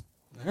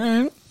 All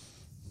right.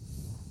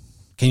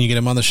 Can you get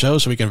him on the show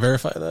so we can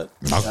verify that?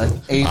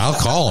 I'll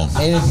call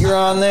him. And if you're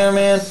on there,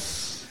 man,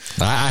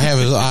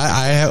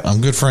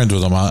 I'm good friends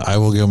with him. I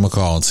will give him a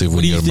call and see if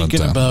we can get him on. What are you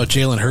thinking about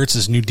Jalen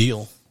Hurts' new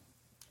deal?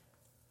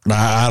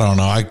 I don't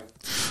know.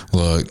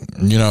 Look,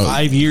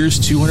 5 years,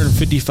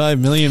 $255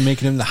 million,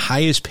 making him the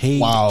highest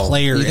paid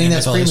player you think in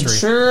that's NFL history.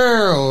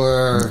 Premature,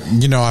 or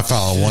I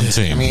follow one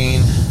team. I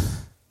mean,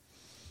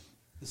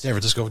 the San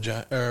Francisco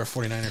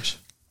 49ers.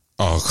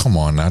 Oh, come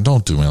on now!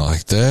 Don't do me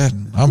like that.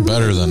 I'm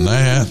better than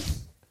that.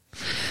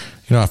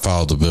 I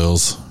followed the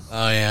Bills.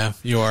 Oh yeah,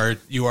 you are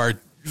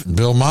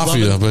Bill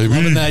Mafia, baby.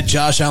 Loving that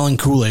Josh Allen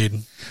Kool-Aid.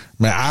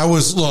 Man, I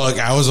was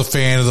a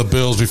fan of the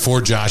Bills before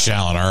Josh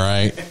Allen. All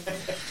right.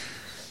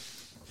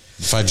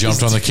 If I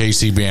jumped on the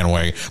KC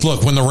bandwagon.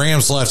 Look, when the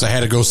Rams left, I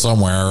had to go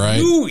somewhere, all right?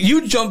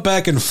 You jump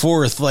back and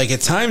forth. Like,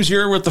 at times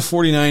you're with the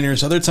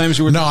 49ers, other times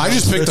you're with I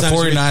just picked the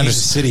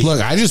 49ers.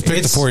 Look, I just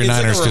picked the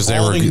 49ers because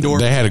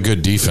they had a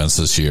good defense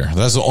this year.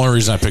 That's the only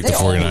reason I picked the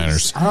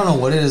 49ers. I don't know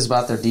what it is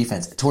about their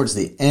defense. Towards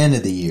the end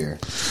of the year,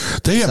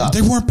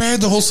 they weren't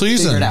bad the whole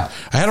season. Figure it out.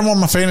 I had them on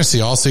my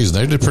fantasy all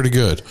season. They did pretty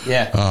good.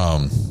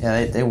 Yeah.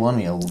 They won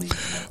me a league.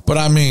 But,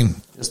 I mean,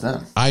 just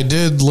them. I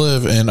did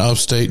live in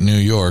upstate New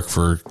York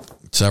for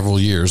several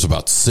years,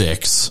 about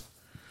 6.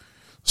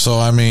 So,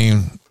 I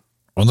mean,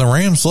 when the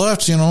Rams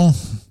left, I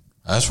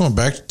just went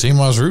back to the team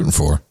I was rooting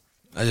for.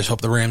 I just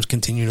hope the Rams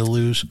continue to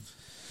lose.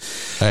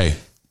 Hey,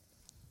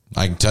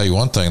 I can tell you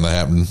one thing that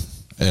happened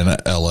in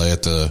L.A.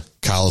 at the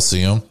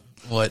Coliseum.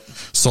 What?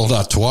 Sold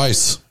out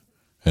twice,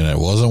 and it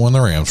wasn't when the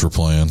Rams were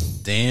playing.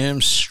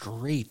 Damn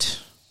straight.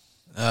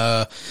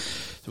 About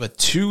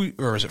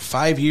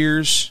 5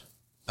 years,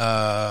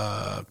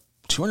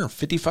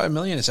 $255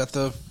 million. Is that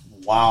the...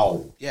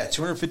 Wow. Yeah,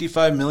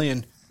 $255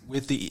 million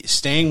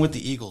staying with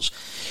the Eagles.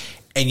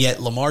 And yet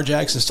Lamar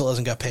Jackson still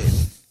hasn't got paid.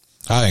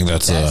 I think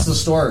that's the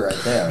story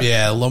right there.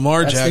 Yeah,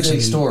 Lamar that's Jackson. The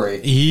big story.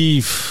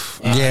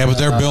 But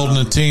they're building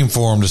a team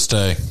for him to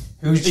stay.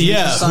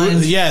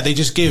 They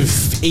just gave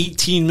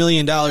 $18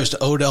 million to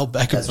Odell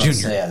Beckham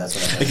Jr.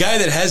 The guy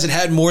that hasn't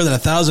had more than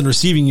 1,000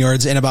 receiving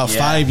yards in about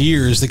 5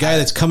 years. The guy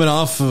that's coming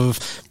off of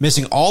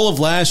missing all of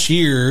last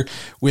year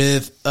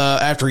with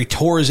after he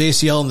tore his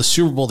ACL in the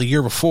Super Bowl the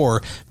year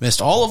before,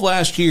 missed all of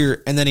last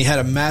year, and then he had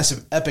a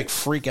massive epic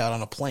freak out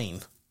on a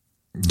plane.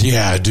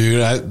 Yeah,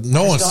 dude.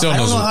 No one still knows.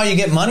 I don't know how you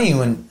get money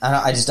when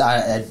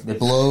it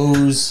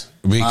blows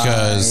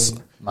because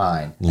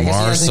mine. Lamar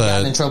I guess he hasn't said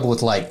gotten in trouble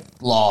with like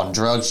law and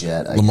drugs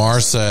yet.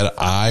 Lamar said,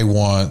 "I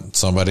want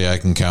somebody I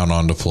can count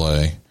on to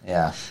play.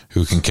 Yeah,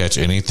 who can catch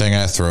anything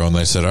I throw." And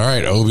they said, "All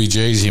right,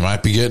 OBJ's. He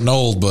might be getting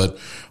old, but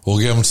we'll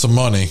give him some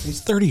money."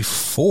 He's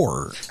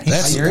 34.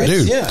 That's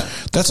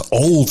That's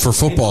old for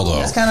football,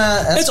 though.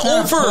 That's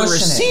old for a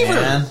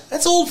receiver.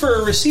 That's old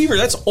for a receiver.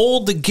 That's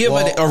old to give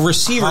a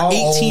receiver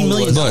 $18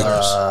 million.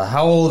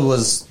 How old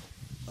was?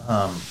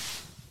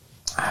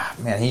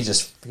 Man, he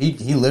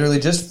literally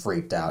just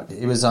freaked out.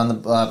 He was on the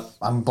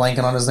I'm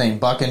blanking on his name.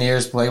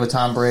 Buccaneers played with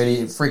Tom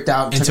Brady. Freaked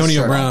out. And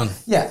Antonio Brown.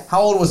 Yeah,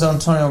 how old was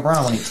Antonio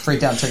Brown when he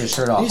freaked out and took his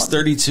shirt off? He's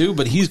 32,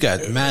 but he's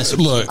got massive.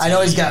 Look, I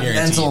know he's got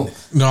mental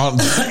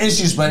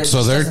issues, but it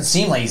doesn't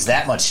seem like he's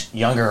that much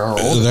younger or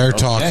older. They're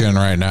talking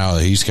right now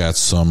that he's got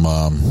some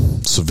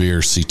severe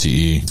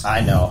CTE.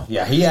 I know.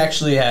 Yeah, he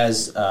actually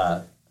has.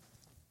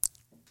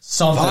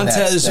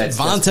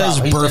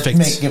 Vontez perfect.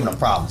 Giving him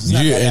problems.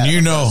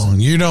 You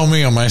know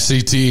me on my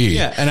CTE.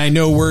 Yeah, and I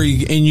know where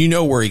he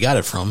got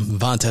it from.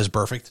 Vontez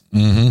perfect.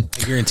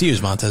 Mm-hmm. I guarantee it was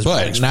Vontez.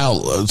 But now,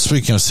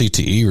 speaking of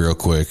CTE, real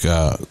quick,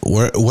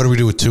 what do we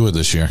do with Tua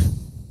this year?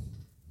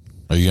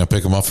 Are you gonna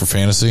pick him up for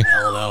fantasy?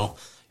 Hell no.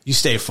 You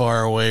stay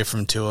far away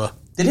from Tua.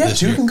 Did he have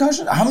 2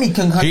 concussions? How many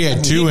concussions? He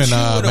had 2 in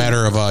a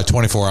matter of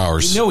 24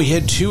 hours. No, he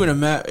had 2 in a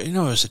matter. It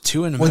was a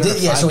 2 in a matter of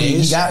 5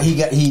 days.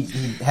 He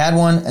had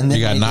one, and then he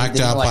got knocked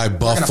out by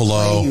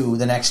Buffalo. Play you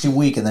the next 2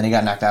 weeks, and then he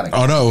got knocked out again.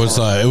 Oh no, it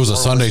was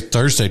a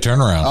Thursday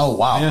turnaround. Oh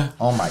wow! Yeah.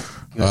 Oh my.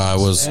 It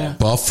was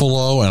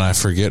Buffalo, and I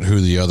forget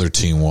who the other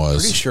team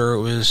was. Pretty sure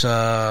it was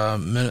not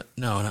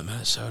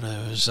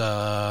Minnesota. It was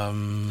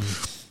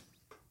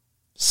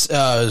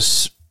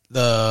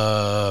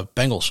the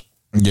Bengals.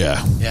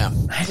 Yeah. Yeah.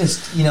 I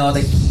just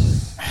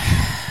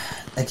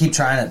they keep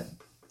trying to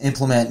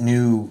implement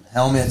new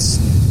helmets,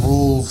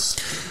 rules,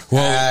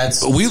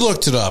 ads. We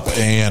looked it up,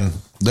 and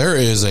there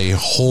is a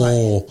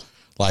whole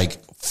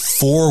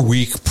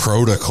 4-week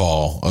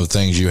protocol of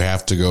things you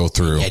have to go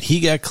through. And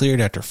he got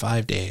cleared after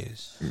 5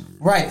 days.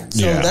 Right.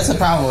 So that's the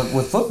problem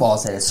with football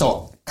is that it's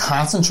so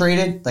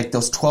concentrated, like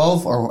those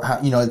 12 or,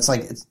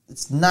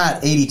 it's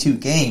not 82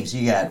 games.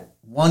 You got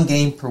one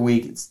game per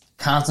week. It's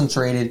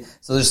concentrated.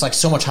 So there's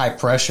so much high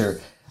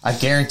pressure. I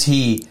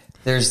guarantee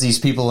there's these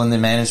people in the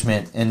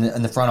management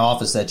in the front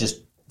office that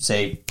just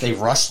say they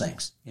rush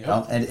things, you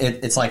know, and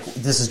it's like,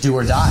 this is do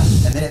or die.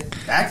 And then it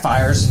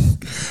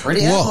backfires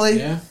pretty heavily.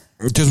 Yeah.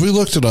 Because we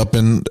looked it up,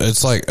 and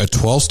it's like a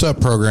 12-step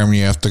program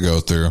you have to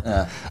go through.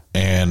 Yeah.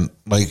 And,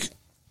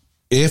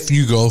 if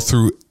you go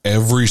through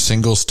every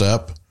single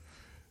step,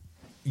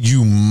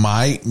 you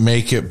might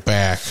make it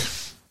back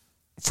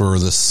for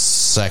the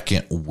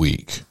second or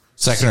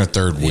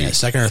third week. Yeah,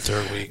 second or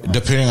third week.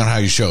 Depending on how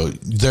you show.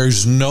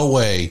 There's no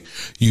way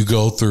you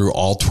go through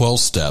all 12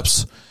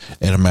 steps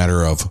in a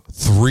matter of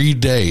 3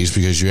 days,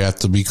 because you have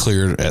to be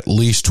cleared at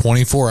least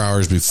 24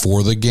 hours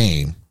before the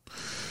game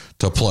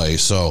to play.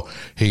 So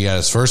he got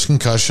his first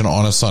concussion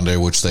on a Sunday,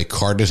 which they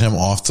carted him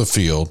off the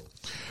field.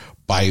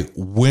 By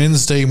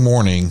Wednesday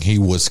morning, he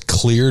was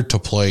cleared to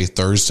play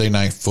Thursday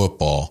night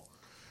football,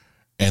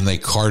 and they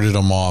carted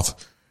him off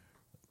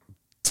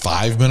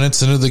 5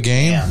 minutes into the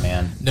game. Yeah,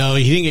 man. No,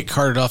 he didn't get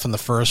carted off in the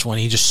first one.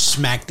 He just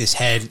smacked his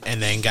head and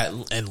then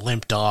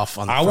limped off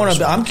on the first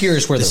one. I'm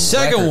curious where the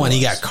second one was.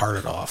 he got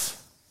carted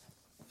off.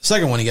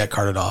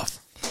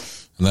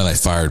 And then they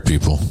fired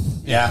people.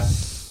 Yeah.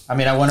 I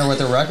mean, I wonder what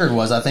the record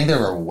was. I think they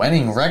were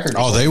winning record.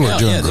 Oh, they were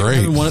doing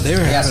great. They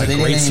were having a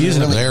great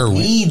season. I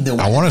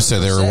want to say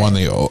they were one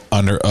of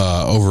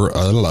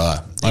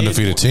the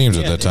undefeated teams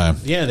at that time.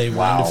 Yeah, they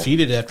were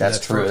undefeated after that.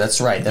 That's true. That's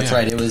right. That's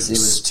right. It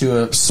was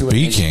two.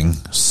 Speaking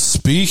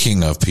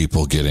of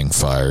people getting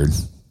fired,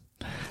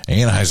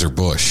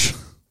 Anheuser-Busch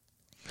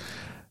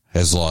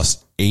has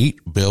lost $8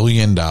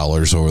 billion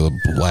over the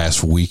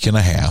last week and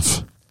a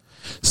half.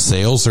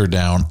 Sales are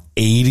down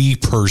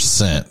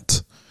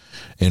 80%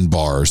 in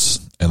bars,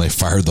 and they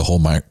fired the whole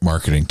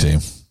marketing team.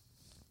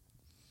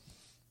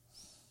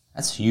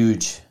 That's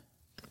huge.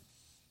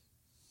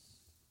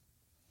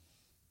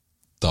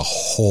 The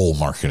whole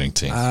marketing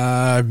team.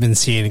 I've been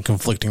seeing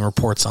conflicting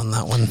reports on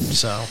that one.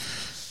 So,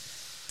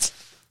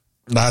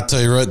 I'll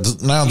tell you right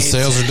now, the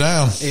sales are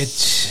down.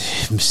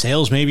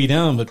 Sales may be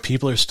down, but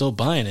people are still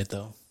buying it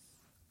though.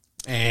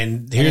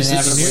 And here's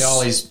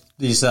all these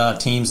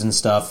teams and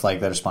stuff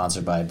that are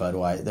sponsored by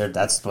Budweiser.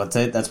 That's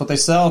what they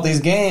sell at these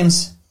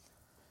games.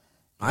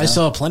 I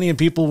saw plenty of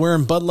people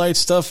wearing Bud Light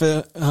stuff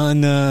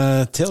on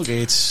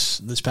tailgates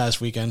this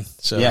past weekend.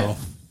 So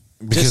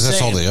because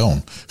that's all they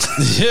own.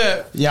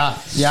 Yeah.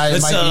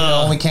 It might be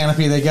the only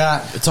canopy they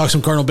got. Talk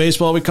some Cardinal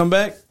baseball. We come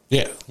back.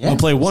 Yeah. We'll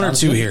play one or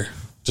two good. Here.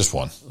 Just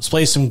one. Let's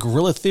play some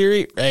Gorilla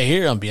Theory right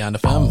here on Beyond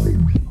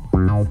FM.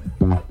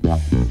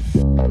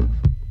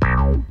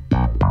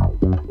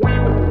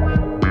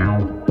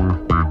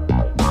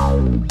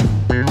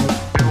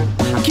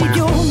 Keep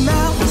your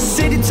mouth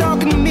city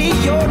talking to me.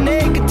 Your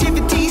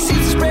negativity seems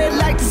to spread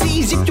like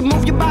disease. If you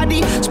move your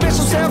body, express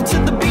yourself to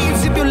the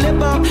beats. If you lip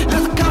up,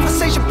 let the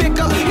conversation pick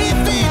up.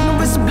 If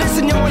ignorance is bliss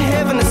and you're in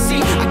heaven to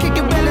see, I kick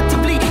it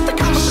relatively. The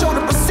kind of show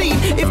to proceed.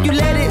 If you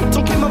let it,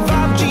 don't kill my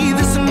vibe. G,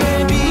 this and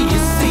maybe you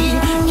see.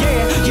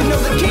 Yeah, you know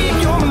that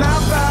keep your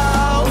mouth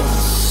out.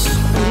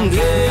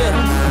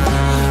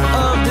 Yeah,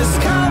 of this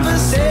kind.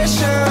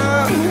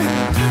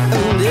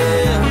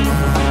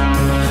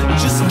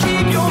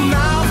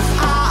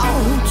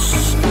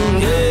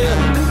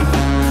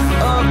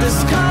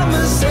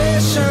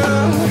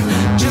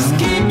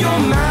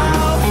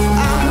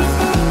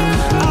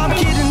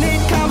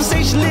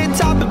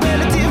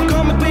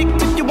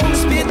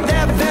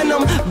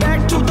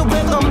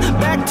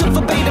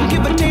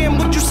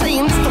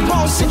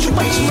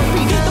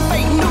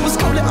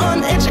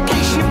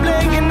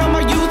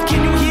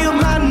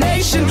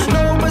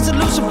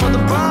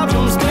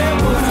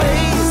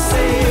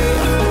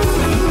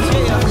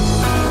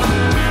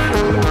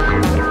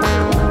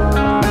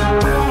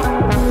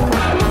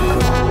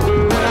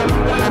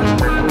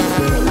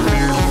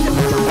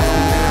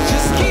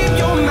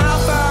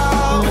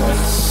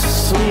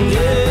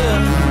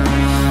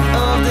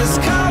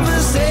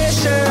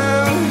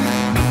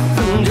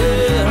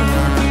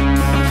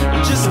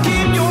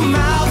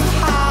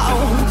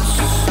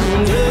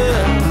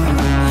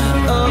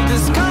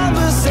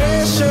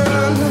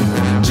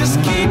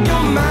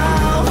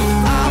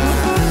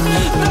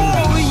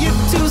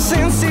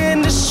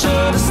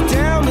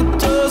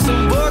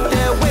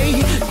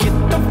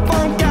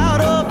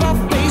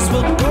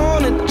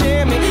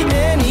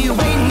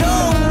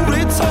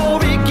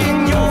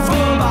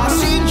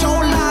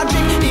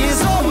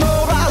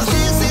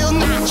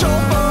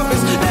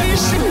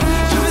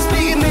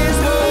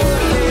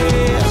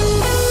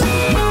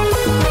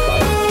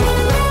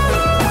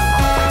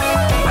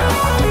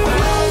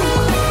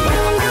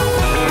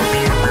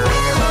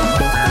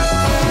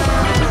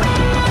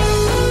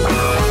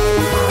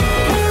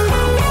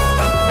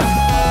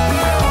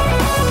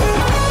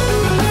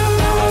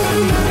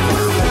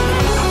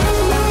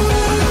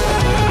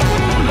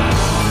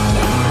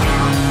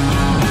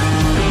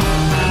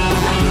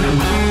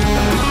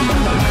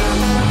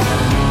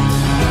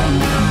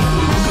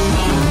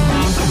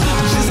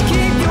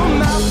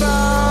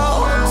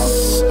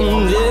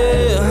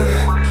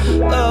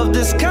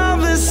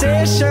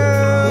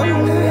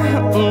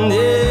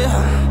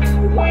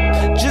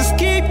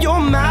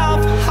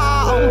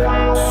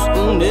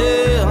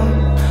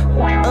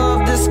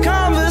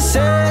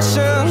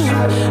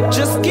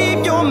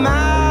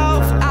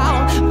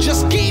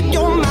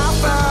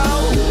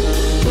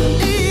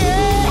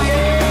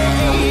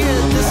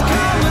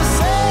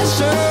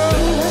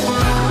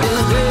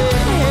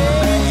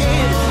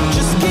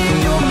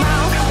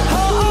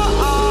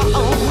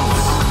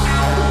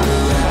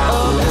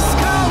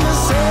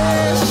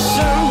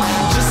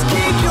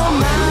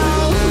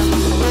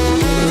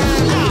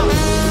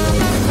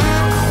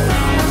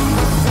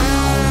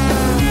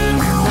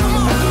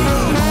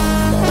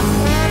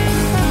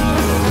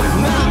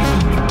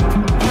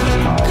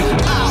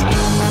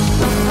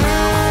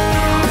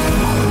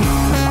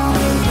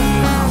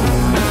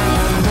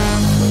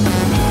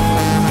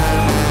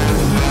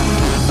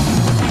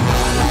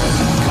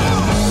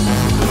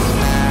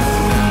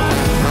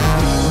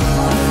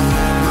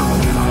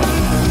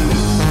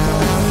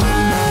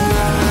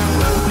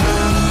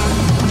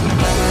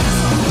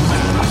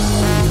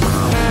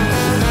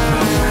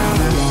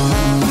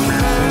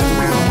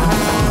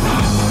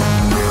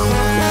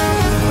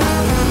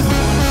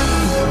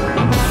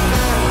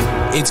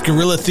 It's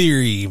Gorilla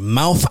Theory,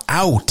 Mouth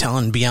Out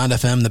on Beyond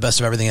FM, the best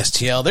of everything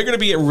STL. They're going to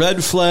be at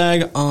Red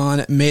Flag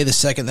on May the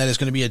 2nd. That is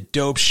going to be a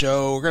dope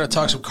show. We're going to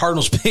talk some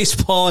Cardinals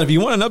baseball. And if you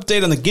want an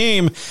update on the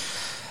game,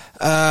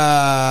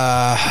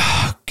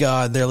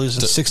 God, they're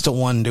losing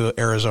 6-1 to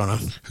Arizona.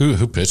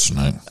 Who pitched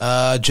tonight?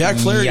 Jack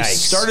Flaherty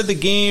started the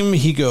game.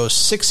 He goes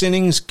 6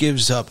 innings,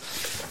 gives up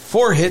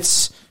 4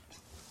 hits,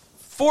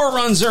 4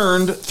 runs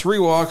earned, 3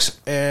 walks,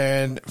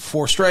 and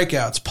 4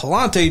 strikeouts.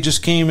 Palante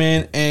just came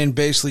in and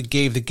basically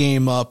gave the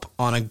game up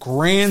on a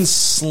grand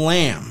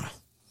slam.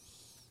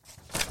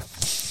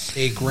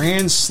 A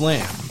grand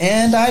slam.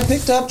 And I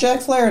picked up Jack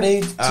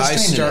Flaherty.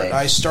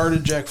 I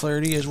started Jack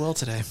Flaherty as well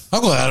today.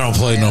 I'm glad I don't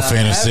play no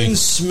fantasy. Evan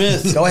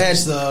Smith. Go ahead.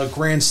 The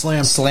grand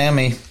slam. Slam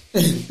me.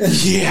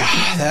 Yeah.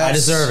 I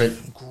deserve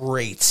it.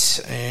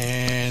 Great.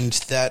 And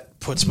that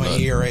puts my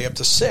ERA up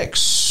to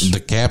 6. The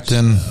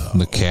captain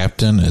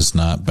is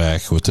not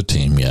back with the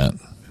team yet.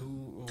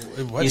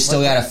 He's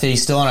still on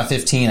a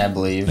 15, I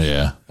believe.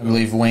 Yeah. I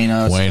believe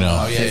Waino.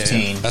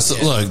 15. Yeah.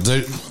 Look,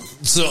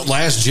 it's the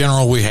last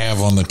general we have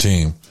on the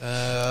team.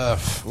 Well,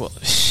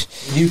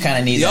 you kind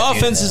of need the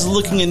offense is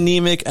looking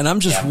anemic, and I'm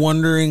just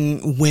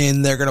wondering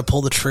when they're going to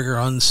pull the trigger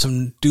on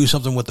do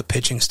something with the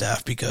pitching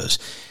staff, because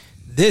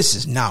this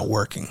is not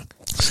working.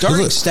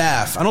 Starting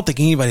staff, I don't think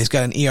anybody's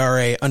got an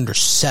ERA under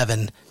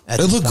 7.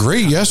 It looked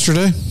great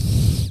yesterday.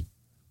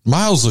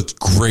 Miles looked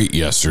great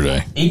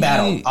yesterday. He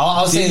battled.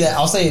 I'll say that.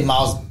 I'll say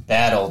Miles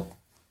battled,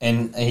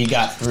 and he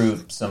got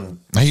through some.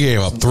 He gave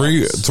up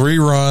three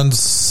runs,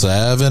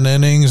 7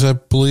 innings, I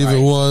believe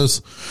it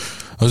was.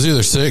 It was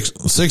either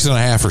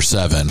 6.5 or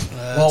 7.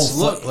 Let's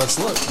look.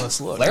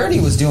 Flaherty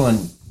was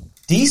doing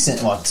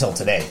decent until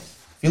today.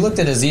 If you looked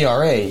at his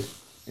ERA, it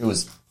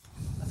was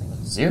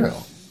 0.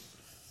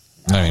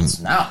 Miles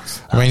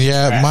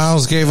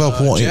gave up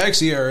 1.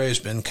 Jack's ERA has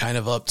been kind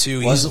of up too.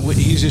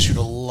 He's issued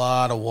a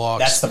lot of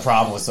walks. That's the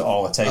problem with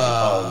all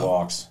the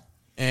walks.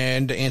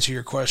 And to answer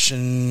your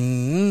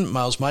question,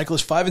 Miles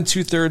Michaelis, 5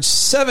 2/3,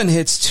 7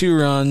 hits, 2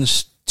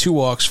 runs, 2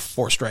 walks,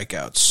 4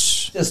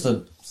 strikeouts. Just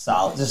a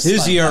solid.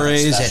 His ERA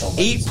is at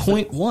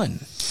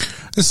 8.1.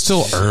 It's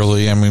still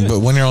early. But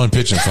when you're only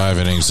pitching 5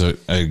 innings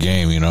a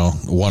game,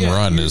 1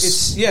 run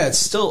is. It's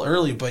still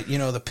early, but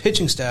the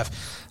pitching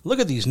staff. Look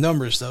at these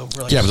numbers, though.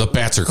 But the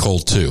bats are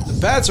cold, too.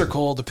 The bats are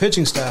cold. The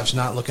pitching staff's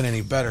not looking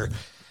any better.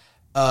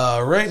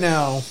 Right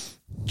now,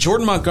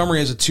 Jordan Montgomery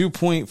has a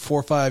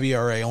 2.45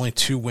 ERA, only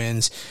 2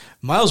 wins.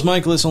 Miles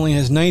Michaelis only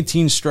has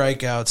 19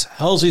 strikeouts.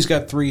 Halsey's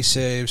got 3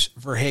 saves.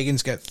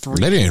 Verhagen's got 3.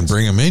 They didn't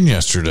bring him in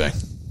yesterday.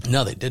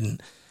 No, they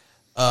didn't.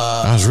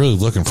 I was really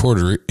looking forward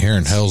to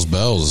hearing Hell's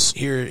Bells.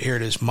 Here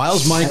it is.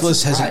 Miles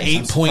Michaelis has an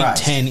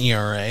 8.10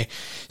 ERA.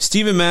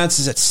 Steven Matz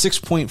is at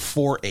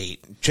 6.48.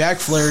 Jack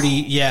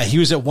Flaherty, he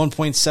was at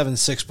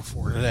 1.76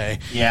 before today.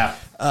 Yeah.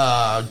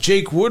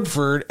 Jake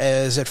Woodford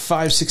is at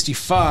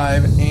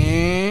 5.65,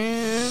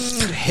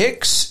 and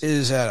Hicks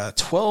is at a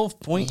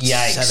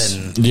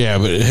 12.7. Yeah,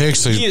 but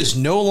Hicks... He is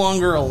no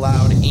longer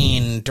allowed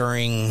in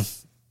during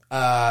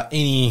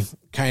any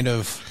kind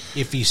of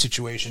iffy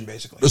situation,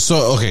 basically.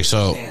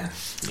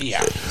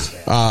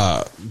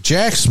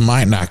 Jax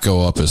might not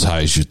go up as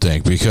high as you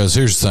think, because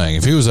here's the thing.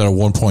 If he was at a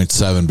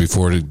 1.7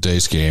 before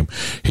today's game,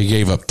 he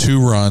gave up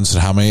 2 runs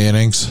and how many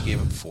innings? He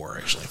gave up 4,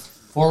 actually.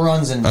 4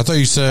 runs and I thought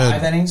you said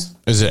 5 innings?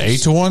 Is it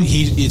 8-1?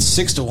 It's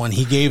 6-1.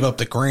 He gave up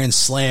the grand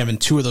slam, and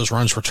 2 of those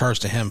runs were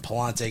charged to him.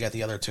 Palante got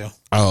the other 2.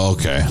 Oh,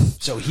 okay.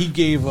 So he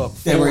gave up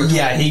 4.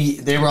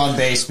 They were on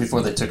base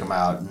before they took him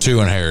out. 2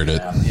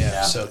 inherited.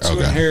 Yeah. So 2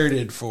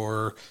 inherited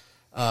for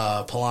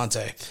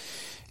Palante.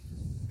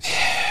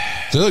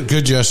 They looked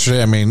good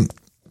yesterday.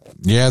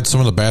 Some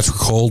of the bats were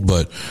cold,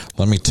 but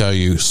let me tell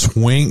you,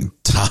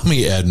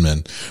 Tommy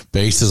Edman,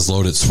 bases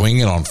loaded,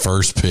 swinging on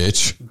first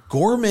pitch.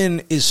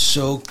 Gorman is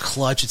so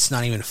clutch, it's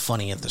not even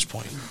funny at this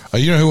point.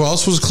 You know who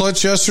else was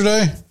clutch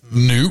yesterday?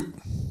 Newt,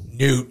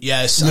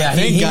 yes. Yeah,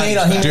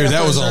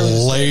 that was a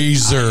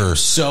laser.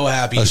 So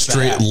happy. A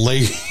straight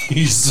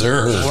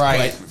laser.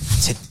 Right.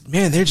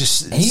 Man, they're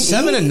just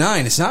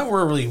 7-9. It's not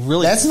where we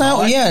really. That's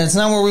not. Yeah, it's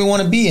not where we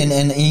want to be.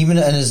 And even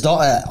as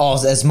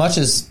much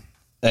as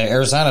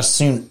Arizona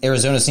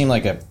seemed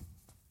like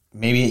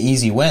maybe an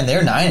easy win,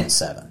 they're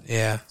 9-7.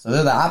 Yeah. So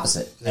they're the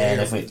opposite.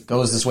 And if it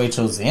goes this way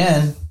towards the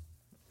end,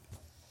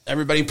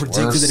 everybody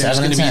predicted that it was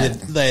going to be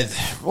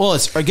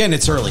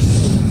it's early,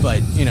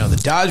 but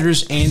the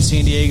Dodgers and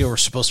San Diego were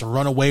supposed to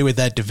run away with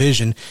that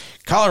division.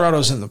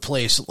 Colorado's in the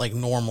place like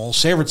normal.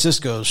 San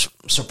Francisco's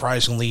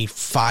surprisingly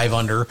 5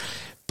 under,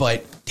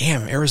 but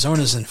damn,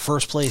 Arizona's in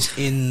first place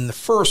in the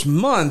first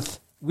month.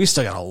 We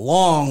still got a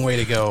long way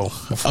to go.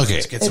 Okay,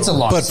 it's a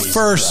long but season,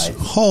 first, right?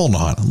 Hold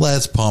on.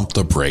 Let's pump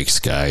the brakes,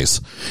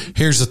 guys.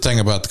 Here's the thing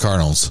about the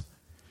Cardinals.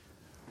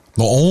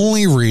 The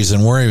only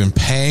reason we're even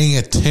paying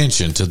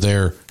attention to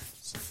their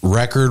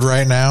record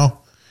right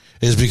now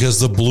is because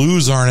the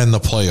Blues aren't in the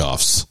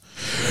playoffs.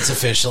 It's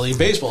officially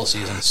baseball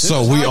season.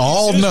 So we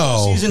all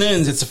know season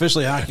ends. It's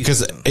officially hockey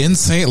because season. in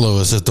St.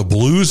 Louis, if the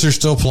Blues are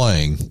still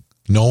playing,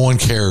 no one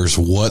cares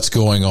what's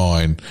going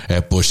on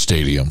at Busch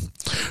Stadium.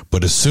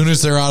 But as soon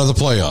as they're out of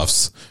the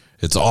playoffs,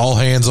 it's all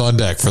hands on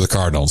deck for the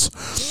Cardinals.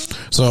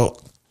 So,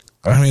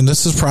 I mean,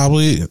 this is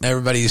probably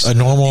everybody's a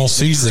normal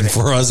season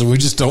for us, and we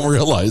just don't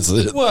realize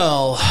it.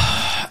 Well,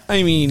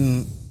 I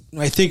mean,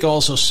 I think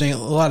also a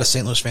lot of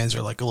St. Louis fans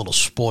are like a little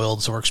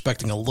spoiled, so we're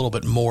expecting a little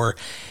bit more.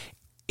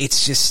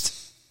 It's just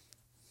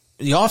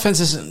the offense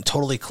isn't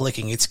totally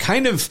clicking. It's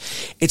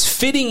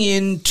fitting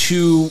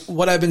into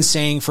what I've been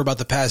saying for about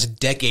the past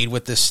decade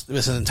with this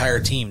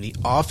entire team. The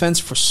offense,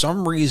 for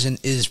some reason,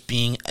 is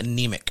being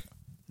anemic.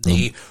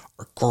 They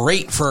are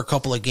great for a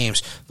couple of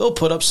games. They'll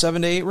put up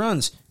 7 to 8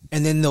 runs,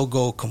 and then they'll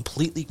go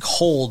completely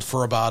cold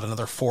for about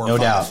another 4 or 5.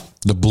 No doubt.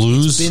 The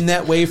Blues. It's been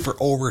that way for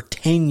over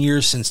 10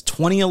 years, since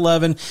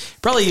 2011,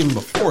 probably even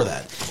before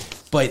that.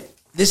 But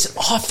this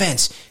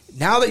offense,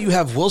 now that you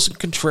have Wilson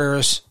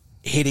Contreras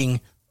hitting,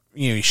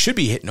 he should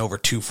be hitting over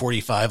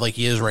 245 like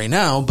he is right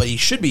now, but he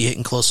should be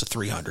hitting close to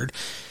 300.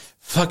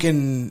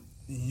 Fucking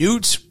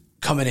Newt's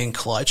coming in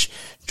clutch.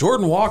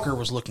 Jordan Walker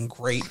was looking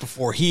great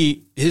before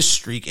his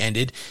streak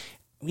ended.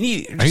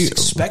 We're just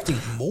expecting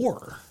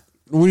more.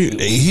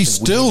 He's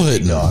still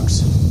hitting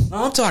dogs.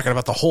 No, I'm talking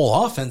about the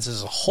whole offense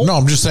as a whole. No,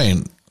 I'm just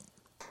saying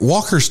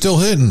Walker's still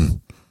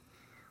hitting.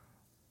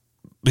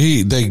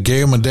 They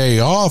gave him a day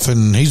off,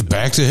 and he's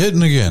back to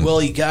hitting again. Well,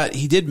 he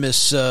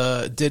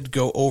did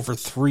go over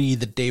 3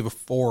 the day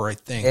before, I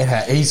think.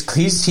 Yeah, he's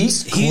clean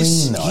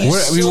though.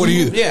 What do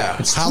you?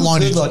 Yeah. How long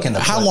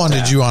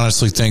did you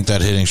honestly think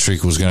that hitting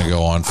streak was going to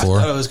go on for?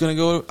 I thought it was going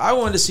to go. I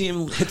wanted to see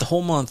him hit the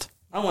whole month.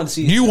 I wanted to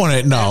see. You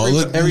wanted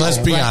let's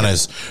be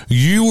honest.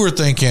 You were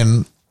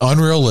thinking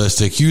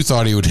unrealistic. You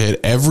thought he would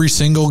hit every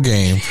single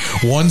game,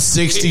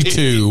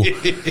 162,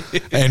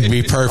 and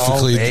be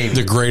perfectly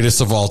the greatest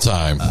of all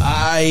time.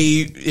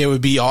 It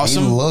would be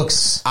awesome.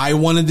 I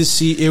wanted to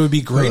see. It would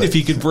be great if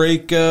he could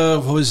break.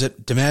 What was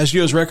it,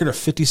 DiMaggio's record of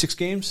 56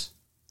 games?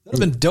 That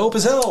would have been dope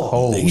as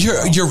hell.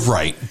 You're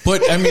right,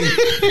 but I mean,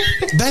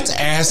 that's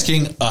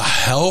asking a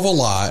hell of a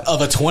lot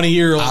of a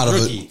 20-year-old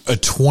rookie. A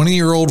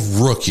 20-year-old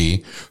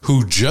rookie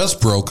who just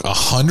broke a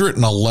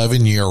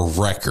 111-year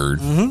record.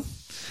 Mm-hmm.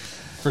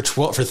 For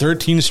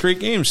 13 straight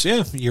games.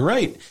 Yeah, you're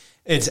right.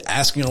 It's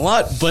asking a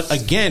lot. But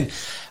again,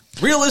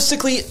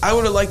 realistically, I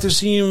would have liked to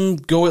see him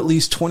go at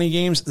least 20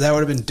 games. That would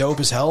have been dope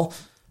as hell.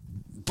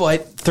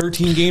 But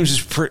 13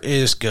 games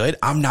is good.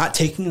 I'm not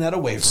taking that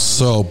away from him.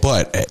 So,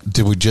 but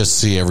did we just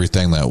see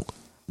everything that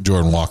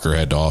Jordan Walker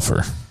had to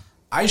offer?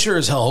 I sure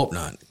as hell hope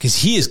not, because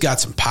he has got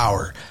some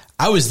power.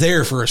 I was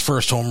there for his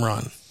first home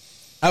run.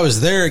 I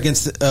was there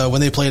against when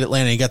they played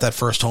Atlanta. He got that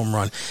first home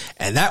run,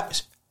 and that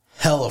was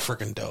hella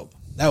freaking dope.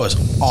 That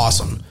was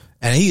awesome,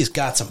 and he's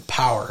got some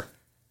power.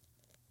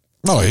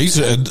 No, he's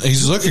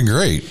looking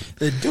great.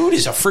 The dude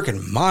is a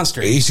freaking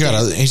monster. He's got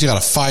a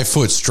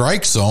 5-foot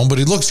strike zone, but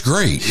he looks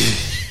great.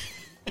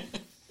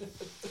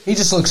 He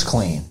just looks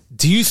clean.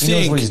 He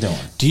knows what he's doing.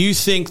 Do you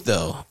think,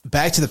 though,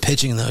 back to the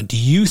pitching, though, do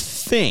you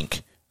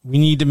think we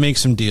need to make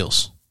some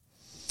deals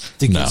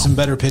to get some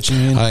better pitching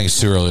in? I think it's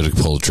too early to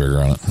pull the trigger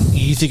on it.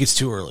 You think it's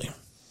too early?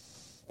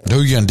 Who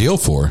are you going to deal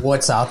for?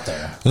 What's out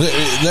there?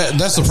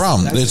 That's the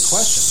problem. It's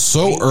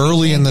so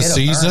early in the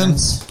season.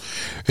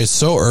 It's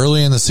so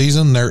early in the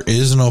season. There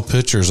is no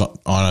pitchers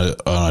on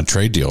a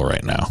trade deal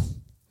right now.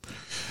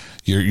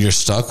 You're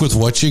stuck with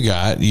what you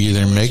got. You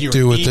either make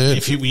do with it.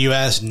 If you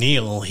asked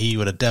Neil, he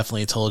would have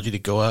definitely told you to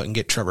go out and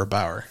get Trevor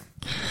Bauer.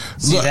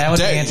 See, that would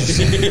be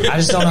interesting. I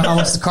just don't know how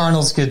much the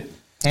Cardinals could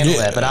handle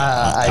that, but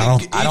I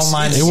don't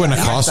mind. It wouldn't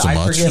have cost them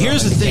much.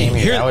 Here's the thing.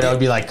 I would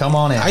be like, come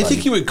on in. I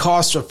think it would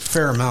cost a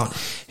fair amount.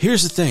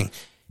 Here's the thing.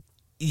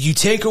 You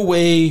take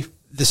away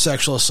the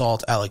sexual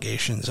assault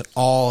allegations and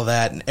all of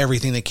that and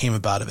everything that came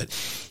about of it.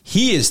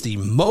 He is the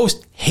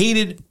most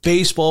hated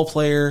baseball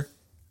player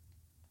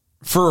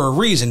for a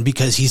reason,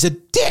 because he's a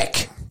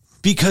dick.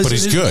 But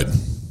he's good.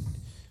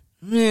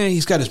 Yeah,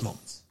 he's got his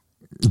moments.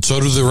 So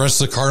do the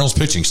rest of the Cardinals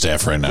pitching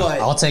staff right now.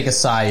 I'll take a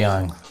Cy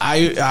Young.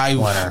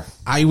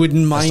 I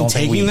wouldn't mind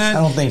taking that. I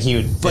don't think he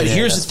would. But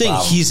here's the thing.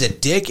 He's a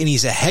dick and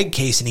he's a head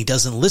case and he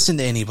doesn't listen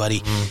to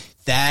anybody.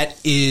 That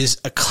is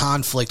a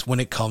conflict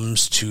when it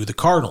comes to the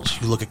Cardinals.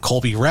 You look at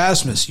Colby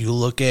Rasmus. You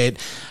look at,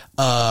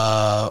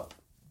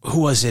 who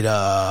was it?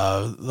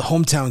 The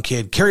hometown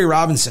kid, Kerry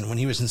Robinson, when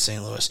he was in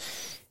St. Louis.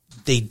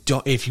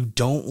 If you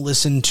don't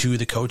listen to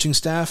the coaching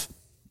staff,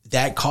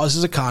 that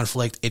causes a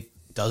conflict. It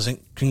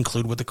doesn't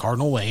conclude with the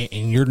Cardinal way,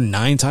 and you're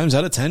 9 times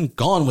out of 10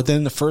 gone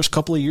within the first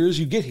couple of years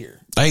you get here.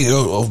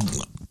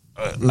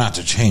 Not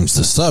to change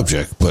the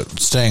subject, but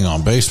staying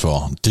on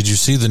baseball, did you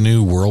see the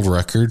new world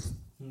record?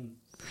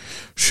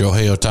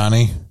 Shohei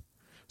Ohtani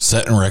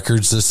setting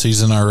records this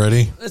season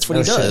already. That's what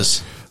he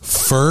does.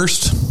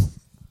 First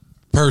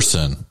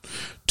person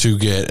to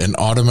get an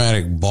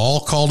automatic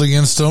ball called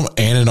against him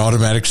and an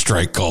automatic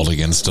strike called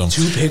against him.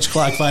 2 pitch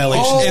clock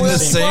violations in the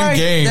same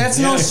game. That's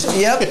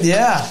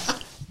yeah.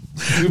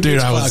 Dude,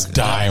 I was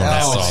dying when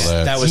I saw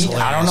that. That was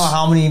hilarious. I don't know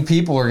how many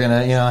people are going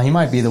to, he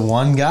might be the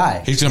one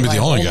guy. He's going to be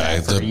the only guy.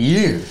 For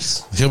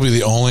years. He'll be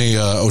the only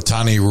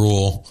Ohtani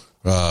rule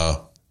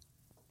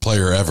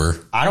player ever.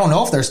 I don't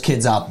know if there's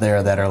kids out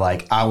there that are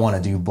like, I want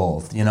to do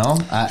both. You know,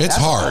 it's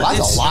hard.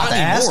 That's a lot to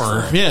ask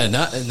for. Yeah,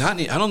 not.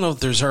 I don't know if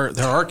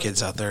there are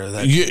kids out there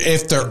that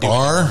if there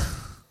are,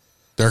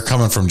 they're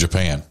coming from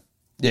Japan.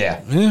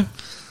 Yeah.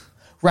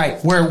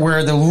 Right,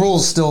 where the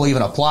rules still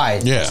even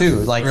apply too.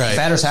 Like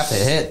batters have to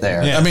hit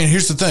there. Yeah. I mean,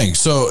 here's the thing.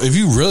 So if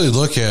you really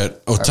look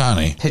at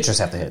Ohtani, pitchers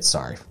have to hit.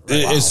 Sorry,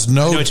 it's I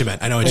know what you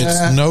meant.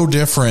 It's no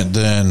different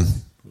than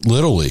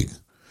Little League.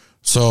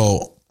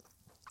 So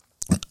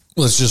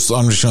I'm just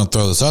going to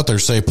throw this out there.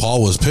 Say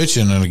Paul was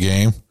pitching in a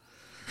game.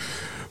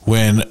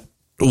 When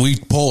we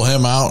pull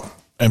him out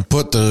and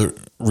put the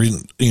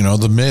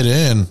mid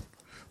in,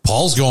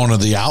 Paul's going to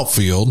the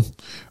outfield.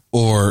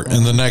 Or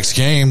in the next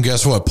game,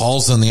 guess what?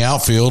 Paul's in the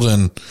outfield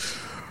and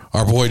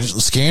our boy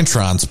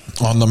Scantron's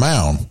on the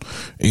mound.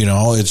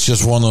 It's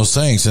just one of those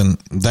things. And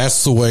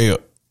that's the way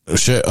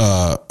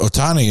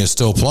Ohtani is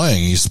still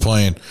playing. He's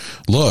playing,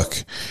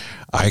 look,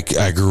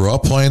 I grew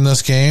up playing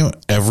this game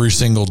every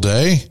single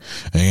day,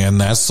 and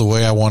that's the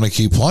way I want to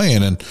keep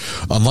playing. And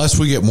unless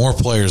we get more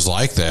players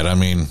like that, I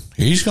mean,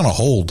 he's going to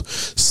hold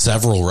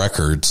several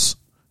records.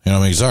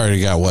 He's already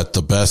got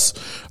the best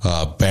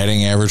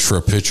batting average for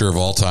a pitcher of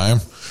all time.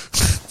 I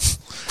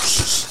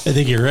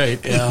think you're right.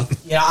 Yeah.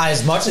 Yeah.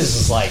 As much as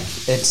it's like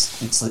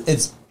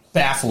it's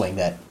baffling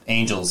that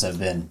Angels have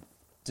been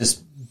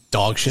just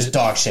dog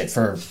shit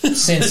for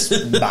since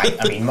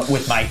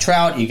with Mike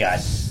Trout, you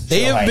got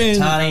they have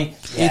been Ohtani.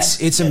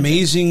 It's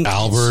amazing.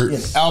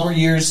 Albert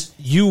years.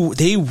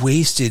 They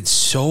wasted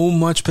so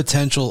much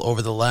potential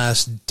over the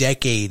last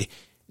decade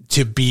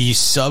to be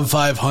sub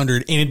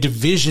 500 in a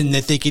division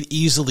that they could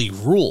easily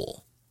rule.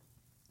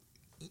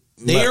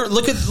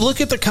 Look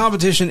at the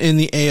competition in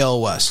the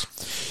AL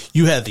West.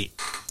 You have the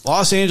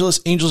Los Angeles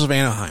Angels of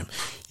Anaheim.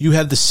 You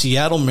have the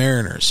Seattle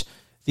Mariners,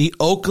 the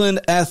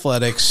Oakland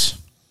Athletics,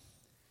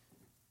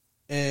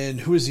 and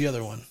who is the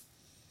other one?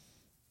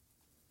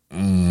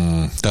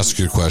 That's a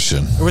good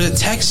question. Or was it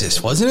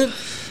Texas? Wasn't it?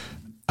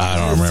 I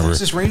don't remember.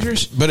 Texas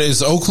Rangers. But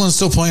is Oakland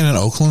still playing in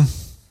Oakland?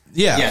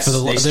 Yeah, yes,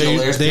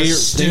 they're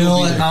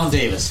still at Mount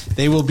Davis.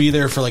 They will be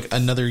there for like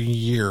another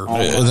year.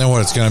 And then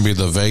what? It's going to be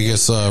the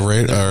Vegas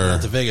rate or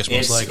the Vegas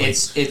most likely.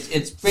 It's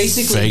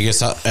basically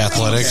Vegas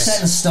Athletics.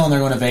 Set in stone. They're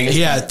going to Vegas.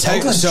 Yeah,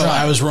 so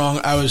I was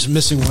wrong. I was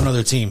missing one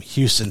other team,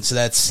 Houston. So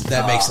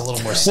that makes a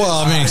little more sense. Well,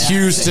 I mean,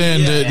 Houston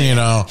did.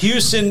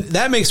 Houston.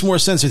 That makes more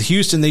sense with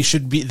Houston.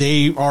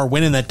 They are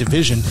winning that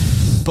division.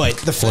 But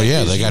the fact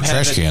they got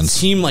trash cans. A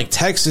team like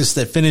Texas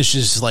that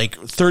finishes like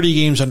 30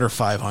 games under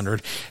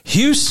 500.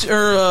 Houston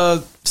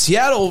or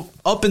Seattle,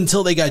 up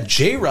until they got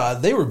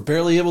J-Rod, they were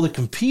barely able to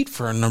compete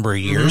for a number of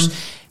years.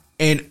 Mm-hmm.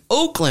 And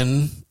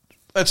Oakland,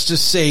 let's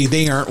just say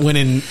they aren't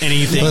winning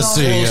anything. Let's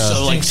see.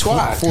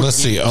 Let's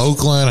see.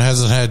 Oakland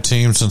hasn't had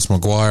teams since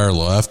McGuire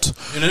left.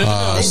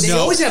 They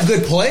always have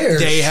good players.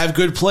 They have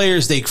good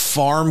players. They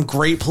farm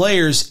great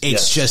players.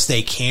 It's just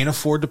they can't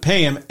afford to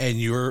pay them, and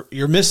you're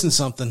missing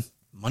something.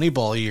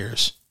 Moneyball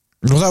years.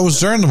 Well, that was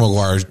during the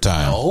McGuire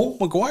time. No,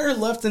 McGuire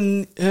left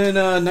in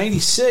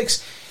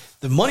 96.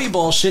 The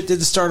Moneyball shit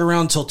didn't start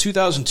around until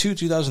 2002,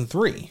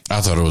 2003.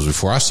 I thought it was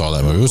before I saw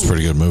that movie. It was a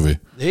pretty good movie.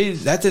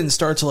 That didn't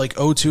start till like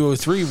 02,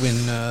 03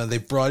 when they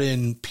brought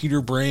in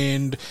Peter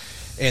Brand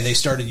and they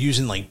started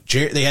using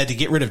they had to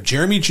get rid of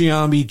Jeremy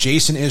Giambi,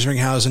 Jason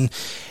Isringhausen,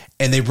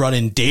 and they brought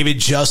in David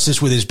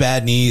Justice with his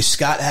bad knees,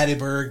 Scott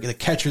Hatteberg, the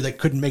catcher that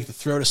couldn't make the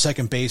throw to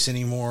second base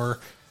anymore.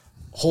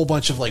 Whole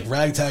bunch of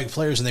ragtag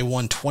players, and they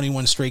won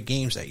 21 straight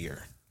games that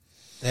year.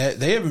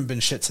 They haven't been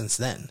shit since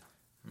then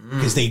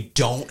because they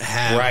don't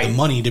have the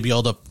money to be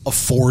able to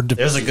afford to.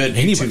 There's a good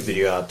YouTube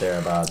video out there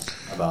about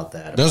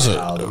that.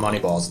 How the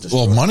Moneyball's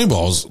destroyed. Well,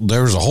 Moneyball's,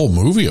 there was a whole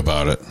movie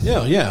about it.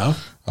 Yeah.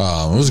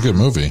 It was a good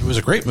movie. It was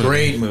a great movie.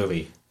 Great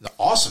movie. An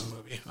awesome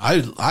movie.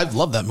 I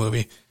love that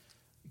movie.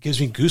 It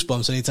gives me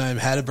goosebumps anytime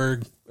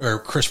Hatteberg or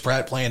Chris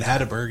Pratt playing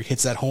Hatteberg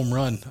hits that home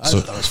run. I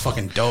thought it was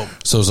fucking dope.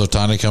 So is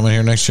Ohtani coming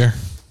here next year?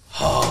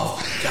 Oh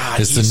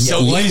God! Is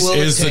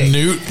the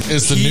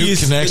Newt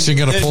connection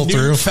going to pull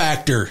through?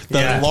 Factor,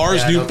 the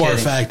Lars Nootbaar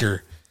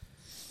factor.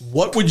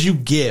 What would you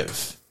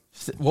give?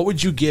 What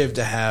would you give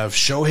to have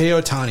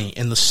Shohei Ohtani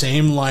in the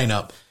same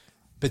lineup?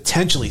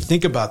 Potentially,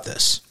 think about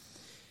this: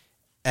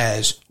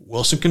 as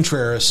Wilson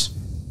Contreras,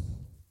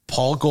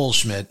 Paul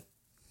Goldschmidt,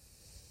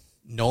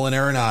 Nolan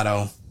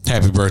Arenado,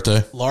 happy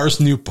birthday, Lars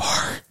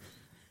Nootbaar,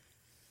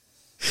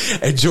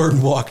 and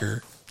Jordan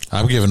Walker.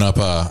 I'm giving up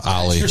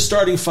Ollie. That's your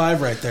starting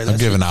five right there. I'm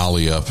giving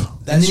Ollie up.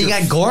 And then you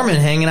got Gorman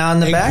hanging out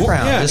in the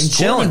background, just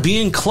chilling, Gorman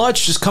being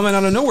clutch, just coming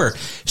out of nowhere.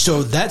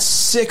 So that's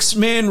 6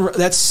 man.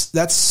 That's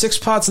 6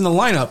 spots in the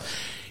lineup.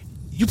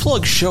 You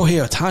plug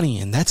Shohei Ohtani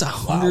in, that's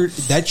 100.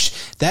 Wow.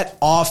 That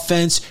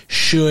offense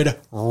should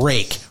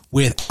rake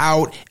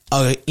without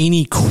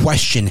any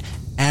question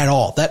at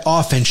all. That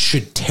offense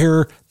should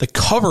tear the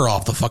cover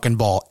off the fucking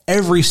ball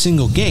every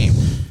single game.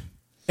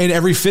 And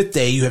every 5th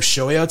day, you have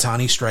Shohei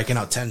Ohtani striking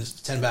out 10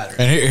 batters.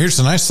 And here's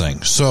the nice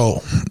thing.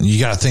 So you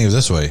got to think of it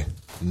this way.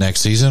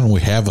 Next season,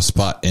 we have a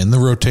spot in the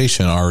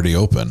rotation already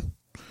open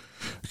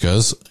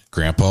because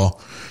Grandpa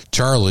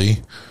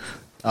Charlie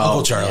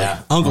Uncle Charlie.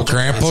 Yeah.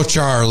 Grandpa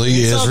Charlie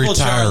is Uncle retiring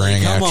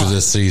Charlie, come after on.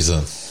 this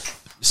season.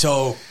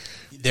 So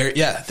there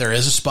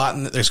is a spot.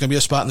 There's going to be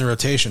a spot in the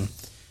rotation.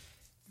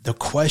 The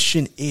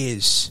question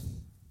is,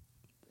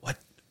 what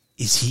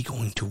is he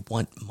going to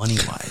want money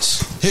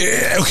wise?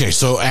 Okay,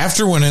 so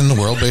after winning the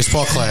World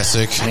Baseball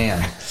Classic,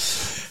 Man.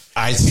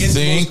 I In the most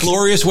think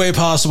glorious way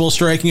possible,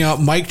 striking out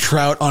Mike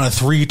Trout on a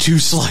 3-2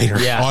 slider.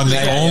 Yeah. on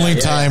the only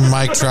time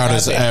Mike Trout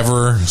has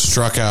ever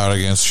struck out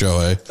against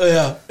Shohei.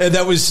 Yeah, and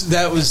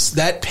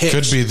that pitch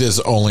Could be this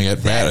only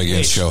at bat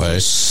against pitch Shohei.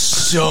 was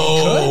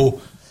So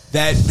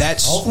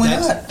that Hopefully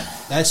not.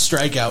 that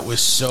strikeout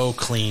was so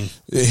clean.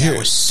 Here- That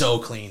was so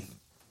clean.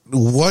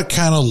 What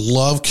kind of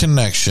love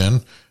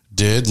connection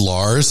did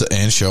Lars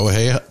and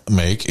Shohei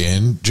make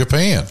in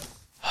Japan?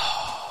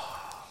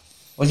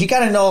 Well, you got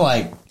to know,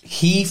 like,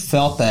 he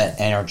felt that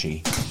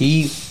energy.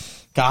 He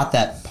got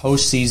that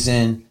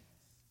postseason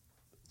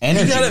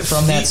energy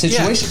from that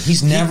situation. Yeah.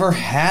 He's never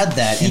had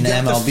that in the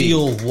He got MLB. to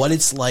feel what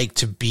it's like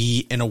to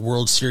be in a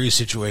World Series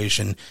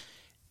situation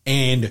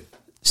and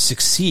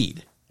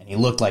succeed. And he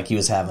looked like he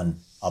was having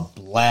a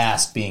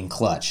blast being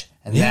clutch.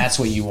 And Yeah. that's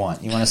what you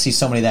want. You want to see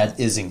somebody that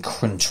is in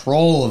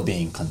control of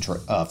being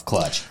of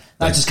clutch.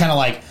 Not just kind of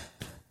like,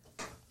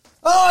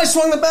 oh, I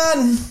swung the bat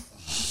and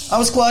I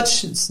was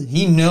clutch.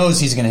 He knows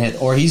he's going to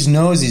hit, or he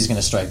knows he's going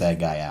to strike that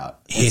guy out.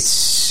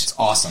 It's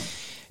awesome.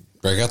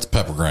 Break out the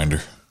pepper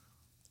grinder.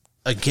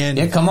 Again,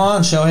 Yeah, come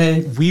on,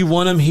 Shohei. we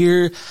want him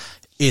here.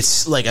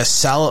 It's like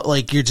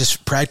like you're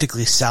just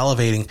practically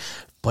salivating,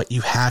 but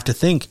you have to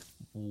think,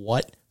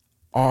 what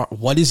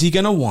is he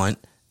going to want?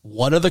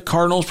 What are the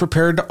Cardinals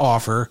prepared to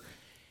offer?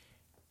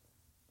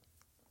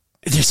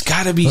 There's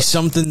got to be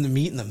something to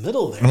meet in the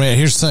middle there. I mean,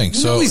 here's the thing.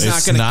 You know So he's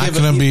it's not not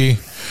gonna going to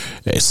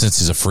give be, since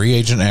he's a free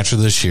agent after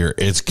this year,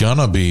 it's going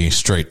to be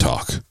straight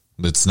talk.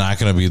 It's not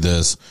going to be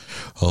this,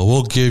 oh,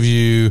 we'll give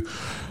you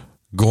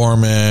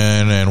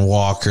Gorman and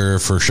Walker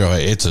for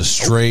Shohei. It's a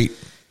straight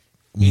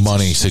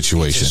money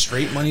situation. It's a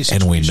straight money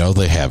And we situation. know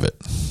they have it.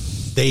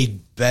 They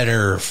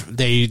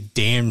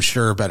damn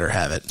sure better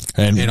have it.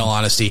 And in all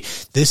honesty,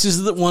 this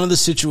is one of the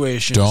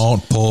situations.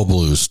 Don't pull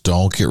blues.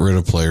 Don't get rid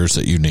of players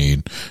that you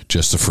need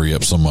just to free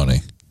up some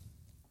money.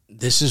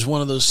 This is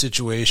one of those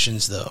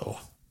situations, though,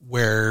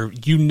 where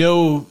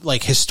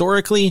like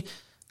historically,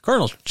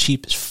 Cardinals are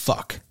cheap as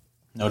fuck.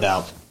 No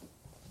doubt.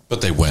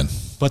 But they win.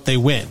 They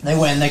win.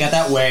 They got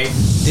that way.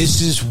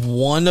 This is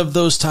one of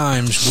those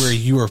times where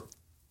you are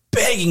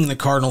begging the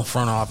Cardinal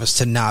front office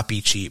to not be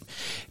cheap,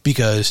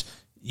 because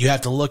you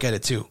have to look at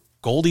it too.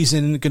 Goldie's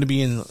going to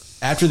be in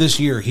after this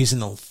year. He's in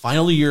the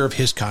final year of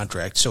his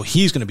contract, so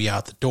he's going to be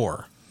out the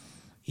door.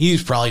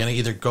 He's probably going to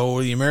either go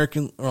to the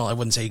American. Well, I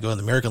wouldn't say go to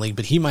the American League,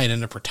 but he might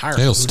end up retiring.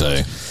 He'll Who stay.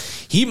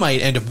 knows? He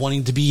might end up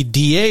wanting to be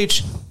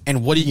DH.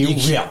 And what do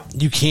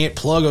you can't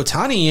plug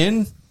Ohtani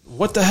in?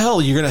 What the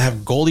hell? You're going to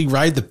have Goldie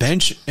ride the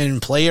bench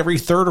and play every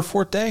third or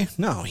fourth day?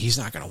 No, he's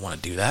not going to want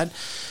to do that.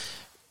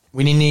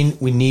 We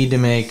need to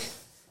make,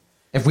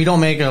 if we don't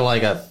make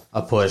a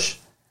push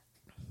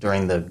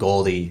during the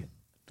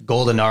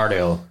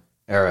Goldenardo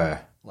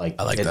era, I like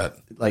that.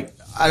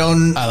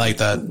 I like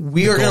that.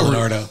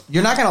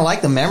 You're not gonna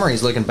like the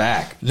memories looking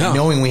back,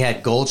 knowing we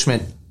had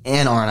Goldschmidt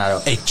and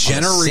Arenado, a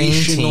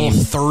generational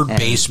third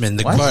baseman.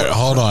 But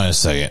hold on a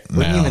second.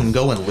 We didn't even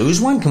go and lose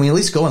one. Can we at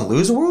least go and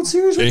lose a World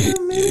Series with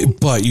him? Maybe?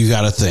 But you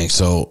got to think.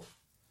 So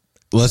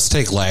let's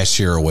take last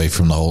year away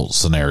from the whole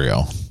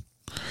scenario,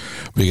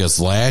 because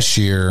last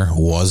year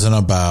wasn't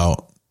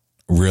about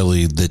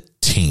really the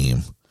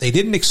team. They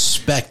didn't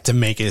expect to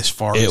make it as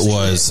far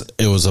as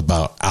it was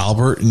about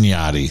Albert and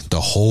Yachty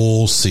the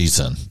whole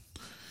season.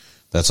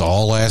 That's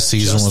all last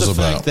season Just was the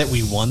about. fact that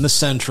we won the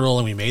Central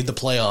and we made the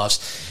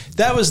playoffs.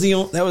 That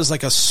was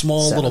like a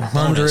small little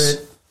bonus.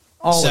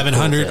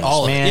 700,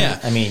 all of it. Yeah,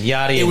 I mean,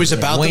 Yachty. It was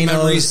about the Buenos.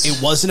 memories.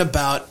 It wasn't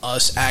about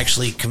us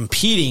actually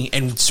competing.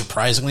 And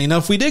surprisingly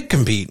enough, we did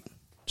compete.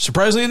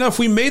 Surprisingly enough,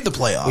 we made the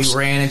playoffs. We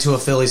ran into a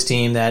Phillies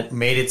team that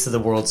made it to the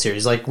World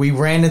Series. Like, we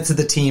ran into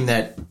the team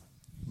that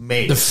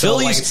made The it.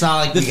 Phillies. So, like, it's not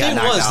like we got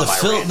knocked out by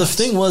randoms. The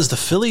thing was the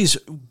Phillies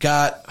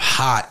got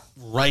hot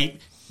right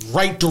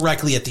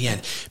directly at the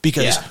end,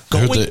 because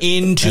going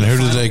into and the who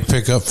did final, they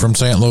pick up from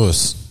St.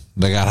 Louis?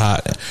 They got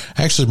hot.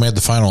 Actually made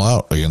the final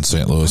out against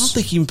St. I don't Louis.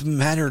 think he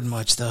mattered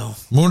much though.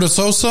 Mundo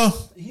Sosa?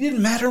 He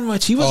didn't matter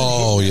much. He wasn't.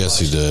 Oh, yes,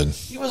 he did.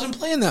 He wasn't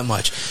playing that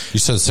much. You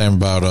said the same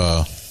about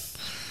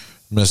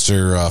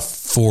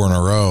Mr. 4 in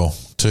a row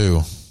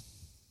too,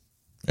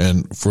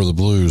 and for the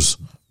Blues,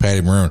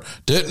 Patty Maroon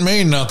didn't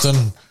mean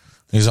nothing.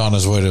 He's on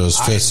his way to his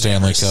fifth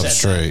Stanley Cup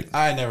straight.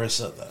 I never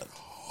said that.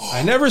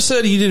 I never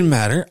said he didn't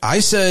matter. I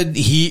said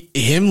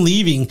him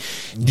leaving.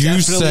 You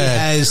have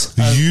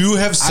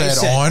said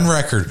on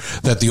record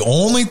that the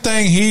only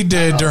thing he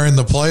did during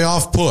the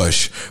playoff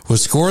push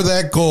was score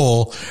that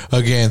goal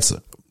against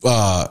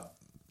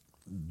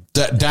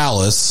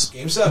Dallas.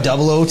 Game 7.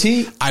 Double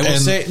OT. I will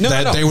say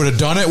no. They would have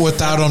done it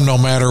without him no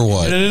matter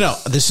what. No.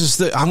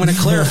 I'm going to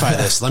clarify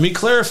this. Let me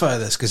clarify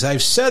this because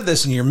I've said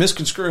this and you're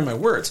misconstruing my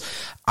words.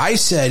 I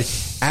said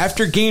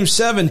after Game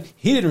 7,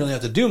 he didn't really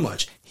have to do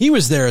much. He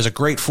was there as a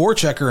great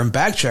forechecker and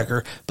back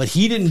checker, but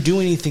he didn't do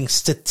anything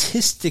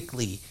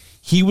statistically.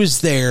 He was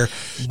there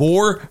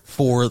more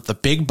for the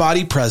big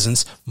body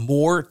presence,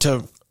 more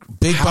to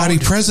big body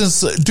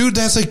presence. Dude,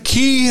 that's a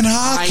key in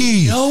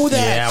hockey. I know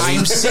that.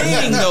 I'm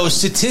saying, though,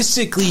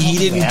 statistically, he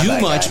didn't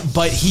do much,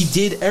 but he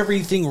did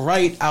everything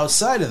right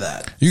outside of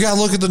that. You got to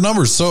look at the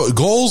numbers. So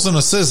goals and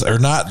assists are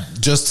not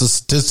just the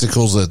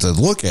statisticals that they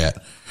look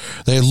at.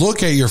 They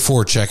look at your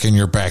forecheck and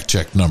your back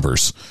check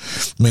numbers.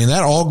 I mean,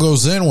 that all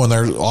goes in when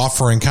they're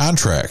offering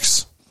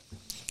contracts.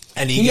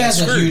 And he has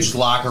a huge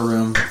locker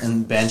room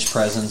and bench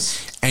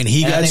presence. And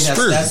he got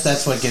screwed.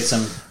 That's what gets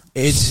him.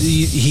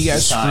 He got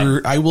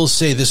screwed. I will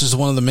say this is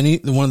one of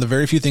the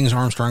very few things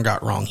Armstrong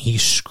got wrong. He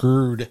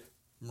screwed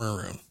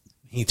Maroon.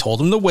 He told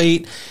him to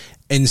wait,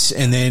 and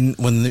then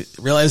when they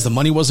realized the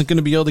money wasn't going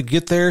to be able to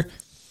get there,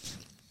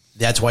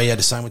 that's why he had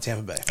to sign with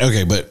Tampa Bay.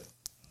 Okay, but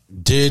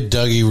did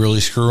Dougie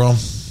really screw him?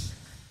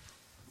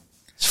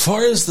 As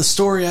far as the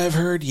story I've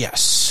heard,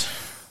 yes.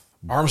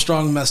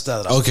 Armstrong messed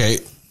that up.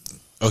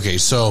 Okay,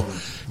 so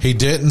he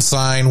didn't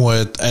sign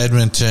with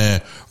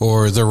Edmonton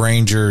or the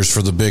Rangers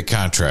for the big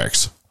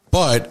contracts,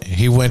 but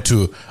he went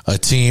to a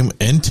team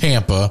in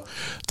Tampa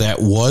that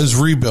was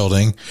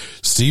rebuilding.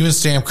 Steven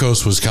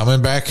Stamkos was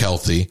coming back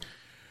healthy.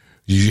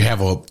 You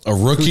have a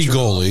rookie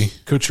goalie.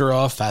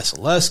 Kucherov,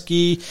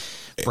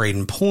 Vasilevsky,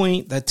 Braden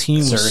Point. That team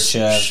was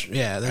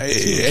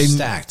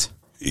stacked.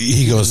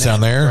 He goes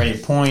down there,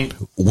 Braden Point,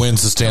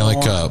 wins the Stanley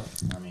Cup,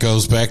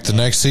 goes back the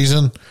next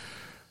season,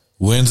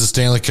 wins the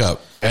Stanley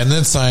Cup, and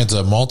then signs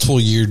a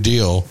multiple-year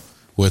deal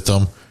with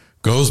them,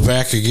 goes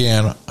back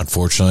again.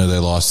 Unfortunately, they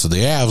lost to the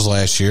Avs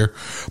last year,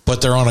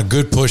 but they're on a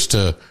good push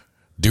to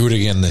do it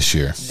again this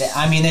year.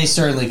 I mean, they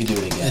certainly could do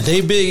it again.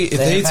 If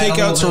they take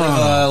out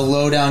Toronto.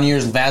 Low down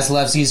years.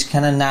 Vasilevsky's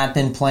kind of not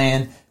been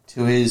playing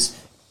to his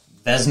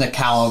Vezina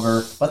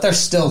caliber, but they're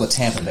still the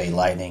Tampa Bay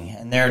Lightning,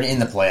 and they're in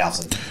the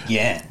playoffs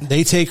again. If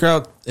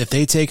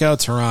they take out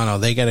Toronto,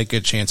 they got a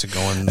good chance of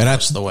going the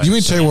rest of the way. You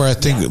mean tell you where I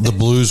think the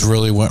Blues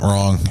really went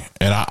wrong,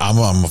 and I'm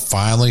going to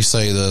finally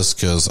say this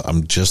because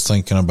I'm just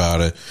thinking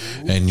about it,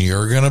 and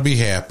you're going to be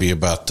happy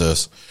about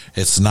this.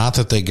 It's not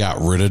that they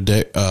got rid of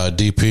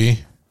DP.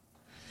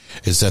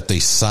 It's that they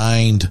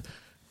signed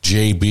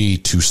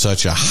JB to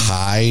such a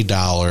high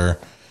dollar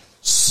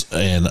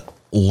and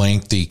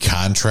lengthy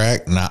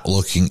contract, not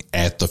looking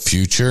at the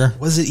future.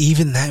 Was it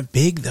even that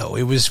big though?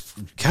 It was,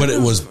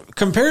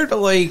 compared to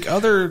like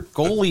other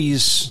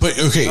goalies. But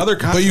you got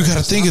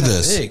to think of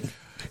this. Big.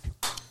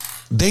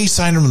 They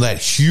signed him to that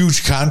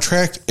huge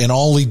contract, and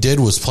all he did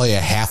was play a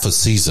half a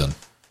season.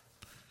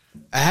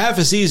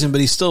 But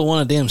he still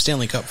won a damn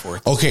Stanley Cup for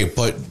it. Okay,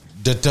 but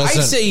that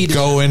doesn't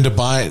go into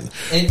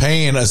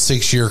paying a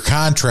 6-year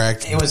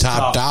contract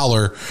top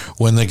dollar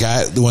when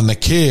the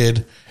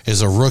kid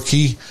is a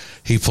rookie.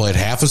 He played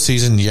half a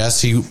season.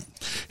 Yes, he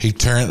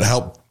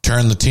helped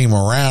turn the team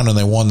around, and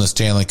they won the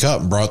Stanley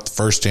Cup and brought the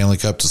first Stanley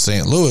Cup to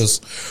St.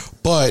 Louis.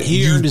 But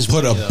you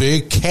put a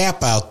big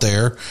cap out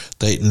there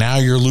that now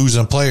you're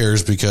losing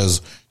players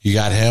because you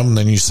got him, and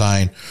then you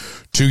sign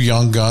 2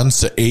 young guns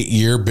to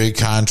 8-year big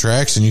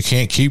contracts, and you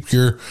can't keep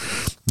your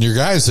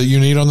guys that you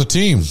need on the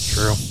team.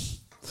 True.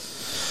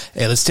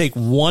 Hey, let's take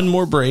one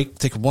more break,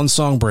 take one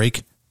song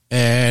break,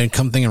 and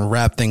come thing and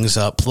wrap things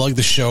up. Plug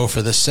the show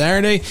for this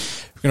Saturday.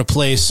 We're going to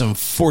play some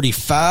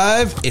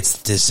 45.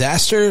 It's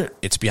Disaster.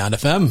 It's Beyond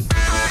FM.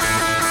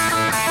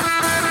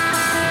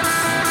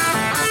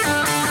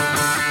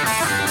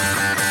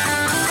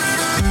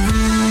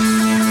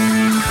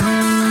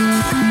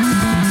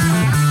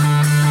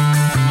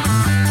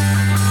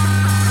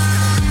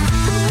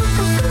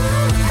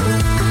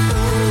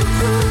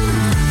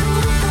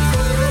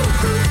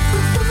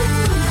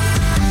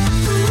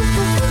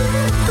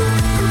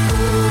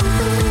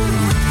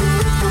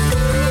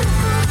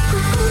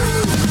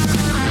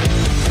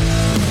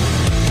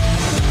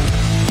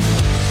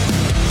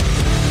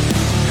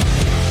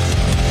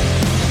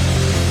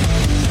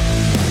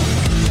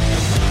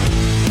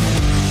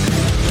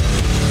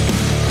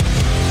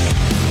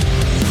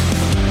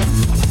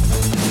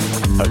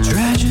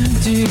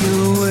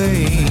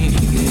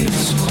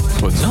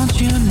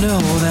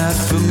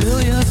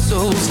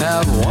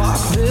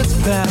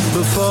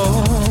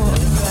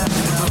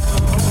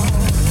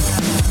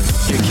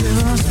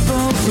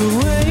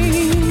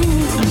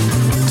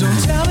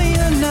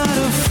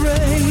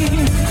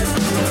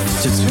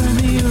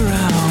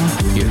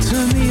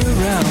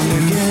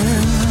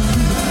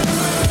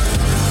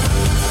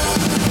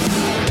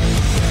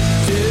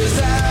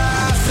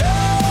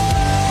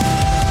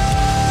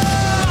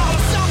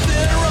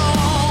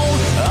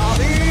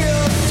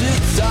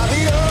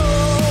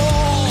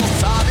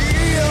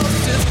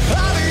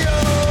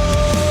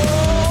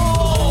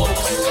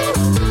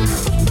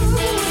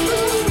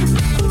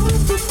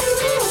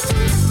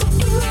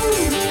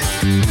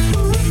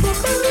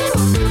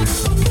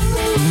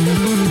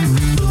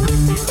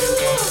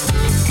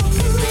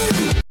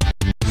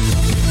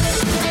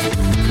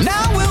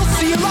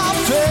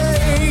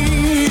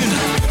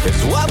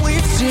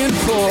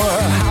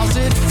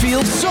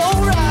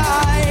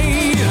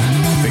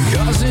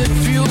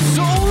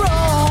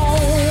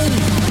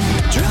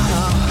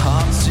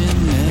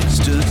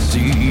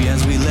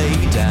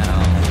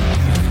 down.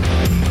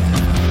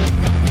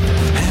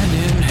 Hand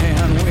in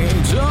hand we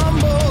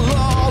tumble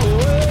all the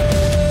way.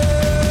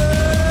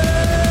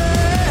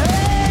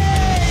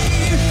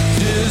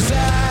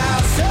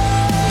 Disaster.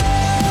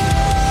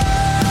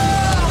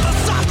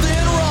 There's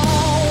something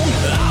wrong.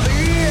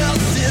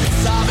 Obvious,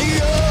 it's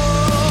obvious.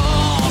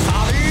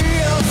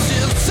 Obvious,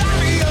 it's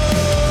obvious.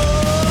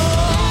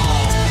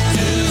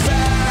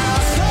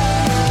 Disaster.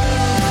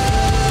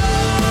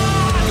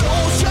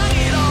 Don't shut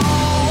it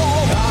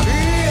off.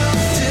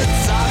 Obvious,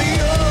 it's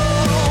obvious.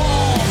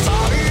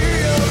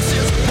 Obvious,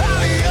 it's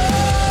obvious.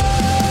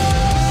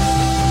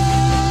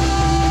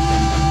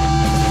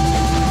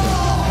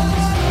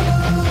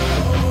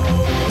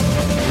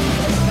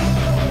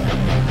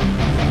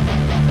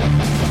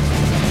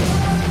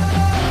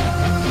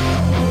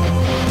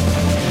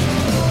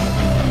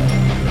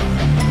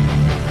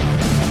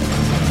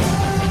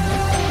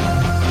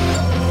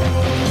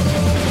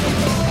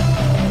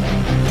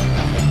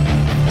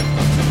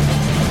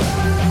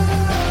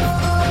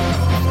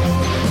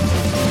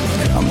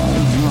 Come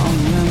along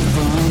and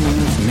run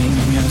with me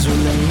as we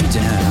lay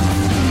down.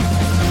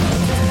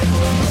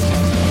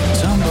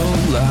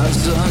 Tumble as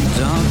the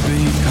dark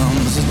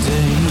becomes the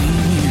day.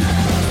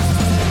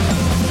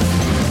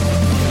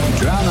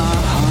 Drown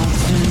our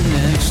hearts in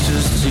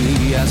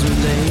ecstasy as we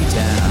lay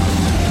down.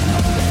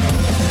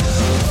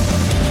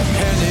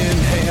 Hand in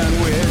hand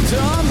we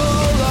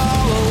tumble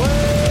all the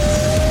way.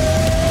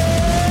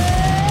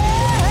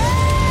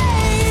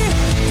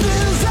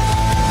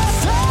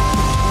 Disaster.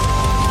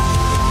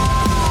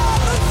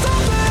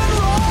 Something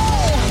wrong.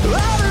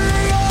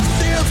 Obvious,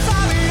 it's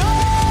obvious.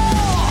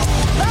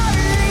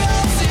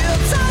 Obvious,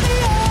 it's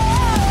obvious.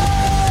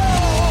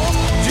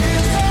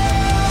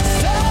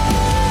 Disaster.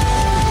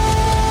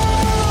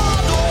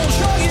 Don't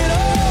shrug it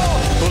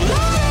off.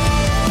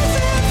 Obvious,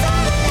 it's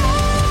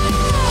obvious.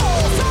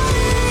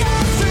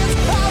 Obvious,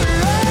 it's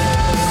obvious.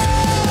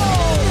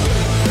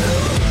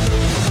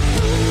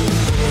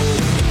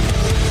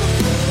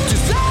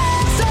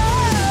 Disaster.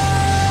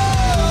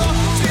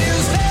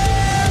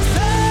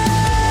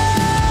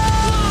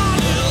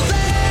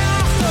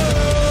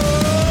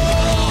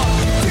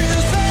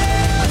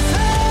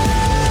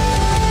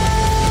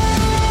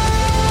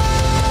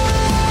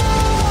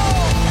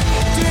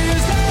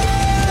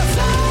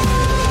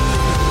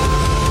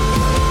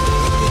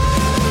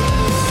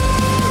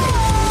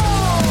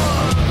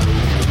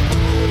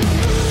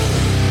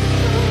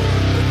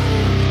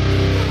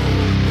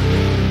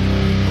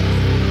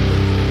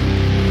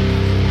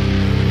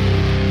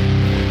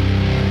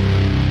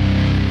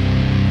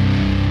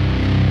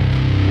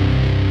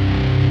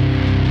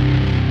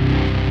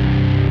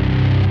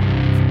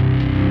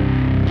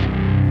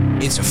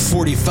 It's a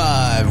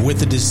 45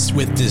 with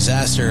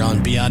Disaster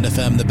on Beyond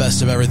FM, the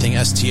best of everything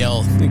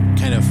STL,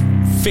 kind of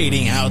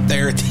fading out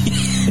there at the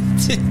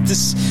end.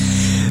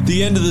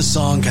 The end of the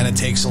song kind of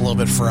takes a little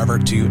bit forever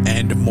to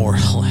end, more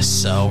or less.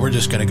 So we're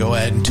just going to go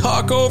ahead and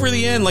talk over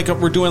the end like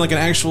we're doing like an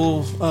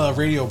actual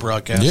radio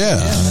broadcast.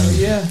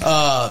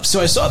 Yeah. So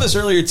I saw this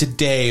earlier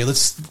today.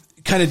 Let's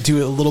kind of do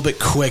it a little bit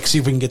quick, see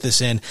if we can get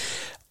this in.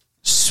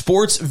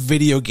 Sports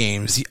video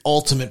games, the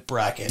ultimate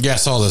bracket. Yeah, I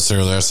saw this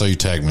earlier. I saw you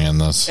tag me in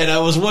this. And I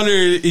was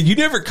wondering, you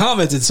never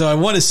commented, so I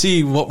want to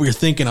see what we're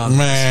thinking on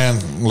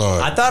Man,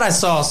 look. I thought I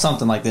saw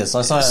something like this.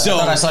 I thought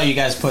I saw you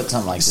guys put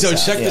something like this. So out.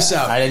 check this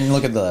out. I didn't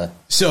look at the.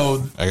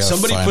 So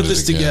somebody find put it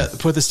this again. together.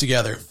 Put this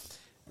together.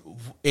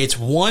 It's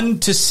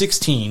 1 to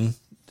 16.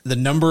 The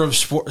number of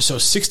sport. So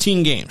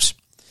 16 games.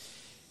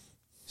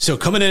 So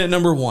coming in at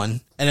number 1,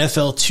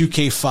 NFL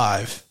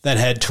 2K5 that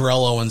had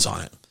Terrell Owens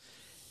on it.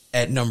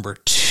 At number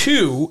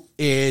 2,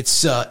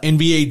 it's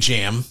NBA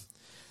Jam.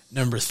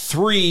 Number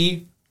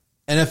 3,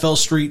 NFL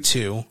Street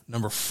 2.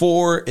 Number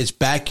 4 is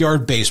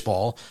Backyard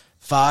Baseball.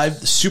 5,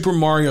 the Super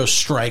Mario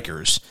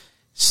Strikers.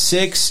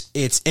 6,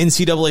 it's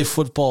NCAA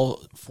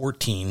Football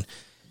 14.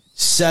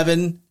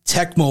 7,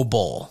 Tecmo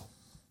Bowl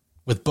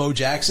with Bo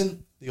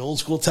Jackson, the old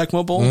school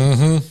Tecmo Bowl.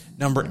 Mm-hmm.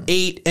 Number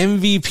 8,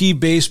 MVP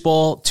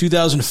Baseball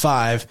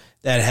 2005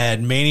 that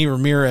had Manny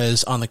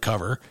Ramirez on the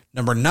cover.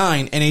 Number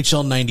 9,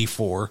 NHL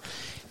 94.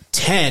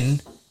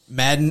 10,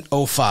 Madden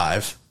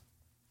 05.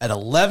 At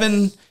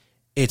 11,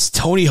 it's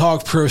Tony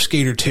Hawk Pro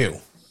Skater 2.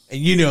 And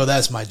you know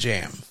that's my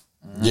jam.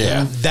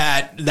 Yeah.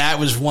 That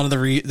was one of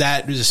the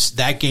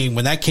that game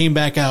when that came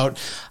back out,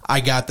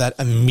 I got that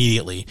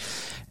immediately.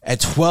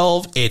 At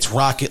 12, it's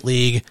Rocket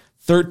League.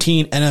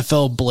 13,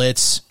 NFL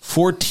Blitz.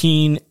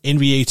 14,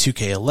 NBA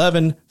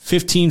 2K11.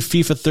 15,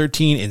 FIFA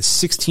 13, and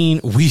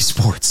 16, Wii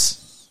Sports.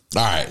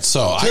 All right,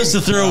 so just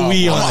to throw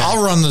Wii on there.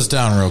 I'll run this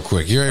down real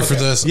quick. You ready for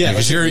this? Yeah,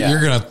 because you're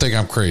gonna think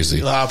I'm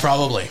crazy.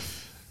 Probably.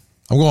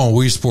 I'm going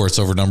Wii Sports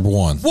over number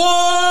 1.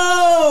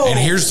 Whoa! And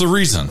here's the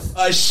reason.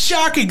 A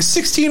shocking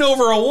 16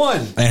 over a 1.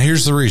 And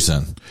here's the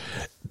reason.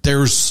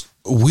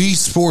 Wii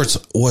Sports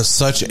was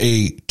such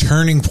a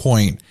turning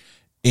point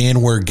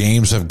in where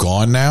games have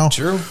gone now.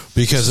 True.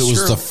 Because it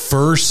was the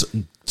first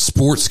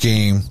sports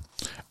game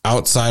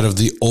outside of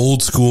the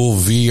old school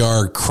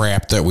VR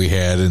crap that we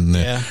had in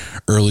the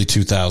early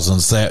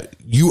 2000s that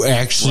you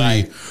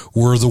actually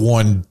were the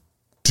one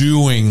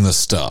doing the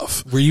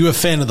stuff. Were you a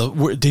fan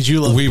of did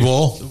you love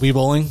Wii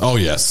Bowling? Oh,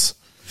 yes.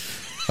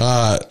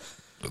 Then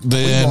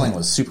Wii Bowling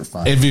was super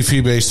fun.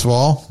 MVP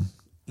Baseball.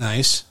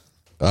 Nice.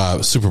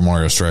 Super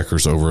Mario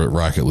Strikers over at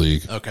Rocket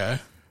League. Okay.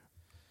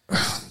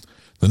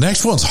 The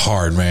next one's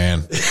hard,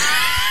 man.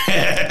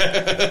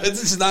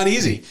 It's not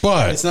easy.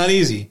 But it's not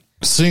easy.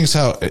 Seeing as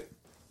how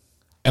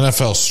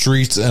NFL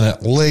Streets in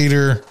it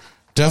later,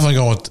 definitely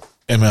going with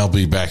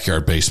MLB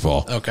Backyard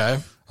Baseball. Okay.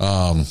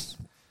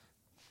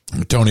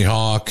 Tony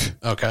Hawk.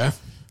 Okay.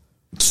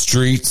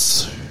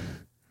 Streets.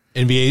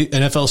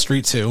 NFL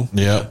Street 2.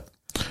 Yep.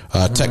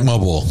 Tecmo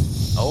Bowl.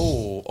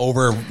 Oh,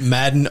 over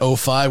Madden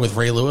 05 with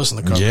Ray Lewis on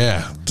the cover.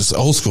 Yeah, just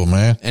old school,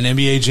 man. And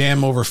NBA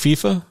Jam over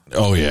FIFA.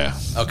 Oh yeah.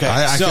 Okay.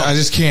 I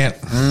just can't.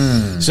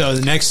 So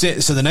the next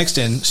in.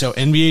 So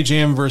NBA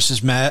Jam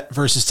versus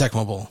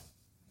Tecmo Bowl.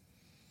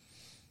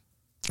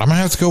 I'm gonna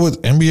have to go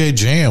with NBA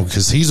Jam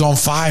because he's on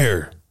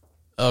fire.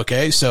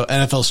 Okay, so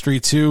NFL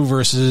Street 2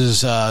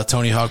 versus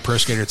Tony Hawk Pro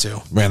Skater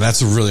 2. Man,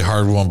 that's a really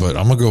hard one, but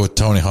I'm gonna go with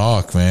Tony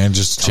Hawk, man.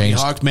 Just Tony change.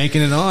 Hawk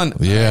making it on.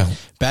 Yeah.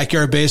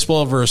 Backyard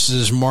Baseball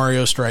versus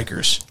Mario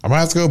Strikers. I'm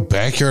gonna have to go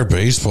Backyard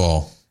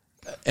Baseball.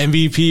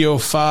 MVP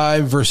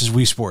 05 versus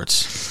Wii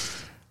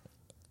Sports.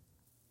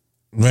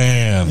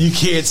 Man, you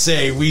can't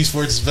say Wii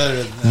Sports is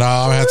better than that. No,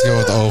 I'm gonna have to go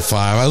with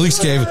 05. I at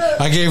least gave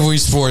Wii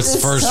Sports the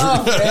first.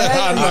 Tough,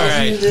 man. All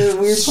right. The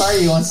weird part,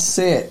 he wants to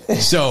say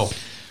it. So,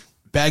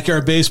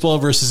 Backyard Baseball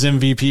versus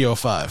MVP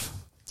 05.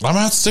 I'm gonna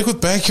have to stick with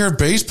Backyard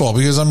Baseball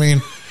because I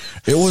mean,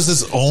 it was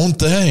its own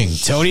thing.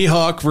 Tony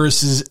Hawk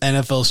versus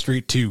NFL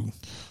Street 2.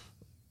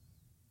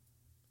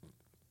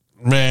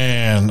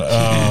 Man,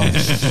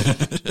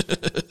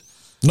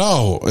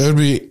 no, it would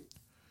be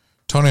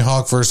Tony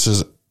Hawk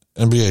versus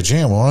NBA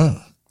Jam, won't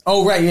it?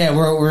 Oh right, yeah,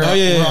 we're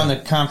yeah. on the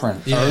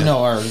conference, Yeah.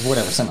 or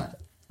whatever, something.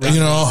 You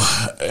know,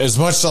 as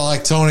much as I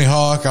like Tony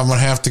Hawk, I'm gonna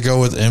have to go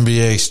with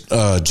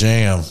NBA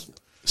Jam.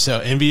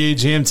 So NBA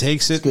Jam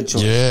takes it. Good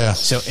choice. Yeah.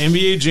 So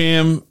NBA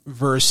Jam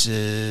versus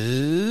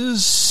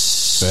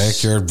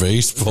Backyard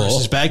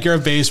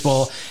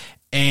Baseball.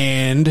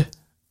 And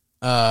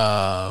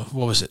what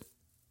was it?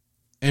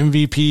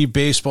 MVP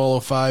Baseball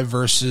 05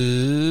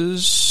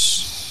 versus.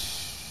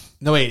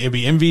 No wait, it'd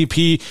be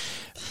MVP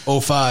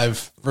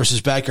 05 versus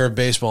Backyard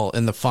Baseball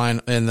in the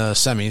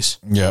semis.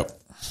 Yep.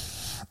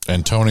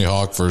 And Tony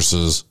Hawk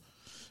versus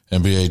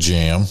NBA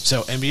Jam.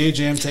 So NBA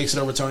Jam takes it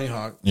over Tony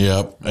Hawk.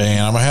 Yep. And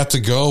I'm going to have to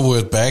go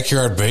with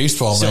Backyard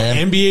Baseball, So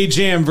man. NBA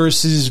Jam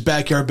versus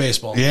Backyard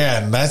Baseball.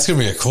 Yeah, and that's going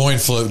to be a coin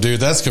flip, dude.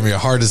 That's going to be a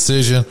hard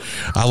decision.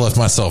 I left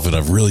myself in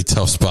a really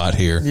tough spot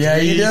here. Yeah,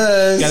 he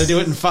does. Got to do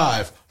it in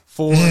 5,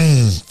 4,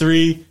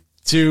 3,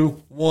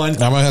 2, 1. I'm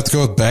going to have to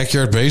go with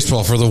Backyard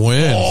Baseball for the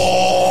win.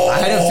 I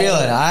had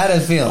a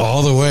feeling.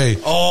 All the way.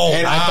 Oh,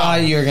 and I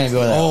thought you were going to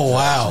go there. Oh,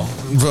 wow.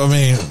 I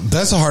mean,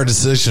 that's a hard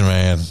decision,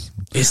 man.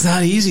 It's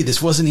not easy.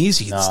 This wasn't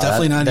easy. It's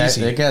definitely not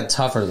easy. It got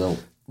tougher the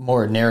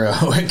more narrow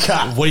it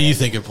got. What are you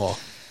thinking, Paul?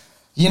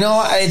 You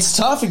know, it's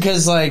tough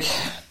because, like,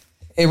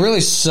 it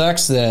really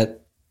sucks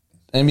that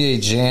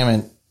NBA Jam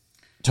and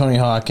Tony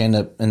Hawk end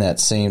up in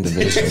that same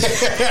division.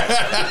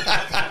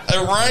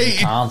 Right.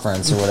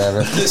 Conference or whatever.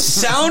 The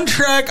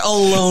soundtrack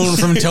alone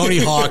from Tony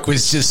Hawk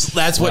was just,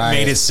 that's what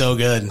made it so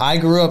good. I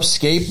grew up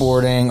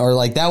skateboarding, or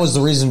like that was the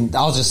reason,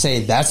 I'll just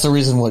say that's the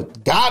reason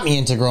what got me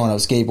into growing up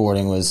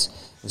skateboarding was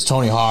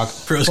Tony Hawk.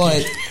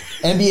 But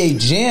NBA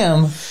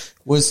Jam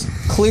was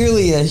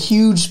clearly a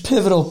huge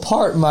pivotal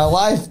part in my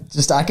life.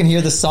 Just I can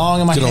hear the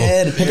song in my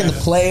head, picking the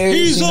players.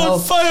 He's on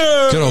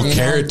fire. Good old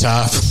Carrot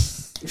Top.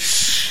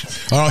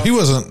 Oh, he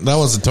wasn't. That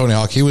wasn't Tony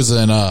Hawk. He was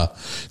in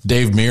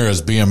Dave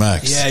Mira's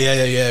BMX.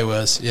 Yeah, he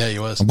was. Yeah, he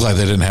was. I'm glad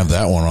they didn't have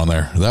that one on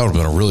there. That would have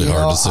been a really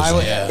hard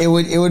decision.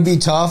 It would be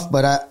tough,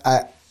 but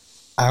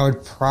I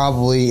would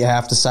probably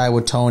have to side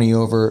with Tony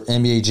over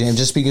NBA Jam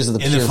just because of the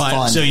pure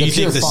fun. So you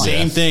think the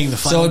same thing? The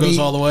final goes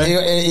all the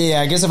way.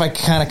 Yeah, I guess if I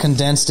kind of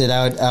condensed it,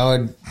 I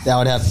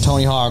would have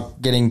Tony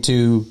Hawk getting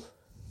to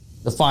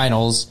the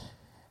finals,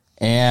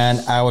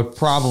 and I would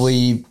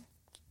probably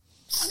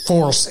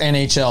force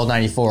NHL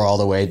 94 all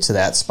the way to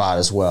that spot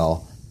as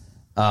well.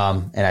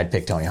 And I'd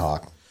pick Tony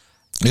Hawk.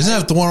 Isn't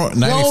that the one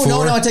 94?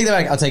 No, I take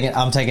that back.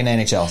 I'm taking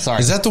NHL. Sorry.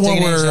 Is that the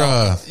one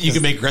where you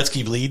can make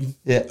Gretzky bleed?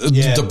 Yeah.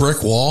 The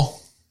brick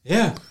wall?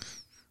 Yeah.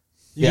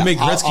 You can make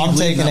Gretzky I'm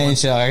bleed. taking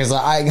NHL because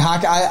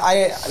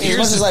as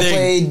much as I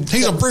played,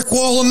 he's a brick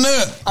wall in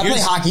net. I play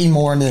hockey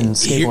more than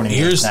skateboarding.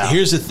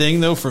 Here's the thing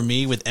though for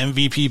me with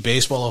MVP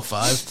Baseball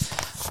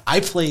 05, I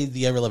played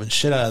the ever loving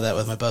shit out of that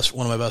with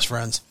one of my best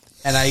friends.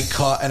 And I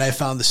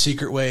found the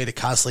secret way to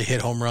constantly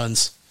hit home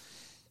runs.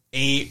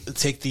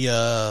 Take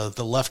the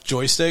left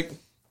joystick,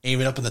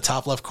 aim it up in the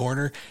top left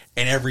corner,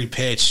 and every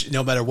pitch,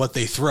 no matter what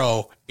they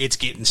throw, it's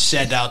getting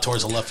sent out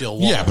towards the left field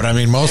wall. Yeah, but I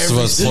mean, most of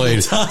us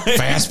played time.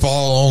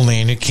 fastball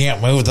only, and you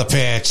can't move the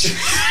pitch.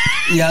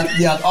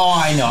 Yeah. Oh,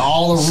 I know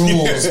all the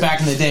rules back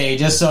in the day,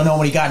 just so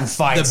nobody got in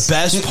fights. The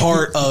best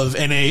part of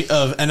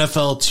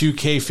NFL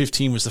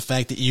 2K15 was the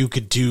fact that you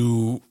could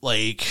do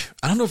like,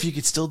 I don't know if you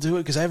could still do it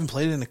because I haven't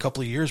played it in a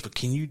couple of years, but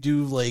can you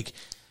do like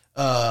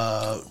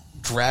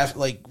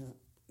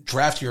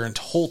draft your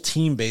whole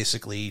team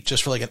basically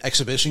just for like an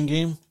exhibition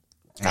game?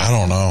 I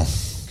don't know.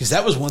 Because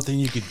that was one thing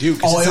you could do.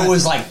 Oh, it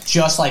was like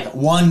just like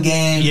one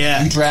game.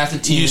 Yeah, you draft a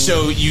team.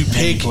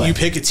 You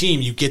pick a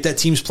team. You get that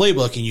team's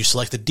playbook, and you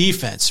select the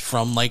defense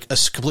from like a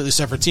completely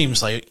separate team.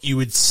 So like you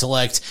would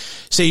select,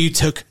 say you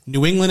took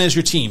New England as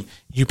your team.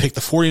 You pick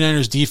the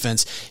 49ers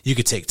defense. You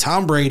could take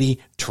Tom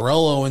Brady,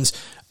 Terrell Owens,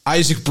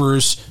 Isaac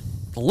Bruce.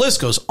 The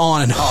list goes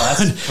on and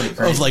on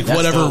of like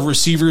whatever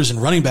receivers and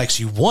running backs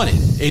you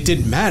wanted. It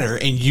didn't matter,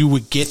 and you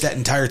would get that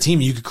entire team.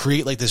 You could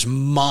create like this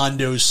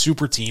Mondo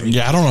super team.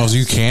 Yeah, I don't know if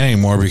you can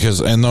anymore because,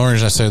 and the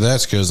reason I say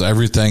that's because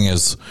everything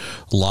is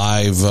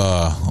live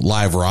rosters.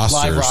 Live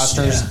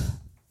rosters.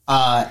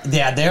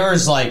 Yeah, there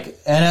was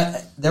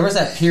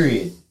that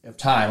period of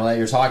time that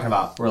you're talking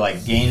about where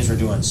like games were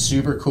doing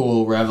super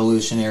cool,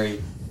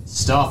 revolutionary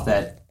stuff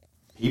that.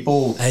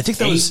 People, I think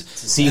that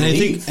was, and I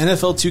think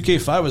NFL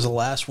 2K5 was the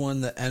last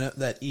one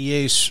that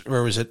EA,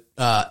 or was it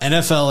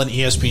NFL and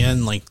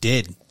ESPN like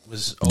did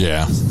was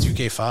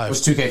 2K5.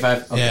 Was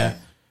 2K5? Okay. Yeah.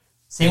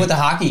 Same with the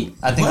hockey.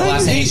 I think the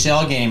last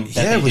NHL game that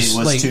they did was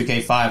like,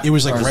 2K5. It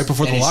was like right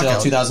before the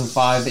lockout.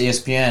 2005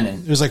 ESPN,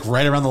 and it was like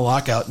right around the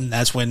lockout, and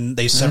that's when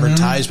they severed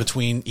ties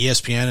between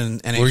ESPN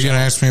and NHL. Were you going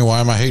to ask me why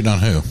am I hating on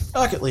who?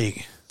 Rocket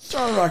League.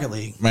 Rocket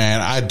League.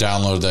 Man, I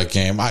downloaded that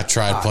game. I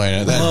tried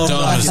playing it. That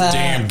dumbest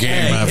damn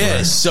game ever.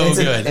 It is so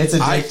good. It's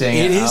addicting.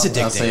 It is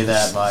addicting. I'll say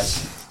that much.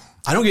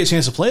 I don't get a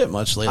chance to play it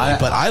much lately,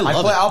 but I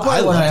love it. I'll play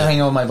it when I hang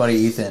out with my buddy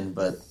Ethan,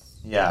 but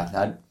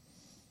yeah.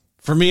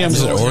 For me,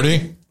 Is it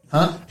Orty?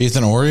 Huh?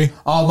 Ethan Orty?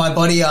 Oh, my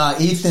buddy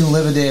Ethan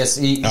Lividis.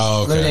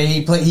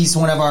 Okay. He's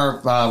one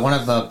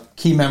of the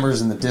key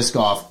members in the disc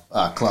golf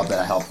club that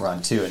I help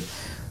run too, and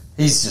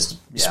he's just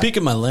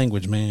speaking my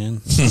language,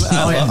 man.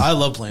 I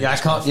love playing.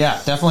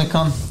 Yeah, definitely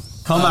come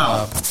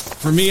out.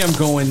 For me, I'm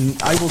going.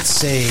 I will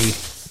say,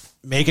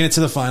 making it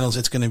to the finals.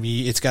 It's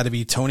got to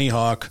be Tony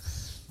Hawk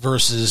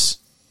versus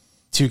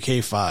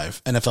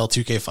 2K5, NFL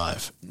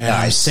 2K5. And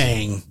I'm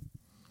saying,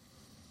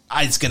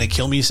 it's going to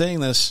kill me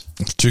saying this.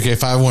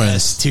 2K5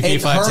 wins.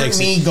 Yes, 2K5 takes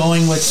me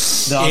going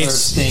with the other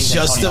thing.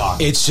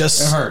 It's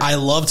just. I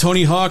love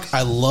Tony Hawk.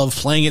 I love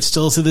playing it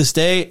still to this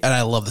day, and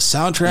I love the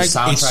soundtrack.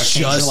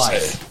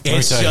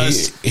 It's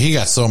just. He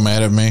got so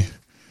mad at me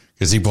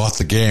because he bought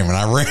the game, and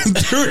I ran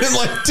through it in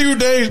like 2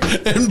 days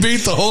and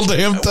beat the whole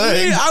damn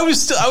thing. I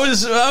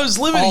was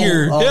living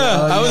here.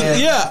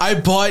 I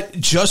bought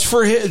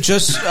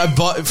I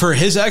bought for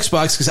his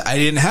Xbox because I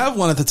didn't have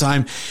one at the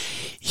time.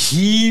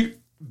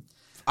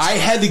 I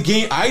had the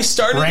game. I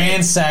started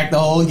ransacked the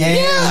whole game.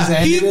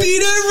 Yeah, he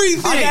beat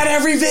everything. I got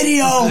every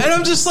video, and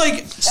I'm just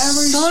like,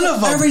 son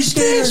of a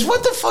bitch!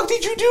 What the fuck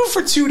did you do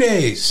for 2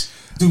 days?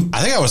 Dude,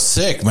 I think I was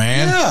sick,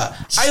 man. Yeah,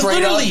 I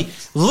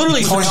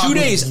literally for 2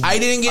 days, I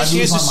didn't get a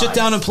chance to sit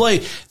down and play.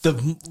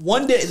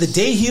 The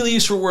day he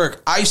leaves for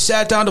work, I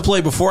sat down to play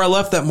before I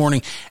left that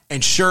morning,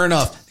 and sure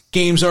enough, the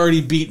game's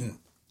already beaten.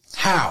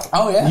 How?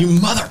 Oh yeah, you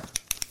mother!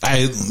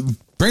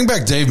 Bring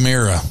back Dave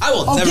Mira. I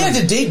will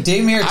never.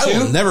 Dave Mira too. I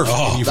will never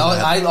forgive you for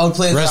that. I'll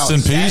play Rest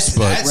in peace,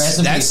 but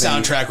that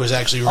soundtrack was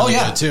actually really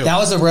good too. That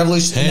was a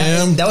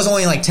revolution. That was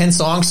only like 10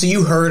 songs, so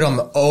you heard them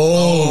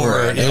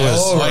over and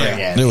over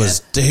again. It was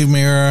Dave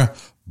Mira,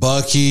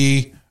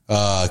 Bucky,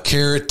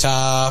 Carrot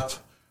Top.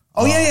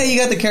 Oh yeah, you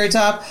got the Carrot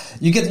Top.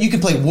 You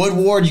could play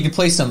Woodward. You could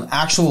play some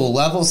actual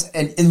levels.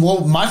 And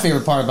my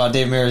favorite part about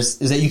Dave Mira is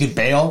that you could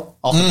bail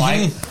off the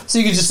bike, so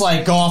you could just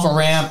like go off a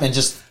ramp and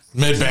just.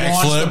 Mid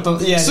backflip.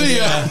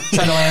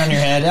 Try to land on your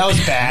head. That was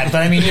bad,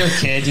 but I mean, you're a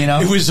kid, you know.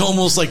 It was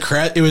almost like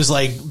it was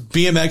like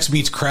BMX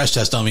meets Crash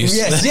Test Dummies.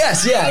 Yes,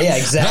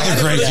 exactly.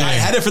 Another great game. I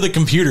had it for the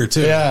computer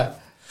too. Yeah.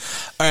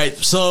 All right,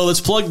 so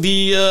let's plug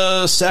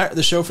the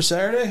show for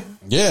Saturday.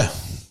 Yeah.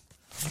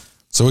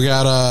 So we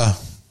got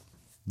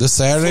this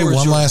Saturday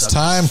one last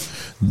time.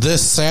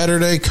 This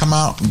Saturday, come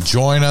out and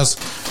join us.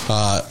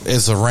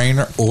 It's a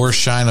rain or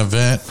shine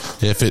event.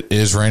 If it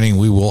is raining,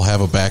 we will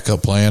have a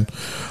backup plan.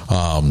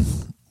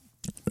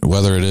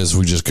 Whether it is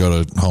we just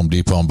go to Home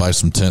Depot and buy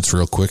some tents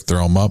real quick,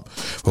 throw them up.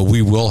 But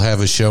we will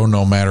have a show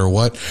no matter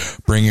what.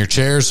 Bring your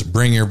chairs,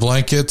 bring your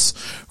blankets.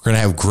 We're going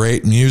to have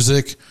great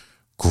music,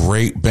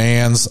 great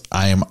bands.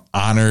 I am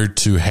honored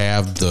to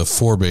have the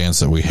 4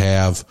 bands that we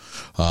have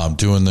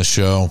doing the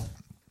show.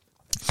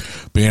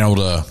 Being able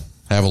to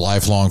have a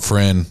lifelong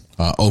friend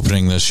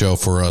opening this show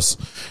for us.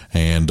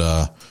 And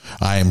I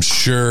am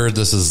sure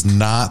this is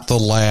not the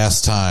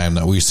last time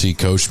that we see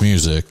Coach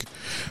Music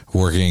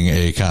working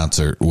a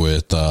concert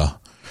with the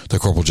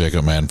Corporal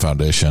Jacob Madden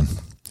Foundation.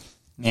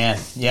 Man,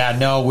 yeah,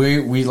 no,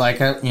 we like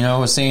I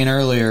was saying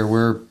earlier,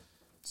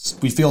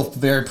 we feel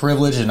very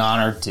privileged and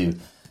honored to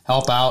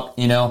help out,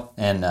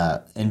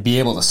 and be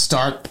able to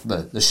start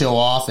the show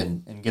off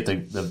and get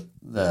the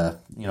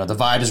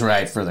vibes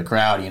right for the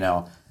crowd.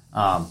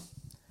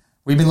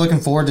 We've been looking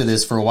forward to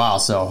this for a while,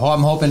 so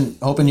I'm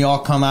hoping you all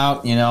come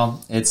out.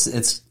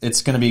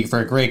 It's going to be for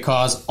a great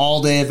cause,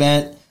 all day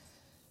event.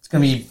 It's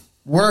going to be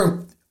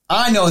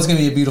I know it's going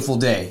to be a beautiful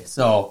day.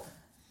 So,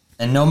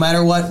 and no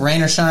matter what,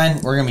 rain or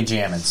shine, we're going to be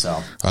jamming.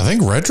 So I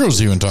think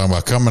Retro's even talking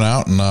about coming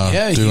out and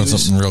doing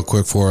something real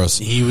quick for us.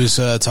 He was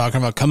talking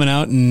about coming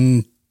out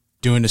and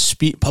doing a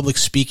public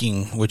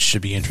speaking, which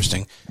should be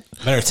interesting.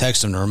 Better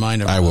text him to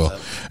remind him. I will.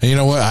 That. And you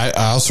know what? I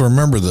also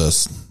remember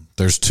this.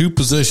 There's 2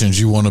 positions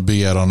you want to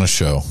be at on a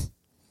show.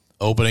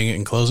 Opening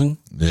and closing?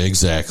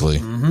 Exactly.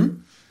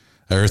 Mm-hmm.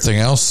 Everything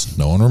else,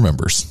 no one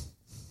remembers.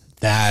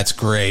 That's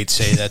great.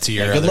 Say that to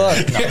your good luck.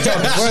 No,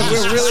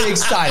 we're really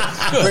excited.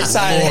 We're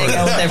excited to hang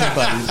out with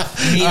everybody.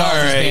 Meet all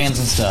these bands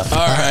and stuff. All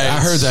right. I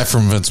heard that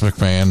from Vince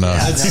McMahon.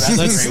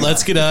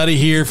 Let's get out of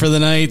here for the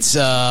night.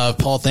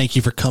 Paul, thank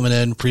you for coming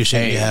in.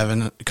 Appreciate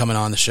you coming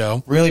on the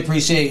show. Really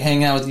appreciate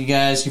hanging out with you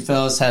guys. You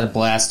fellas had a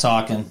blast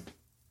talking.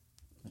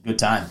 Good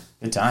time.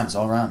 Good times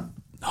all around.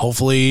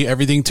 Hopefully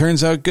everything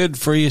turns out good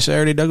for you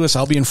Saturday, Douglas.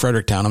 I'll be in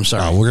Fredericktown. I'm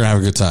sorry. We're going to have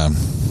a good time.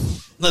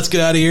 Let's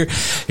get out of here.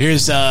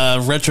 Here's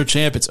Retro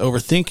Champ. It's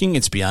Overthinking.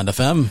 It's Beyond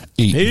FM.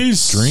 Eat,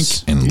 Peace. Drink,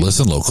 and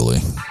listen locally.